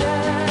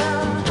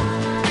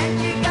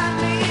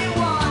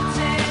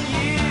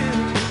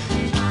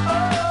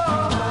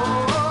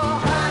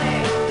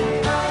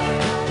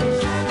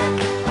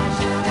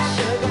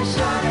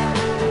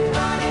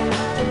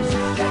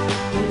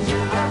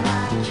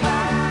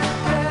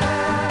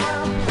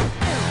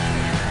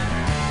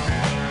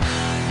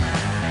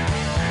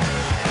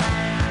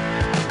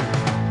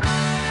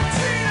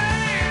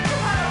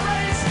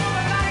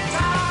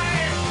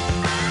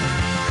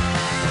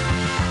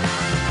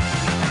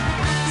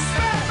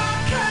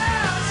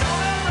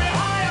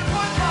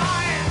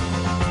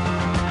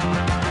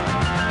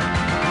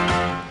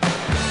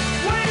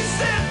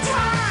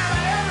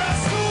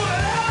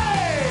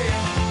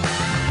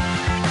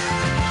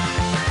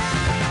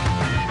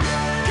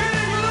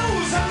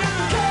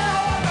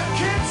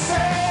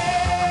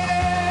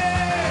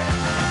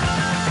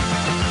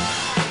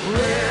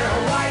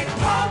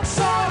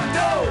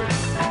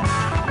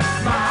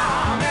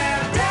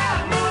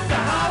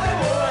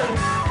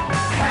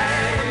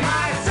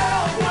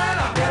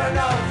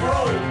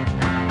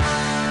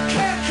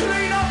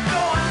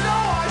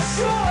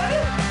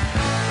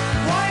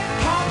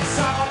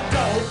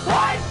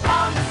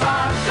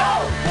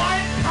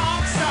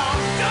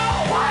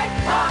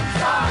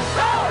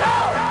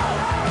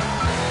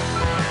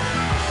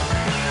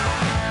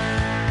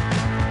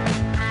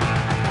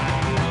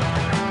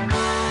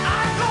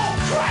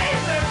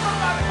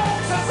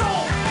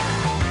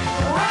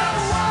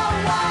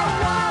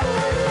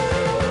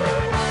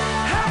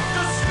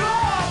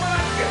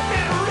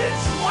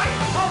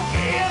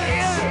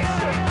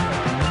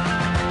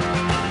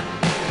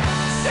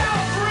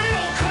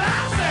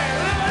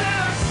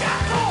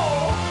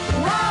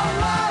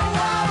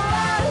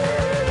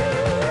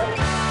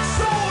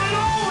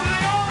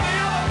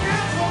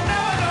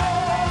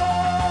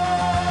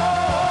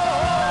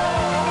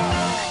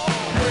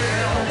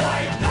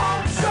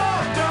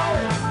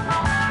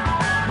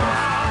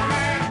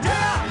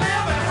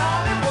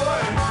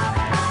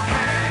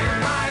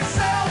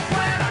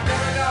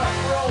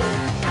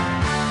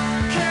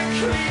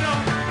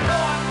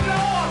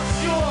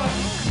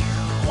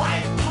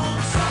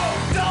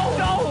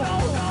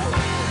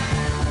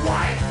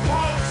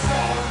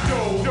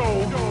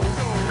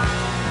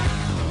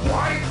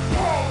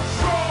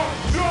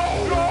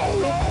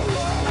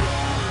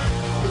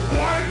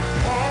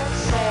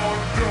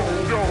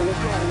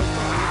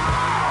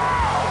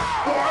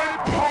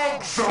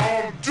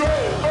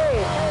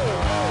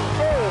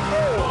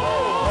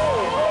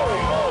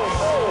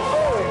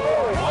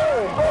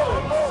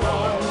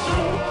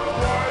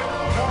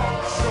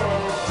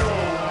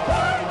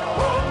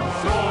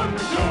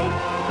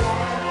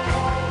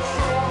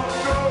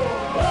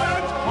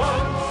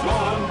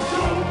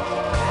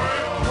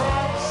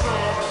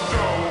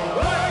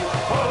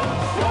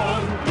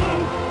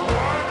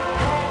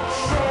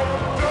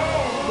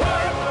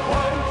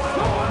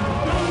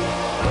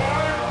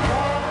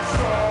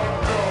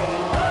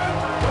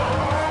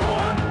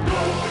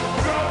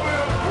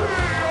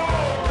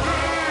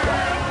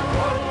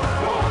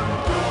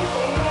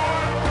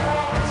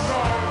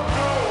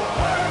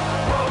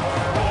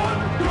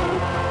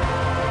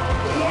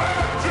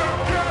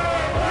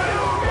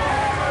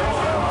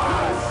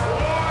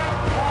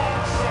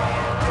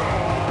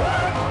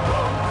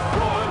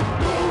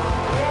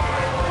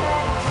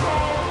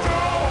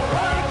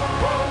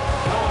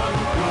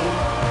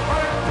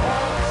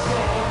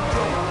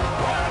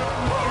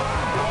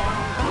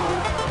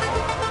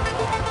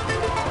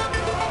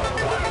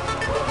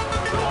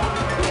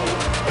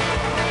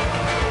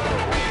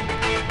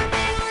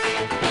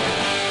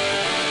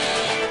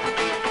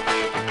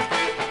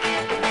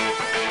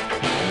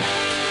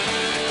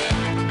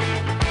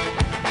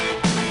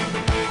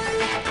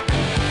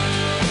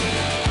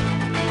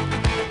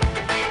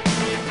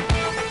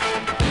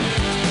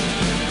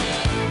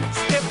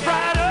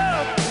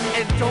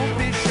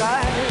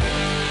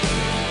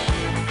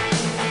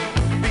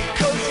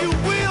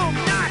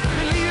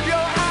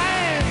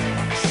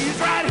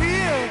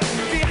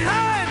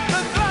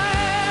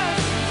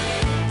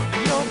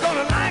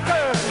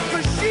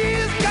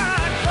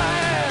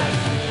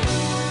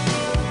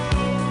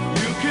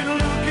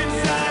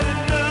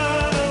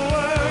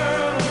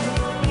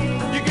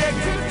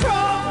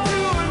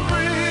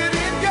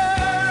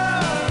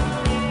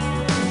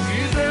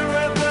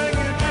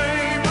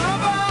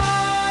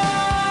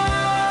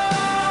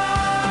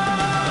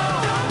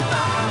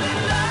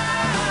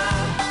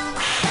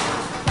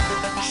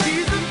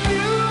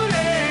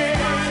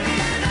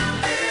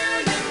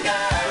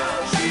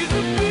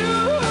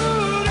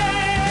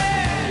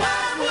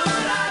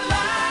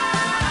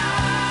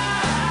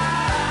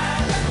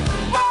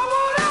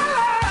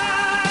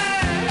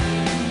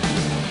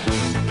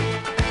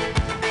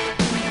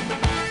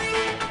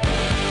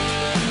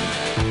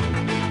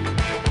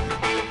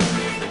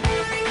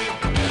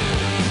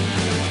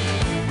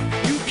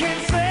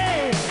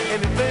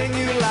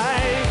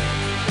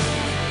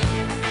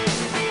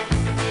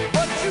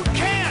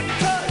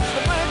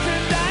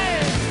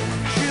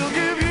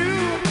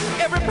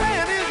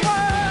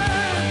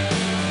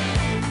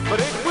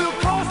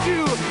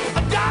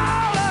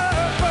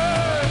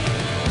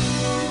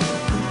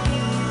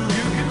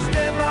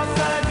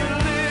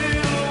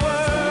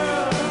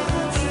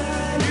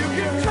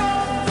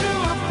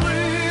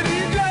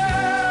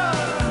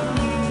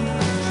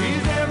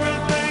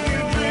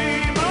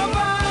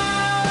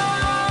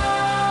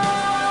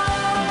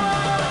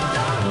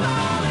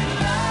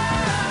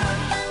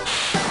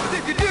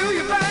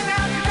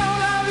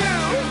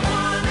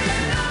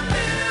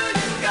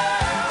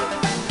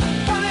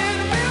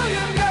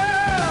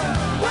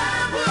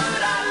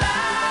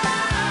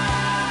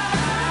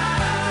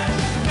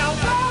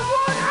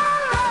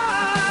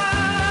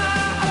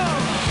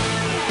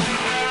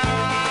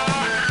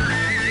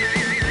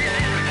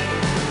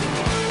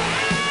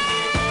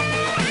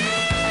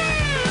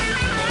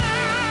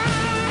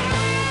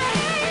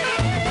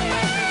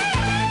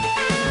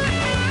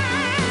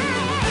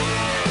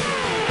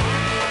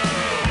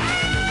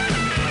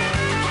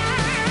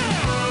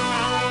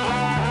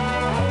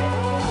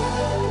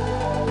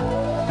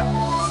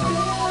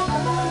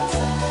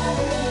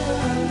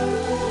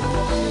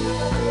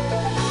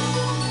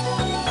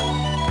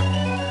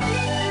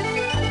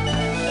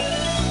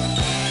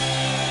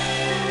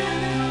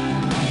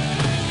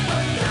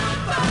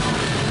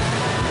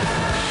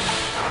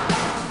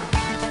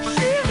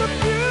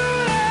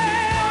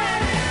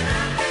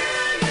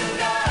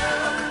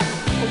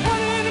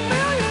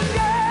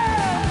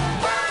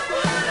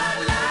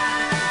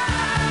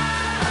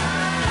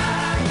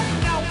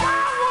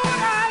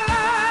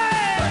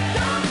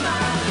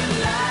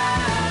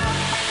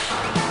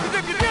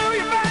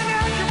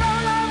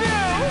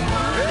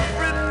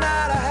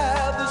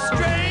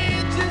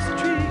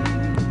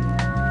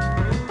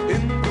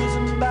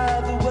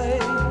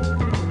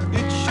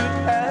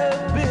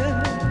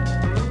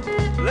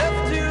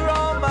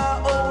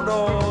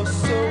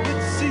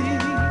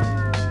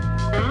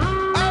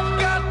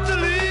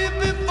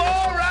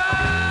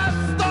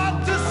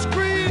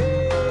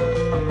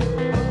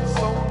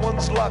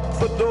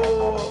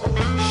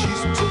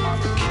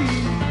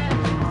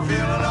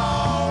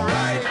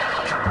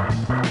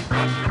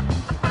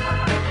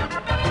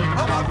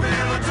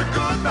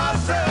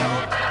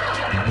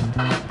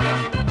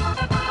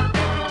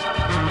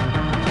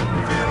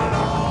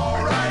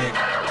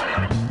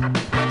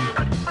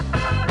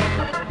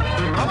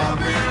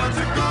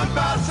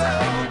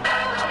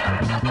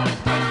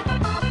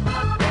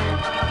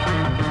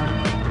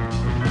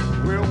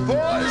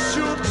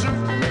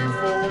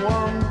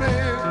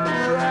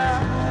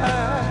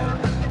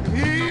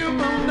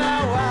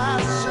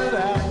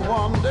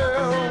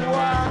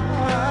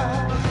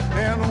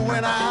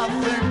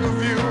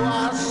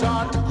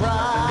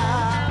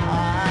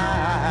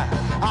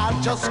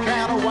 just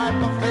can't wipe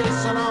my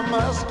face and I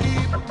must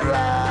keep it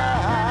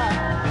dry.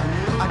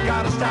 I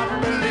gotta stop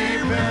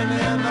believing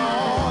in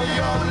all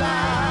your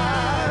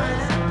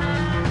lies,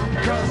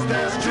 'cause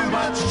there's too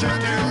much to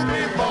do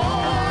before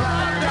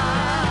I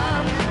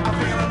die. I'm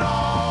feeling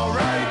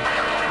alright,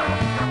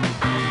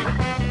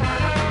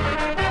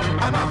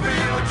 and I'm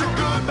feeling too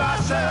good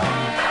myself.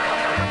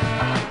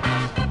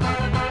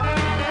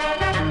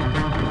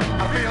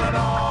 I'm feeling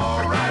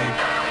alright,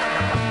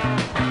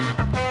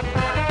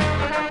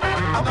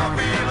 I'm not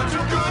feeling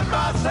too good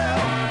myself.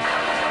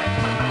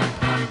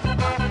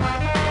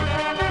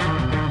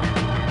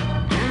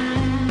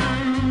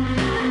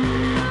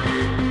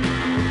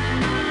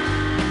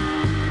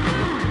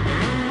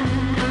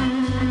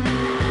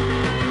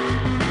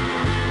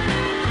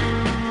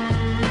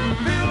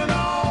 Feeling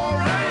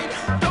alright,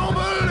 don't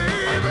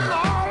believe in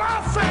all I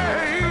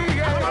say.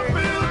 And I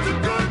feel too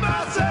good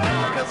myself,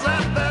 'cause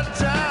at that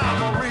time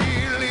I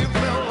really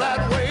felt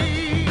that way.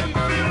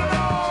 Feeling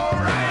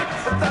alright,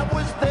 that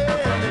was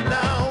then and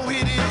now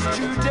it is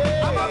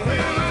today. I'm not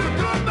feeling too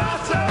good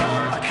myself,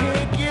 I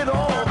can't get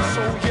on,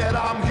 so yet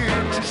I'm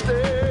here to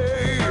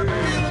stay.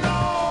 Feeling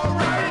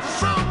alright,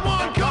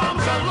 someone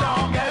comes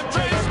along and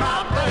takes my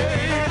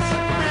place.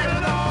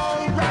 Feeling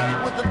alright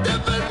with a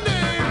different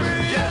name,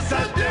 yes,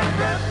 a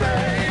different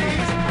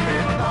face.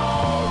 Feeling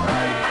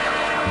alright,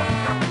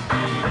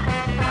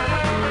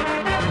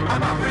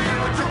 and I'm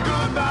feeling too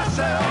good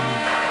myself.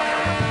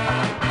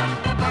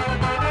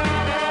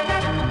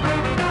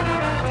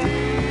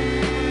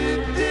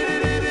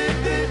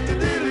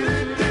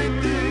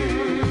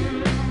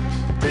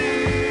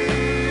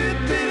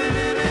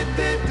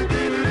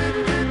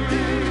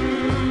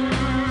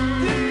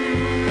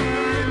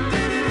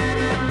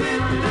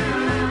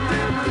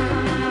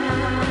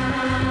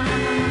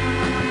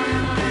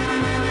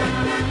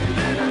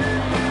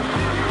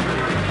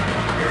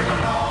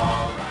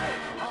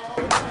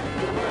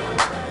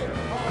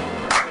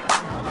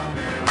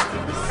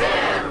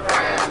 San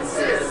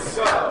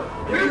Francisco,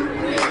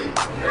 Mutiny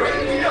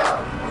Radio.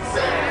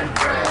 San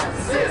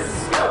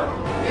Francisco,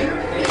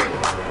 Mutiny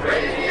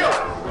Radio.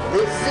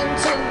 Listen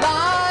to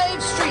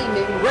live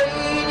streaming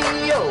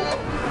radio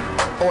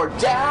or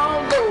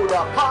download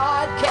a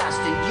podcast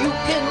and you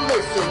can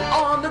listen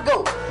on the go.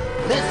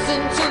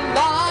 Listen to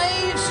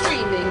live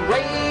streaming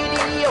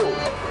radio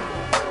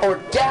or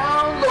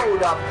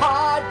download a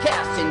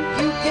podcast and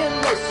you can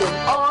listen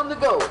on the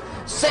go.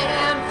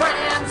 San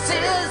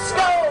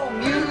Francisco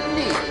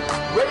Mutiny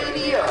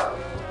Radio.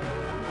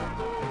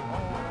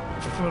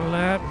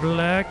 Flat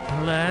black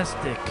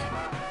plastic.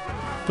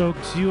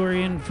 Folks, you are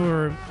in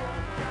for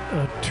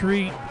a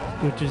treat,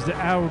 which is the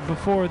hour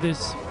before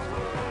this.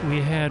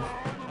 We had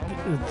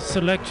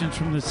selections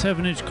from the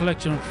 7-inch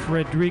collection of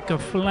Frederica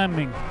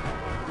Fleming,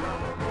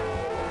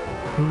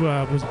 who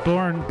was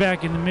born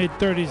back in the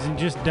mid-30s and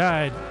just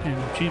died, and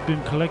she's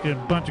been collecting a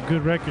bunch of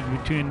good records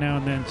between now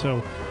and then.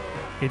 So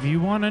if you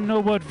want to know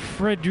what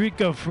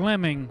Frederica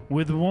Fleming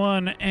with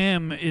one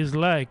M is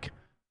like,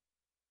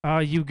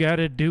 all you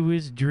gotta do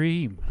is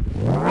dream.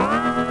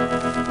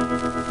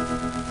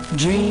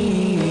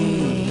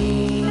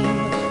 Dream,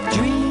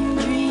 dream,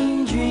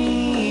 dream,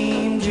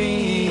 dream,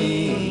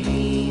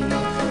 dream.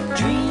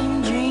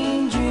 Dream,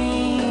 dream,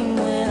 dream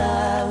when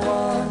I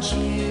want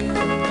you.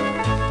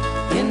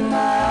 In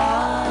my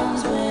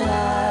arms when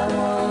I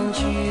want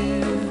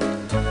you.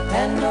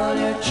 And all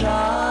your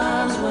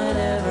charms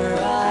whenever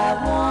I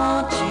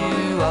want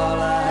you. All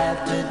I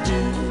have to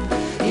do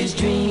is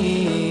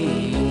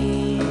dream.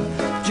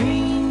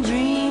 Dream,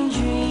 dream,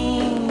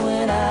 dream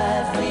when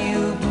I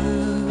feel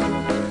blue.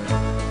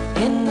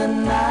 In the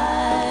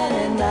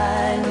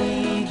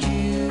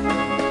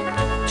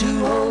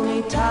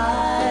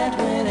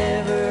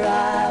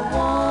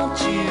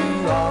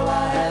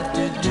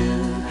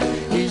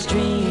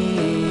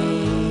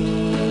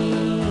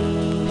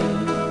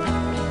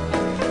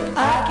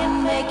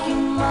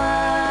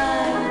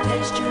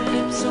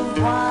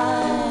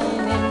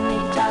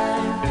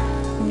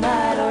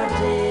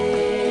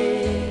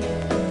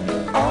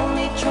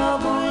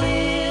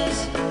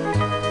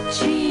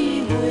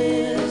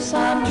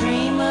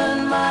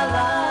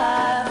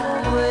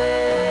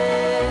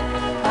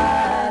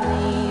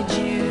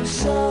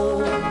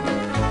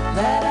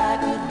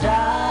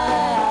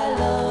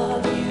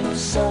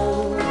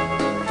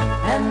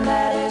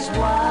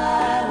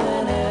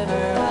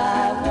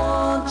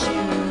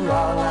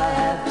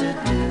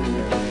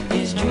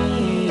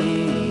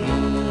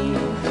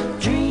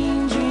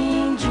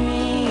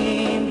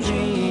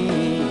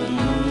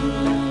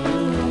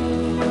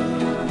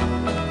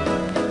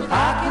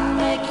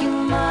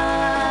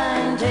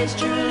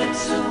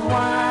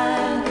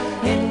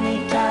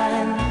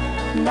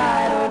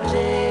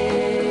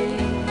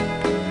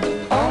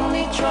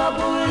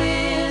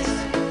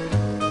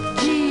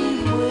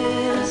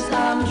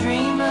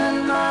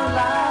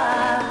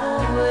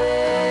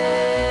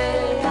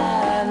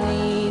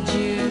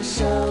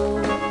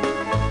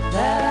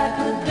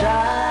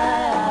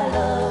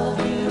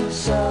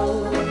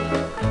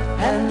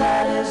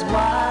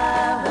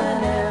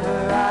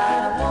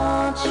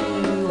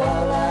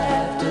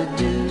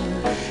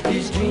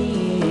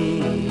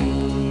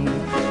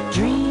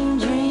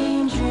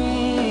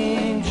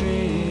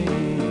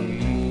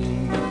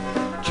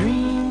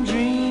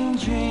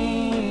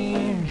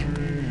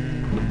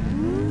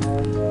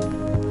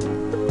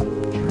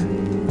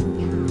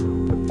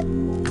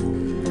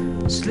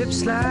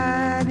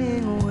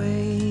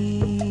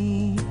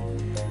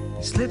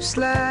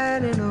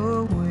sliding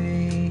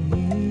away.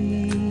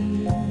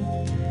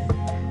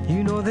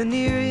 You know, the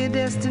nearer your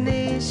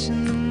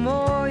destination, the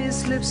more you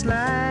slip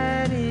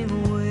sliding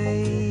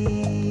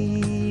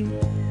away.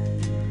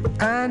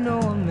 I know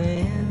a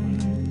man,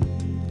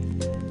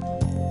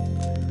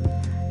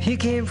 he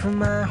came from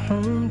my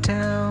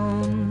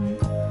hometown.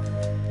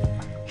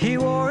 He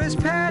wore his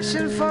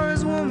passion for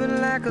his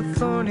woman like a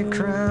thorny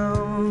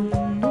crown.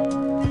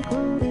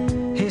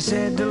 He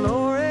said,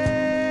 Dolores,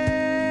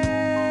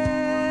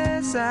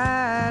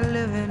 I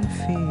live in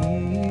fear.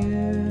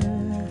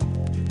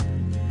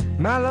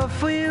 My love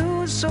for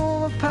you is so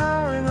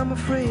overpowering, I'm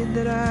afraid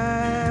that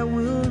I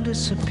will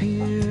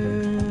disappear.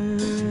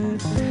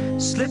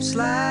 Slip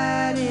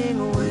sliding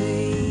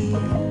away,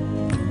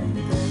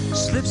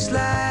 slip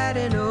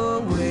sliding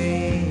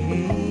away.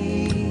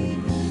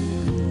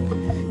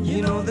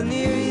 You know, the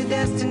nearer your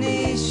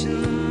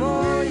destination, the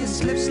more you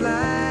slip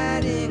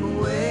sliding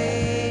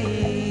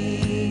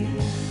away.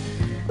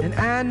 And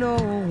I know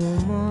a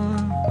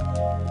woman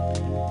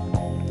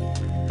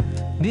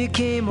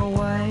became a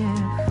wife.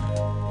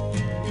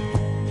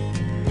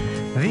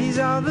 These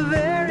are the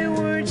very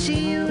words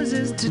she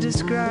uses to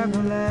describe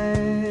her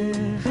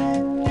life.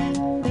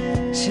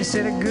 She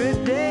said a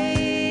good day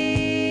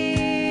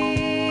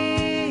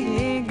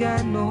ain't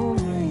got no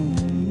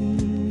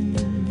rain.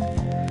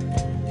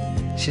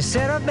 She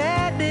said her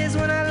bad days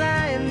when I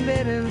lie in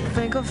bed and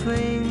think of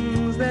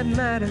things that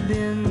might have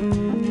been.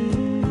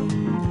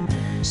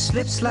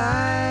 Slip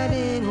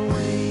sliding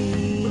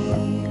away,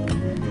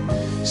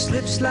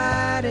 slip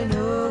sliding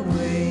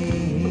away.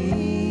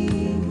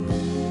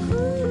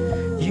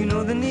 You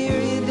know, the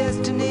nearer your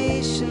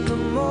destination, the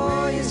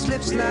more you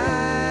slip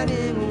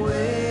sliding away.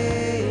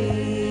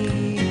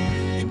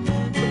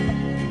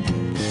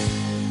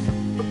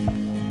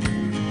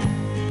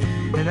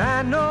 And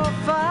I know a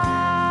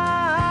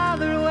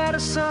father who had a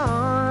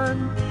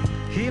son.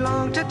 He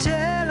longed to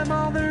tell him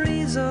all the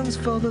reasons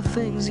for the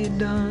things he'd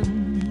done.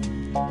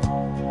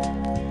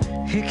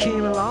 He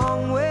came a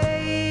long way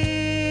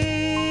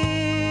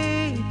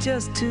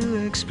just to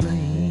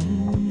explain.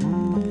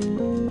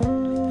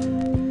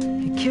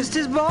 He kissed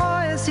his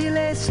boy as he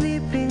lay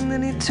sleeping,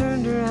 then he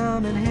turned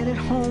around and headed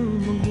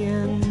home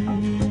again.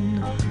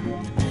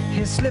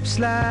 He slip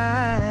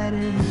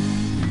sliding,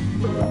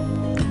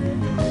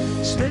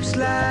 slip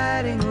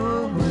sliding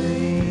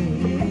away.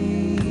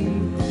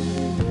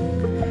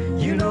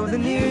 You know, the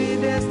nearer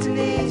your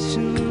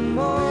destination, the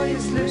more you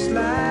slip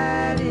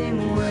sliding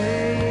away.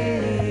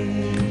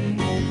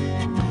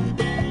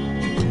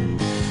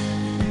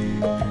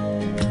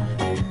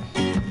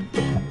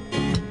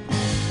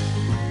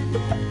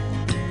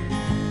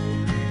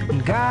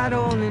 And God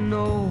only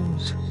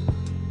knows,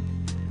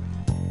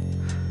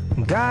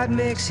 God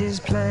makes his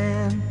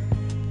plan.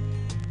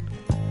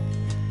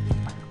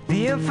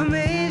 The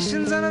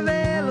information's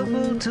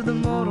unavailable to the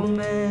mortal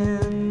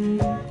man.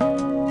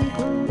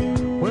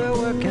 We're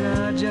working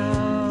our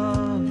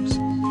jobs,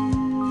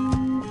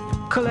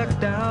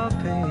 collect our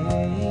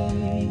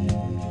pay.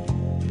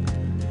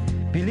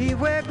 Believe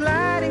we're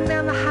gliding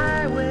down the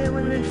highway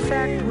when in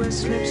fact we're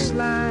slip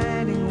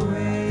sliding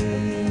away.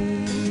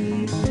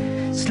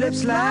 Slip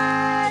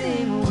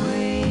sliding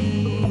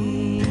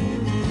away,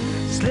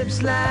 slip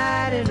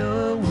sliding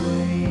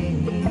away.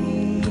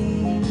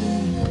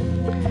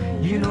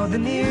 You know, the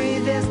nearer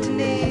your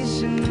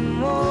destination, the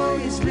more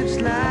you slip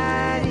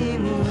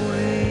sliding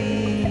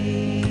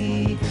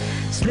away.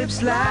 Slip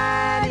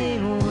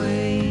sliding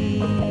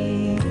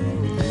away,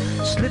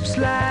 slip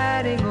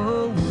sliding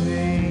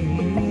away.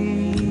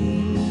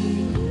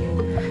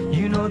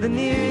 You know, the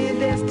nearer your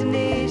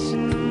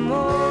destination, the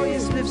more you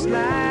slip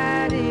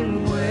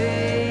sliding away.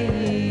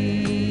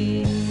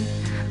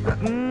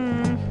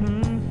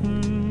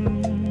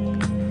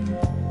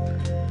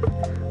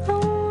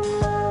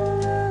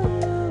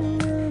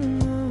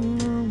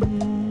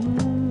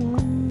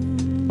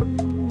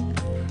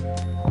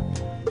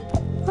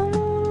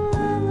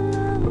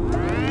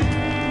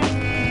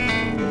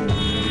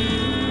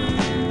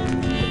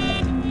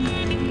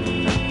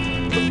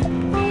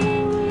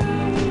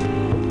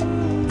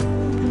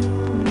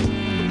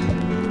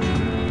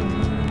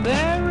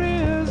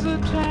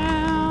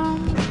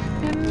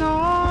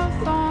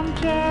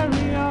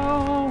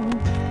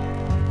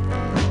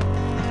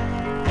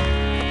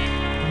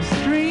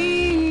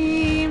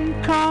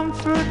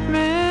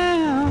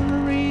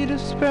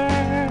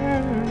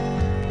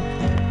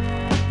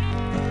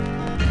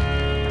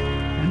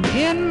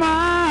 In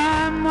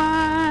my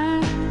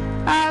mind,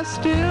 I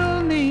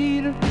still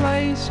need a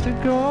place to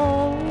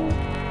go.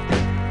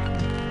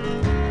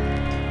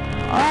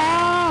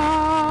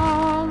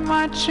 All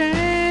my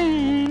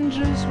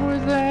changes were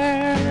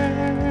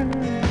there.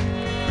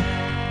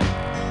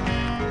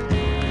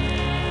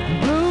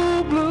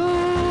 Blue,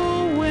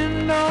 blue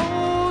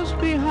windows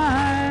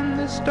behind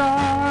the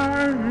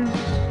stars.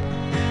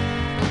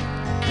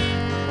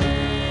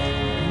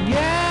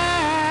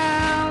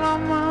 Yellow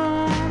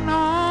moon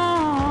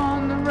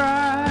on the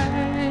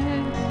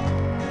right.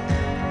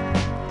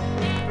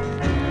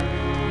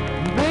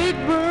 Big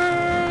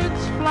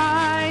birds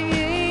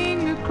flying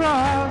across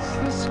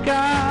the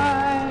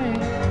sky,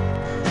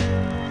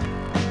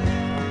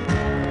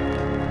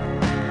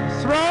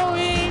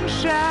 throwing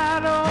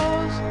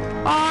shadows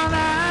on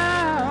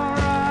our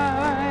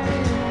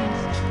eyes.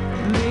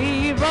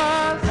 Leave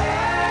us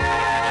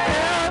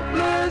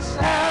helpless,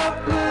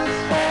 helpless,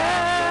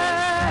 helpless.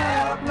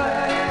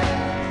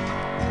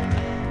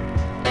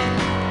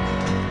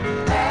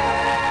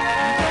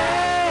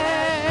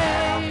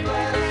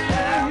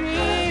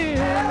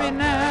 Hear me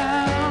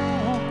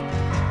now.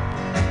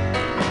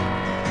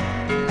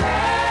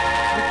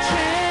 The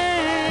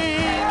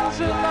chains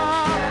are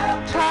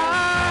locked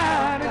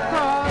tight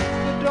across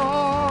the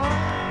door.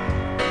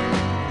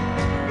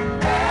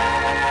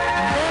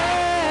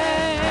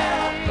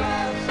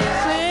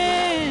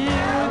 Sing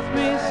with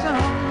me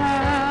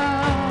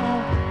somehow.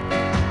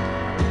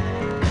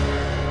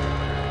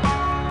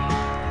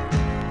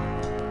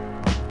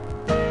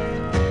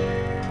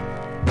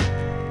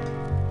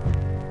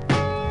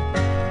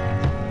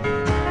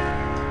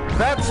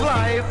 That's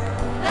life.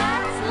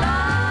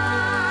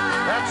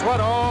 That's what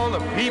all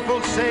the people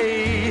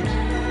say.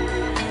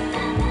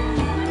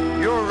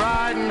 You're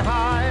riding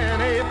high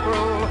in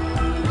April,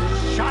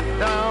 shot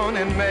down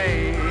in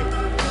May.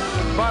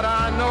 But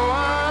I know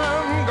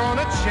I'm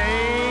gonna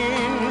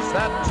change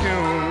that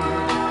tune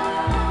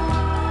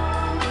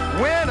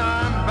when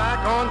I'm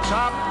back on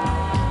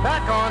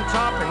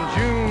top in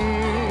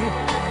June.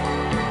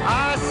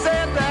 I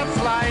said that's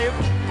life.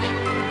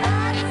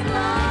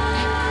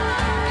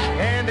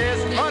 And as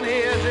funny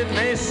as it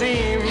may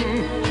seem,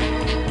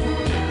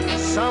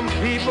 some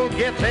people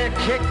get their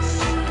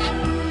kicks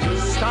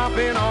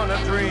stomping on a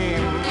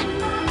dream.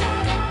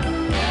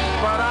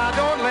 But I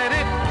don't let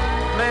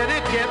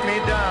it get me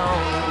down.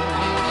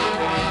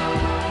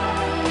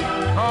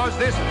 'Cause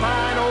this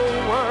fine old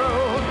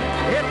world,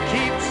 it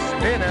keeps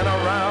spinning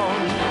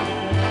around.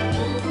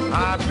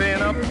 I've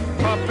been a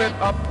puppet,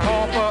 a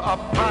pauper, a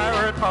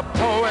pirate, a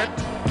poet,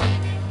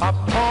 a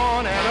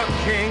pawn and a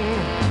king.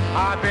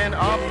 I've been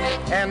up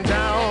and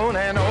down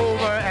and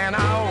over and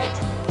out.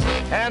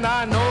 And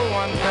I know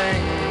one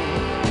thing,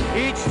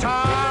 each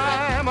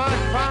time I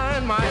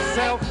find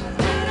myself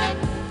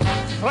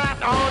flat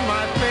on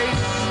my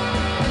face,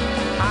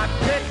 I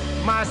pick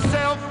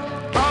myself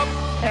up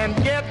and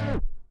get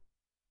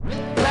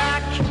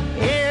back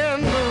in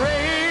the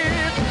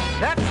race.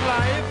 That's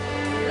life.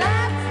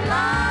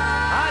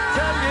 I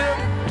tell you,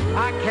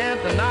 I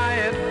can't deny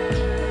it.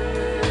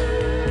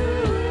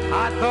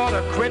 I thought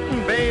of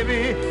quitting,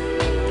 baby,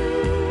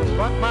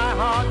 but my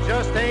heart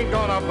just ain't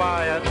gonna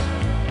buy it.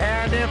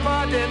 And if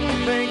I didn't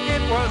think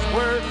it was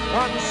worth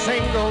one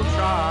single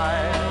try,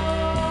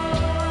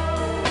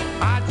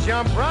 I'd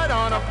jump right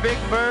on a big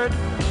bird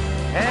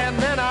and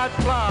then I'd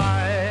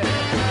fly.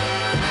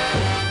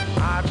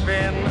 I've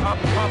been a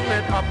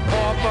puppet, a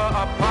pauper,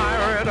 a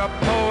pirate, a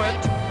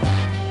poet,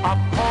 a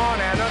pawn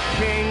and a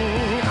king.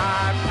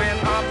 I've been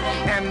up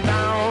and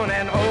down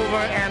and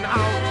over and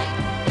out.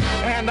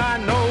 And I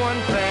know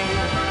one thing,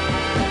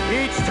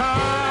 each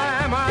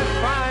time I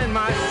find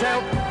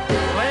myself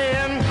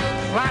laying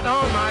flat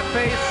on my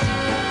face,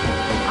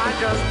 I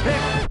just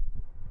pick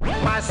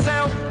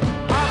myself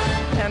up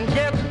and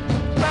get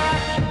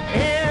back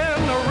in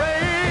the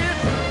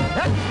race.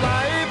 That's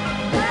life.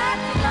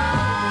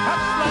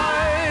 That's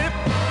life.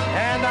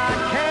 And I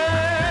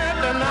can't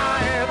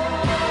deny it.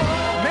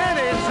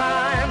 Many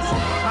times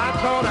I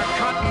thought of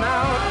cutting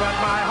out, but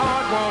my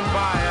heart won't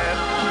buy it.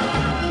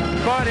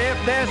 But if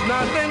there's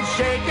nothing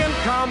shaking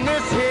come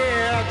this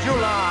here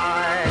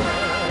July,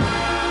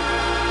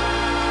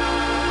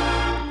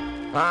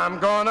 I'm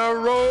gonna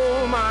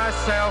roll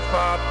myself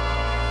up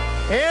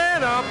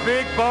in a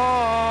big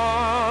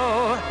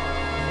ball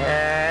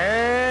and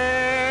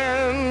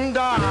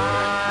die.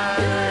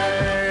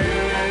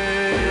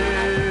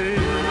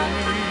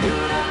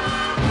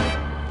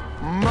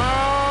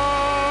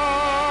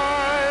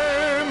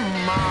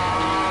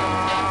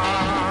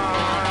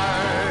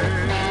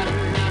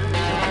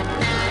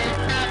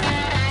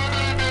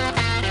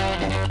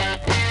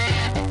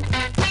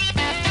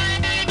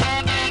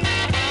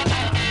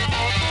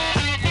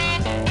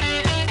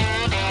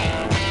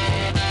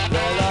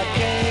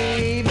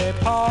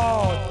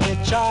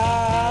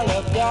 Child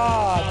of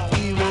God,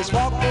 he was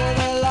walking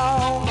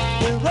along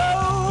the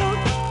road,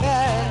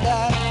 and I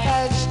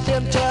asked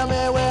him, tell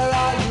me, where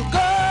are you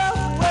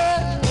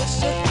going? Yes,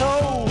 he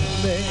told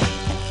me.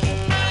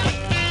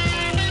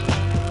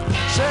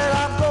 Said,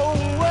 I'm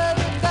going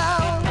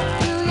down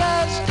to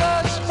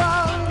Yasgur's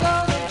farm,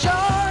 gonna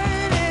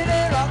join in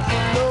a rock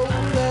and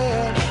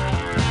rollin'.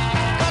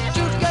 Got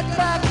to get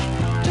back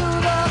to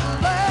the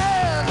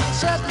land,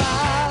 set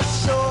my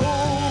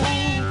soul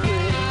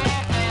free.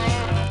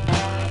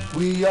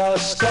 We are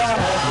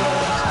stars,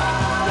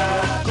 we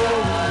are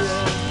golden,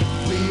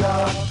 we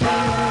are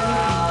pure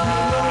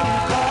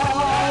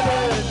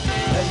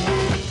and we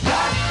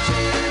got to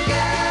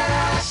get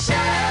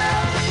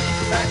ourselves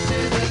back to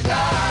the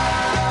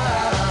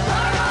garden.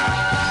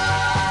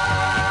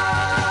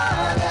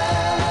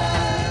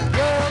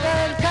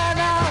 Golden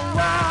kind of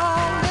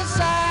wrong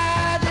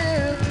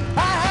decided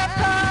I have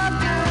come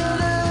to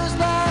lose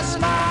my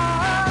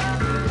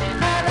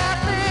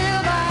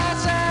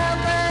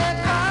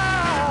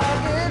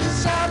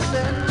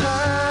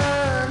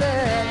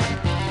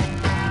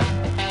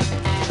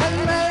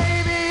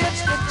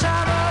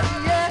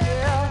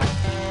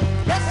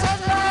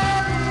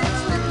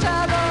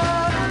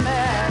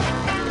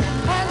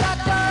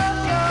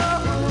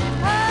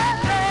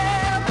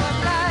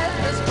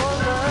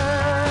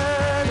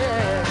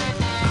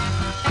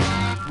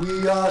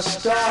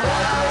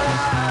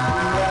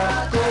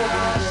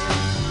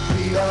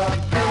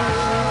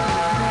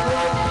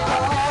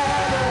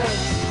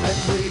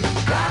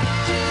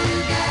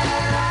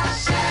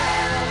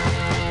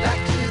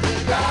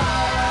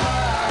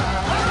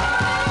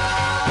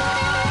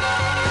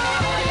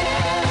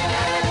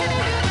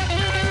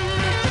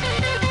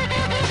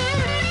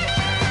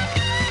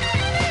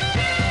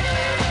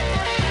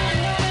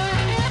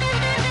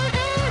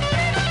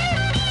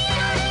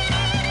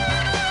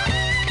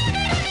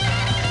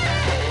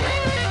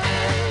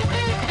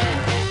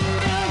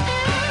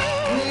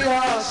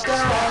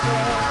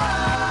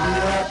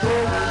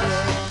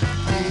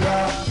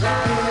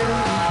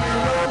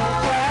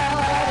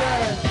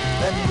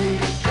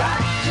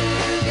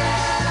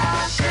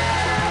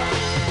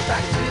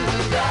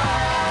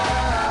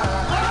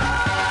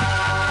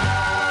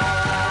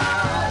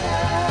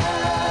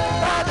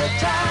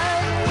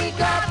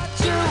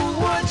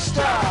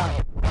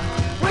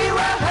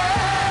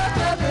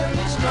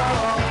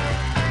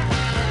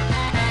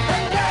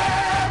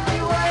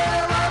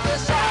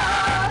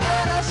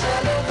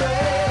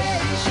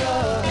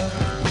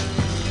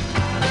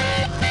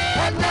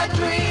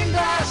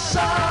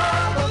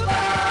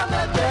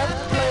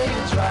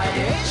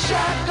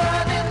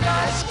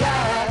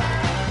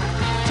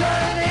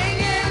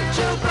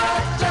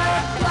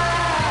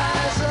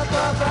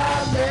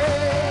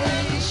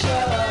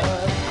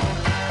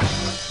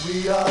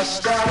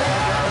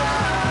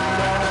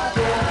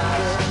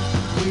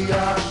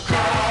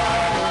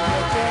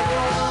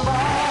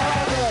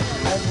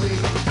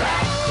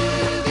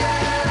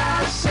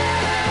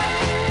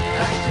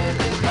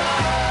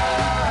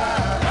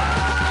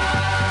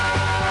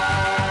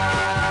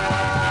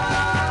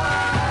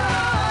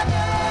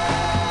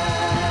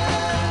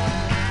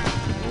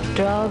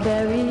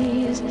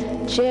Strawberries,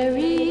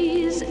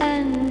 cherries,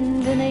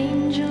 and an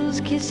angel's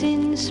kiss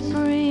in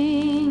spring.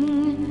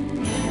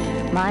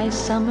 My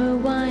summer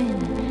wine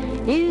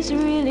is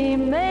really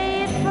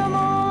made from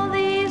all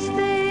these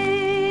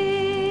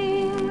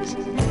things.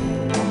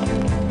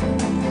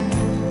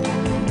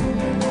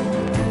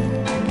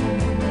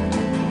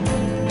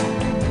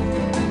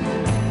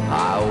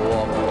 I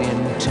walked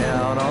in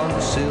town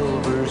on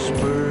silver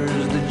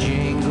spurs, the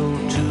jingle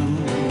too,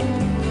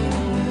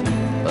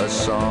 a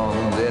song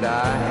that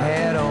I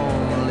had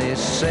only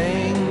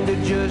sang to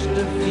just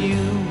a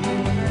few.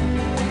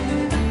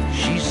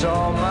 She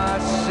saw my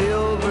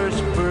silver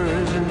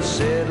spurs and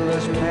said,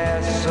 let's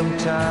pass some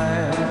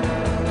time,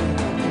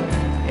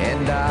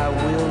 and I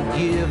will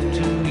give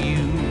to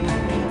you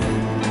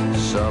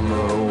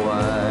summer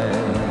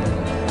wine.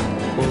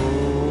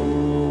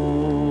 Oh,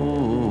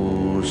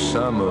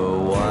 summer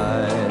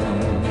wine.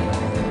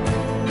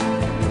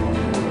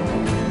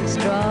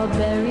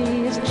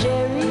 Strawberries,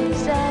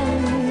 cherries,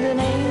 and an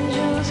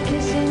angel's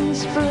kiss in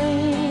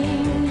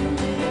spring.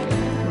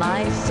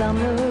 My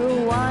summer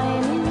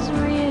wine is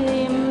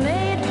really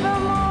made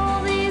from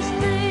all these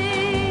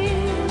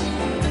things.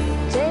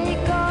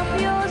 Take off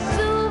your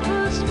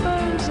silver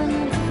spurs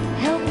and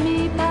help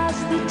me pass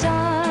the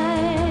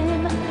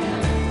time,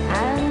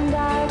 and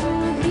I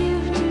will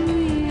give to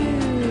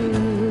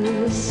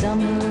you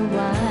summer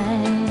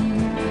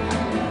wine.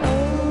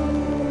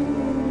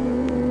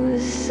 Oh,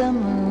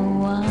 summer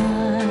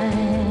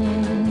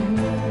wine.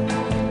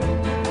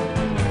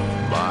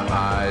 My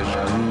eyes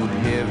grew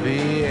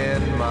heavy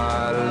and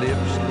my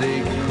lips,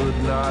 they could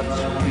not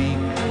speak.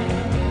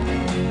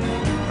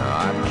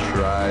 I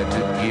tried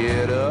to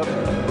get up,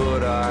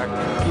 but I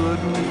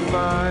couldn't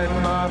find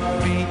my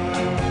feet.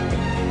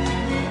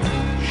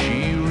 She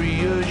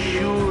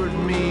reassured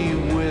me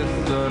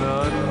with an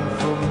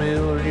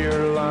unfamiliar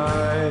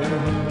line,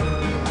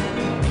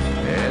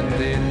 and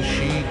then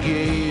she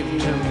gave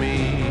to me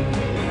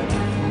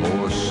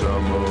more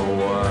summer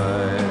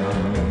wine.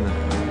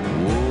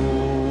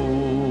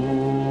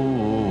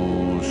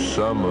 Oh,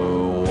 summer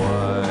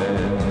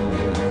wine.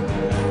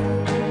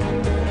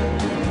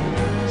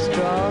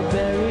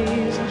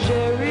 Strawberries,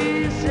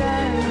 cherries,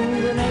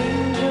 and an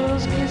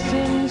angel's kiss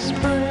in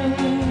spring.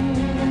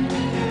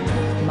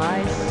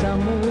 My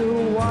summer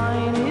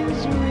wine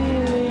is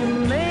really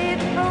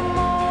made from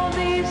all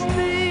these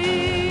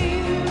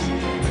things.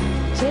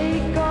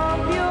 Take off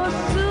your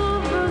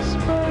silver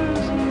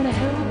spurs and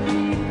help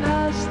me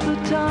pass the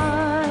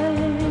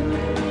time,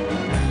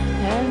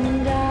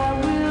 and I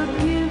will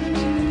give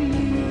to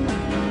you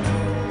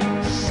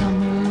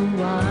summer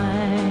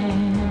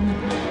wine.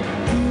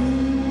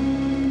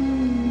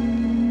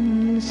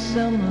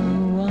 Summer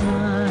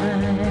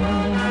wine.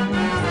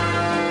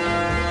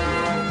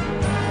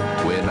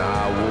 When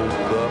I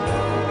woke up,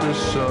 the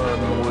sun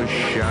was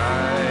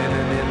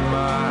shining in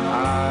my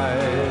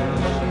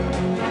eyes.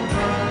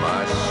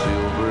 My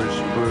silver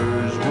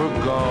spurs were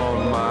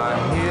gone, my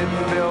head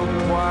felt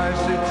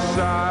twice its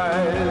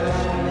size.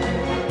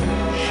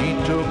 She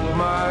took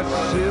my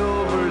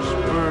silver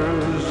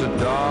spurs, a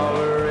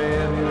dollar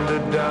and a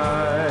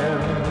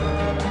dime,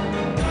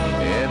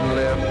 and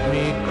left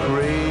me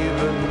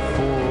craving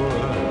for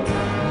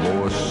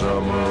more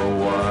summer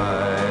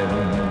wine.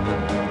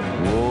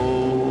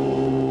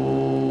 Whoa,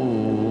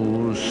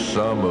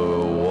 summer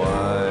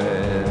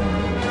wine.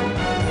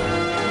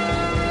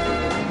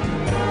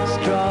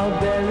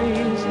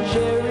 Strawberries,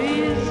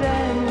 cherries,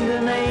 and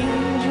an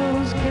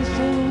angel's kiss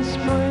in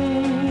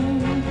spring.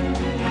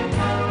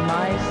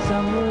 My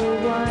summer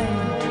wine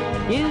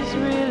is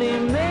really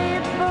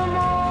made from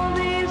all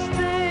these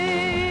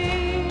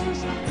things.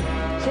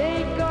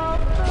 Take off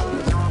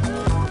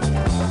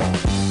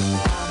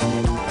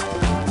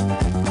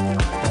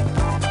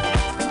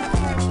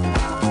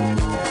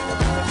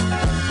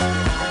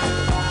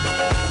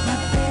My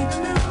baby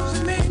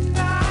lives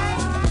midnight,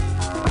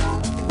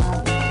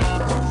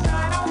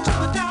 right on time.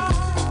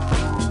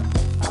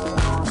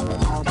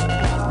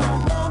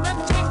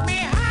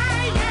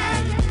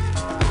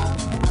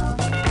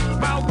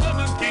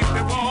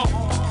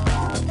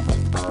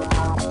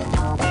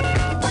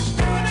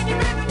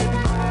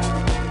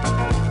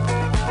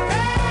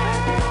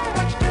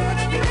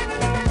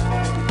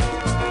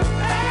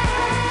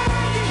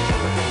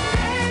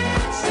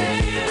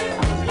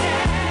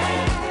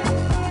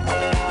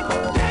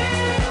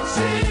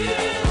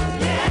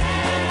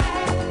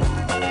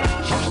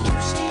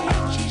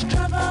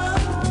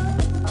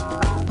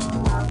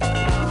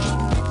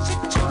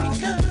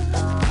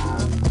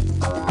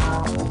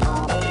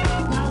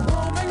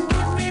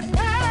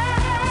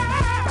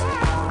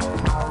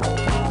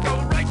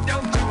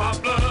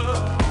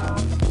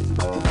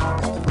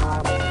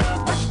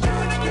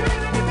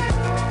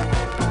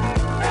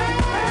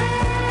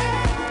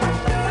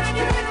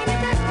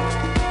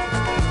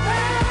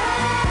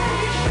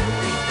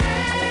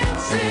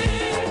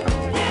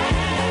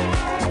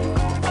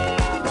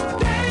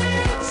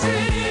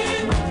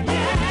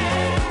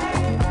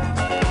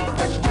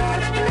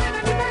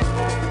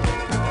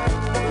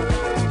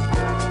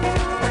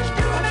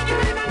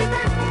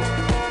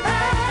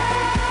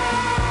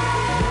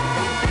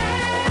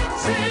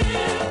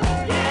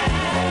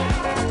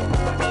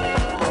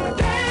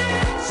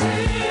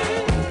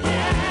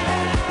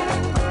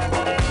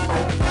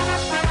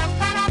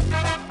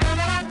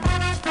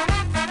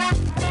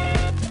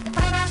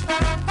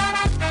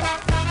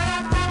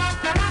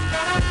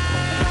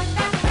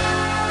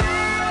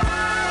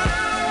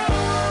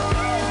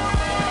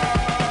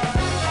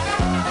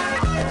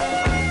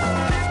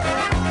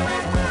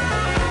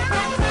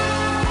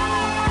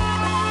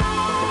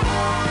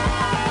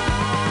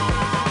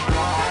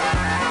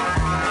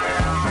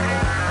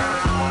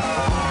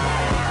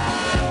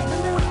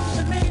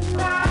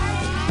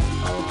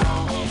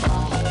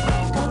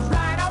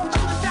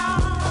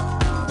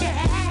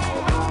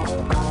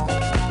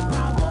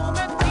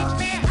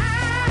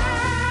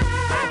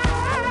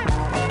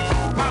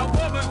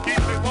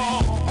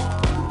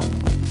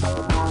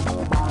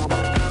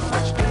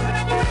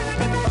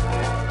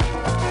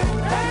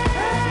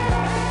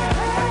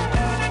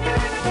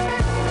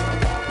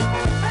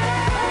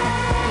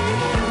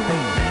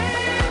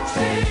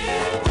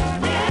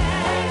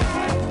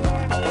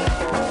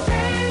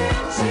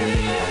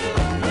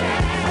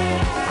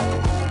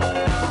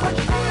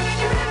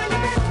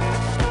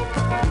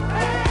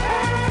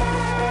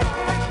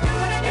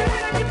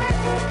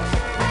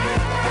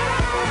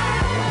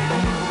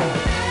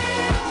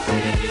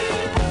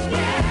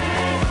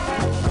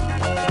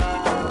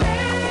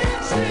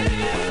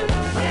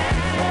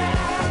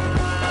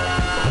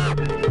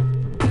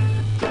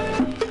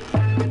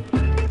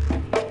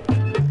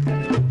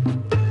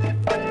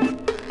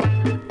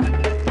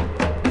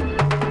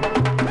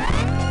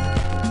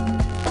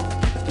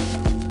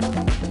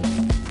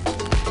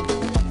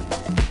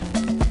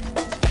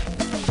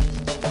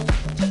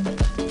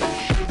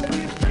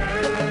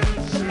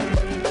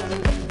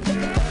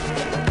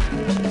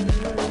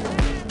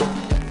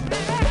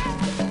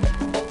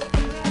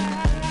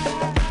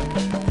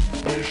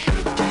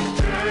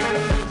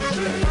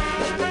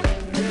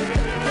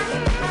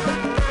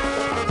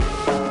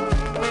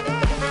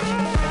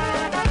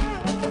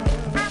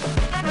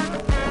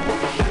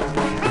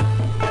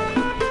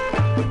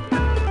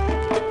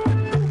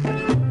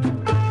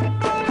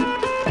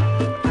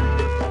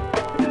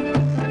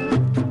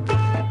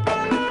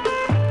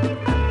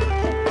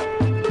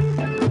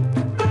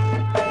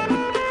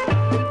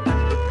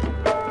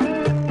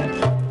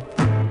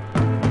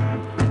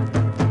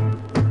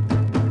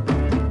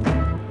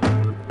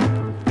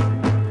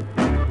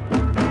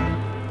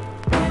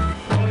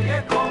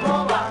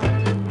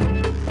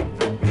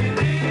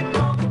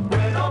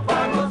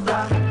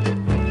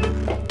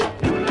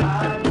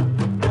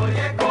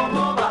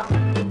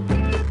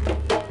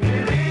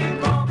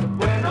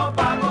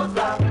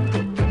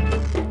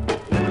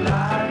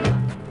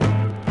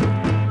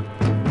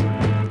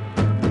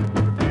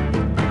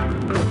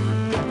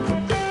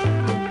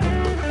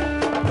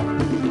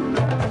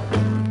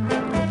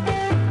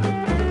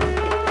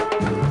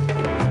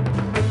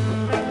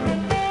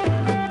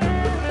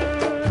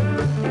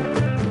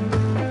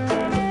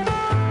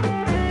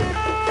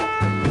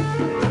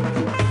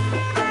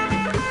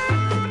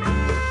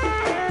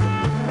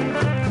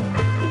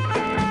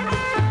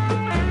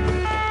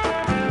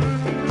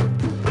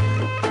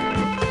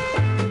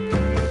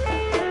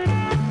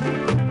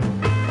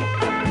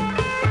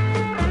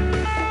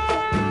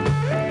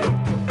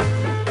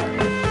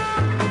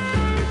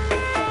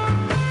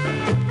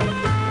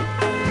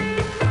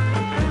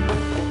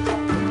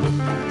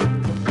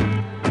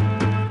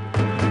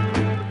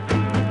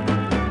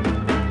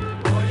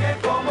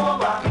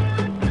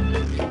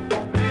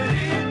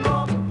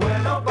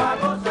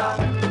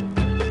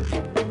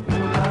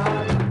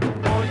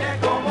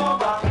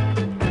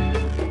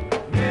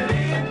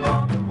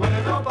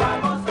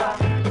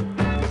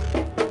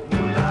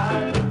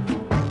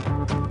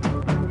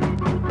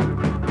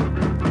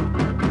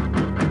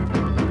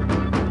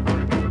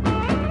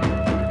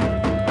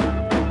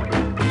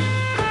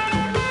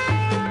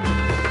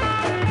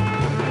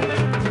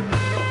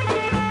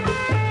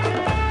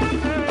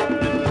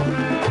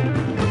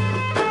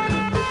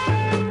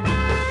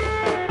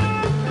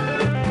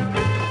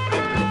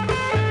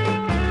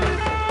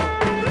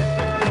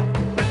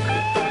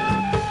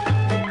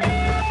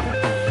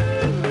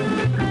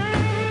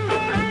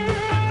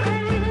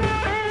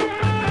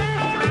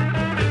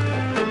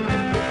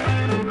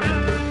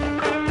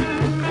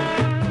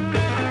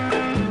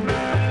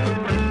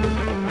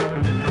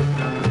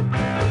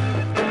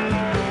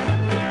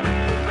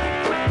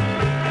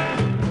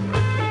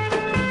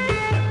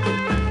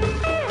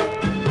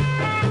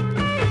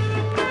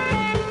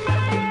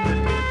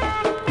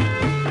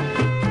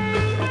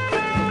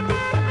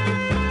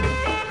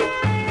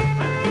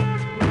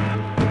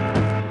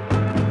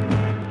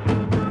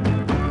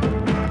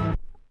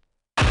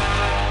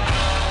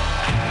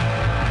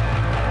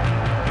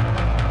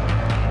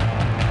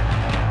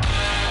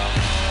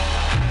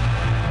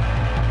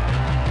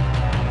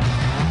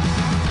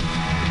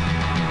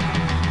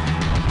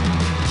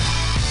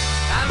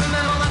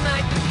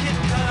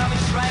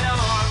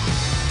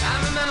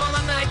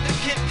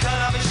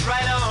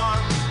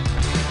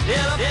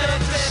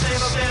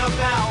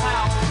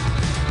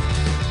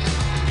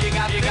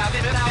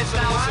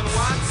 50,000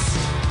 watts.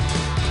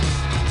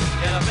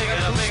 Get a big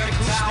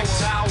acoustic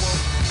tower.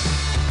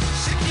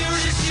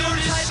 Security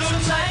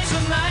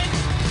tonight.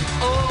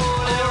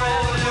 Oh,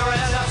 they're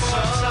at us,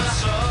 son.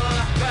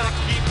 Gotta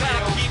keep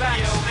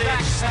your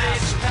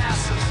backstage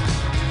passes.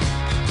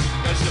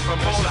 Cause the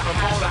promoter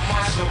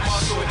has to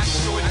muscle it.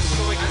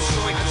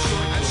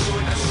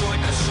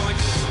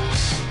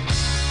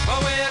 But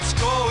where it's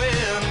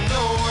going,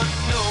 no one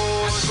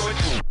knows.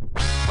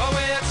 But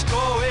where it's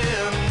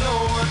going, no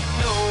one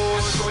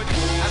knows.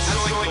 That's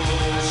so it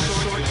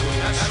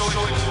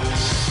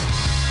goes.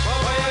 But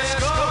where it's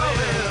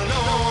going,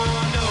 no one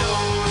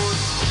knows.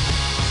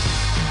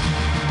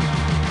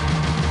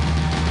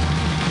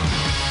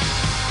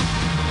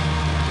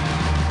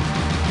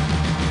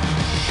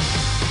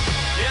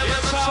 Yeah, the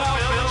top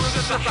buildings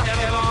is a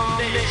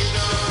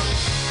foundation.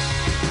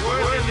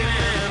 Working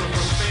men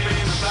from Spain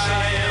to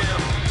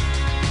Siam.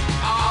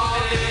 All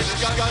this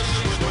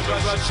discussion was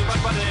rushed, but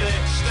they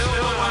still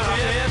went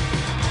ahead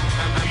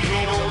and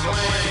beat over the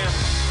plan.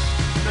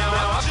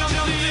 Now up to the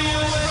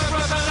U.S.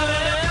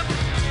 representative,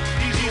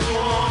 he's the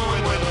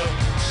one with the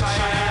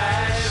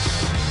size.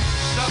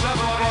 Stuff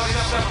about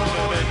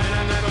it,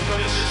 and then the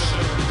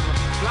position.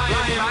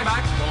 Flying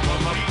back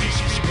from a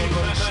peaceful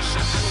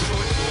possession.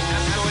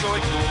 And so it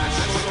goes.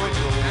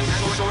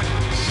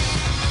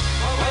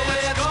 Well,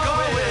 it's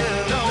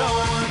going, no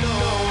one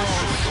knows.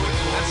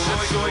 And so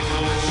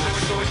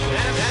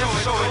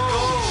it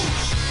goes.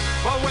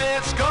 But where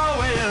it's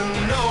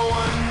going, no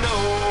one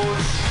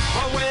knows.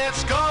 But where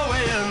it's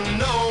going,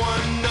 no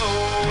one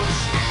knows.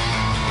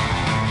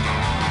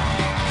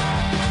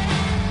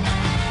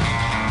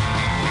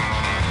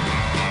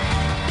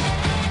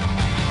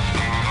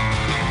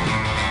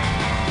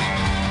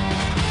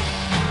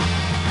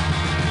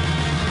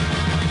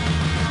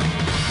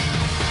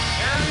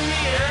 And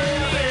the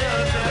end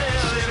is the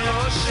Pacific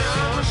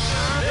Ocean.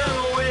 In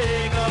the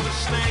wake of a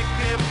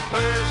snake-hipped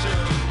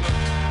Persian.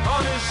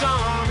 On his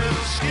arm is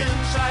a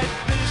skin-tight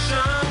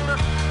vision.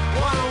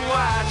 Wonder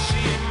why she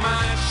ain't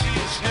mine, she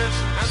is his.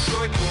 And so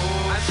it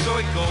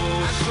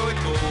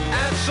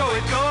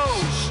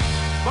goes.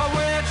 But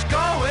where it's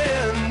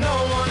going, no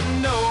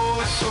one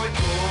knows. And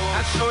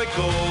so it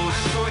goes.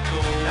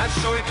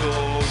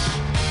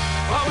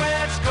 But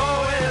where it's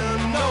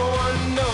going, no one